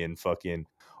Dre and fucking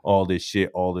all this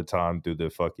shit all the time through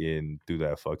that fucking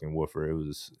woofer.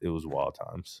 It was wild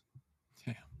times.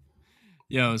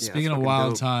 Yo, speaking of fucking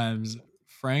wild dope. times,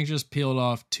 Frank just peeled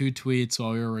off 2 tweets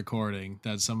while we were recording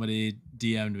that somebody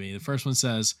DM'd me. The first one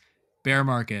says, "Bear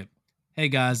market. Hey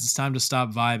guys, it's time to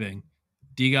stop vibing.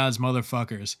 DeGod's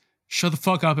motherfuckers. Shut the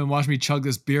fuck up and watch me chug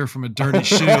this beer from a dirty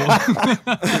shoe."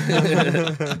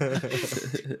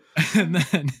 And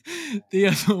then the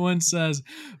other one says,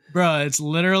 "Bruh, it's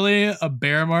literally a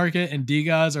bear market and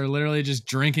DeGods are literally just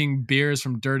drinking beers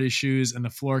from dirty shoes and the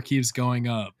floor keeps going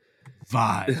up.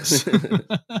 Vibes."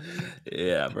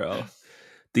 Yeah, bro.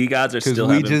 DeGods are 'Cause still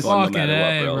we having just- fun no Fucking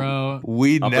matter A, what, bro. bro.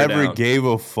 We Up or never down? gave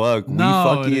a fuck.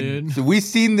 No, dude. We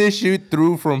seen this shit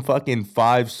through from fucking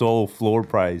 5 soul floor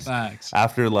price. Facts.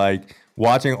 After like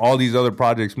watching all these other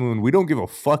projects move, we don't give a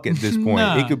fuck at this point.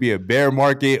 Nah. It could be a bear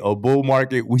market, a bull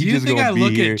market. We Do you just think gonna I be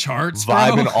look here at charts, bro?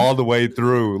 vibing all the way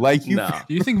through. Like you, No.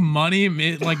 Do you think money,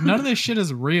 like none of this shit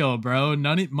is real, bro?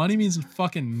 Money means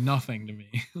fucking nothing to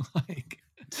me. Like,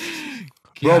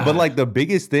 bro. But God. like the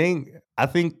biggest thing, I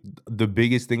think the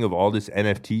biggest thing of all this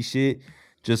NFT shit,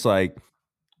 just like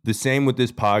the same with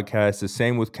this podcast, the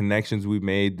same with connections we've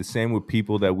made, the same with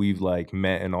people that we've like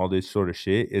met and all this sort of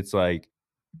shit. It's like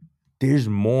there's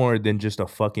more than just a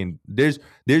fucking there's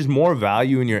more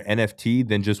value in your NFT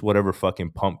than just whatever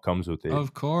fucking pump comes with it.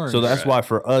 Of course. So that's Right. why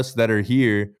for us that are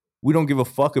here, we don't give a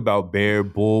fuck about bear,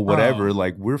 bull, whatever. Bro.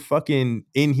 Like we're fucking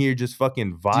in here just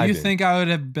fucking vibing. Do you think I would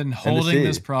have been that's holding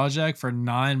this it. project for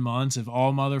 9 months if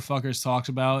all motherfuckers talked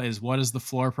about is what is the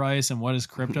floor price and what is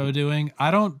crypto doing? I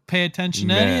don't pay attention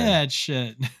to any of Man. that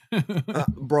shit.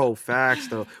 Bro, facts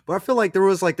though. But I feel like there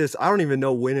was like this, I don't even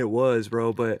know when it was,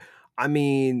 bro, but I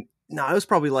mean, no, it was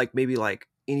probably like maybe like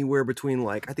anywhere between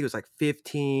like I think it was like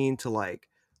 15 to like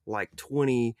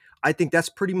 20. I think that's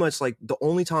pretty much like the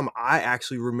only time I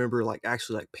actually remember like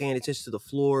actually like paying attention to the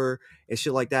floor and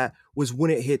shit like that was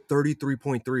when it hit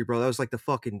 33.3, bro. That was like the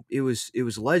fucking it was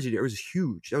legendary. It was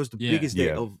huge. That was the Yeah. biggest day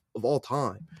Yeah. of all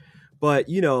time. But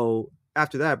you know,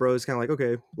 after that, bro, it's kind of like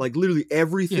okay, like literally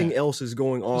everything Yeah. else is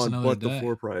going Just on another but the day.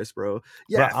 floor price, bro. Bro,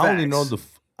 Yeah, I only know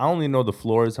facts. I only know the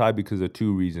floor is high because of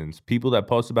 2 reasons: people that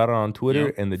post about it on Twitter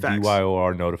Yep. and the Facts.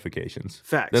 DYOR notifications.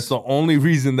 Facts. That's the only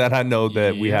reason that I know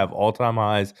that we Yep. have all-time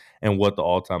highs and what the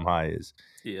all-time high is.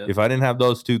 Yeah. If I didn't have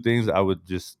those 2 things, I would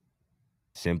just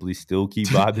simply still keep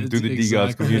vibing through the DeGods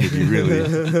Exactly. community,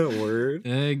 really. Word.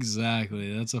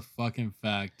 Exactly. That's a fucking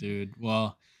fact, dude.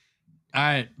 Well, all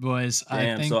right, boys.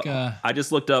 Damn, I think so I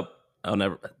just looked up. Oh,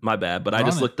 never. My bad. But I Run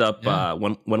just it. looked up Yeah.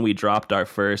 when we dropped our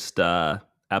first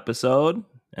episode,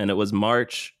 and it was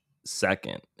March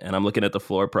 2nd, and I'm looking at the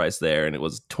floor price there, and it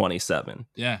was 27.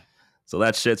 yeah. So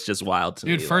that shit's just wild to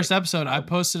me. Dude, first like, episode, I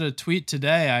posted a tweet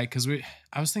today. I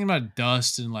was thinking about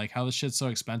dust and like how this shit's so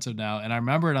expensive now. And I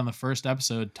remember it on the first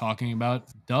episode talking about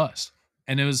dust.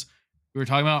 And we were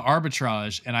talking about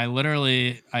arbitrage. And I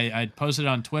posted it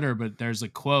on Twitter, but there's a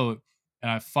quote and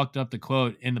I fucked up the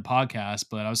quote in the podcast.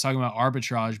 But I was talking about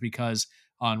arbitrage because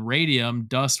on Radium,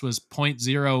 dust was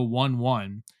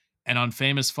 0.011. And on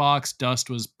Famous Fox, dust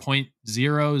was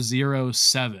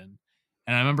 0.007.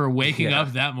 And I remember waking Yeah.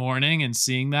 up that morning and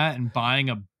seeing that and buying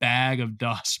a bag of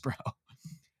dust, bro.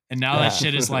 And now that Yeah.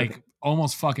 shit is like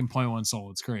almost fucking 0.1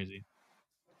 sold. It's crazy.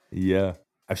 Yeah.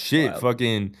 Shit, Wild.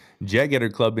 fucking Jet Getter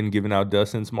Club been giving out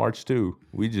dust since March too.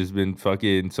 We just been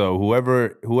fucking so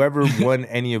whoever won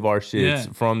any of our shits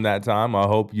Yeah. from that time, I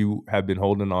hope you have been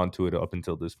holding on to it up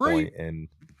until this Free. point, and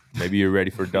maybe you're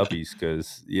ready for duppies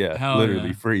because Hell literally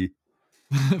yeah. free.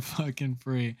 Fucking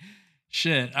free.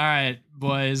 Shit. All right,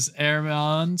 boys.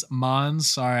 Mons.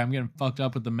 Sorry, I'm getting fucked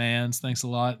up with the mans. Thanks a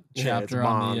lot. Yeah, it's Chapter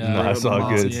on the Mons, No, it's all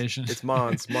good. pronunciation. It's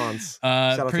Mons. Shout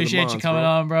out to the Appreciate you Mons, coming bro.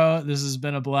 on, bro. This has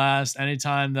been a blast.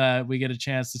 Anytime that we get a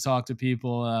chance to talk to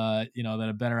people, that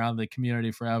have been around the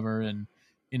community forever, and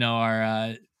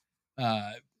are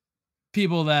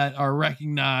people that are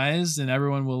recognized, and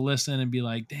everyone will listen and be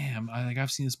like, "Damn, I've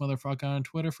seen this motherfucker on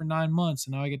Twitter for 9 months,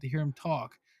 and now I get to hear him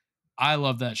talk." I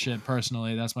love that shit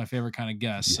personally. That's my favorite kind of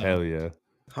guest. So Hell yeah.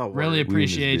 Oh, really word.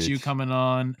 appreciate you bitch. coming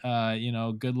on.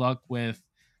 Good luck with,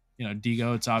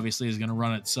 DeGoats obviously is going to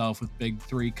run itself with Big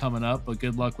 3 coming up, but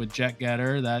good luck with Jet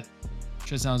Getter. That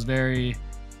shit sounds very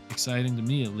exciting to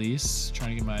me, at least.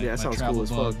 Trying to get my, Yeah, that my sounds travel cool as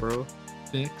bug fuck, bro.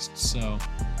 fixed. So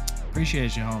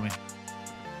appreciate you, homie.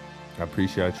 I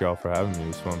appreciate y'all for having me. It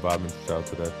was fun vibing with y'all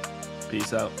today.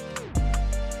 Peace out.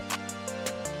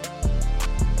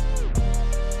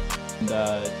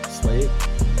 And Slate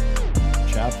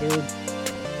chapter.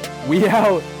 We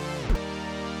out.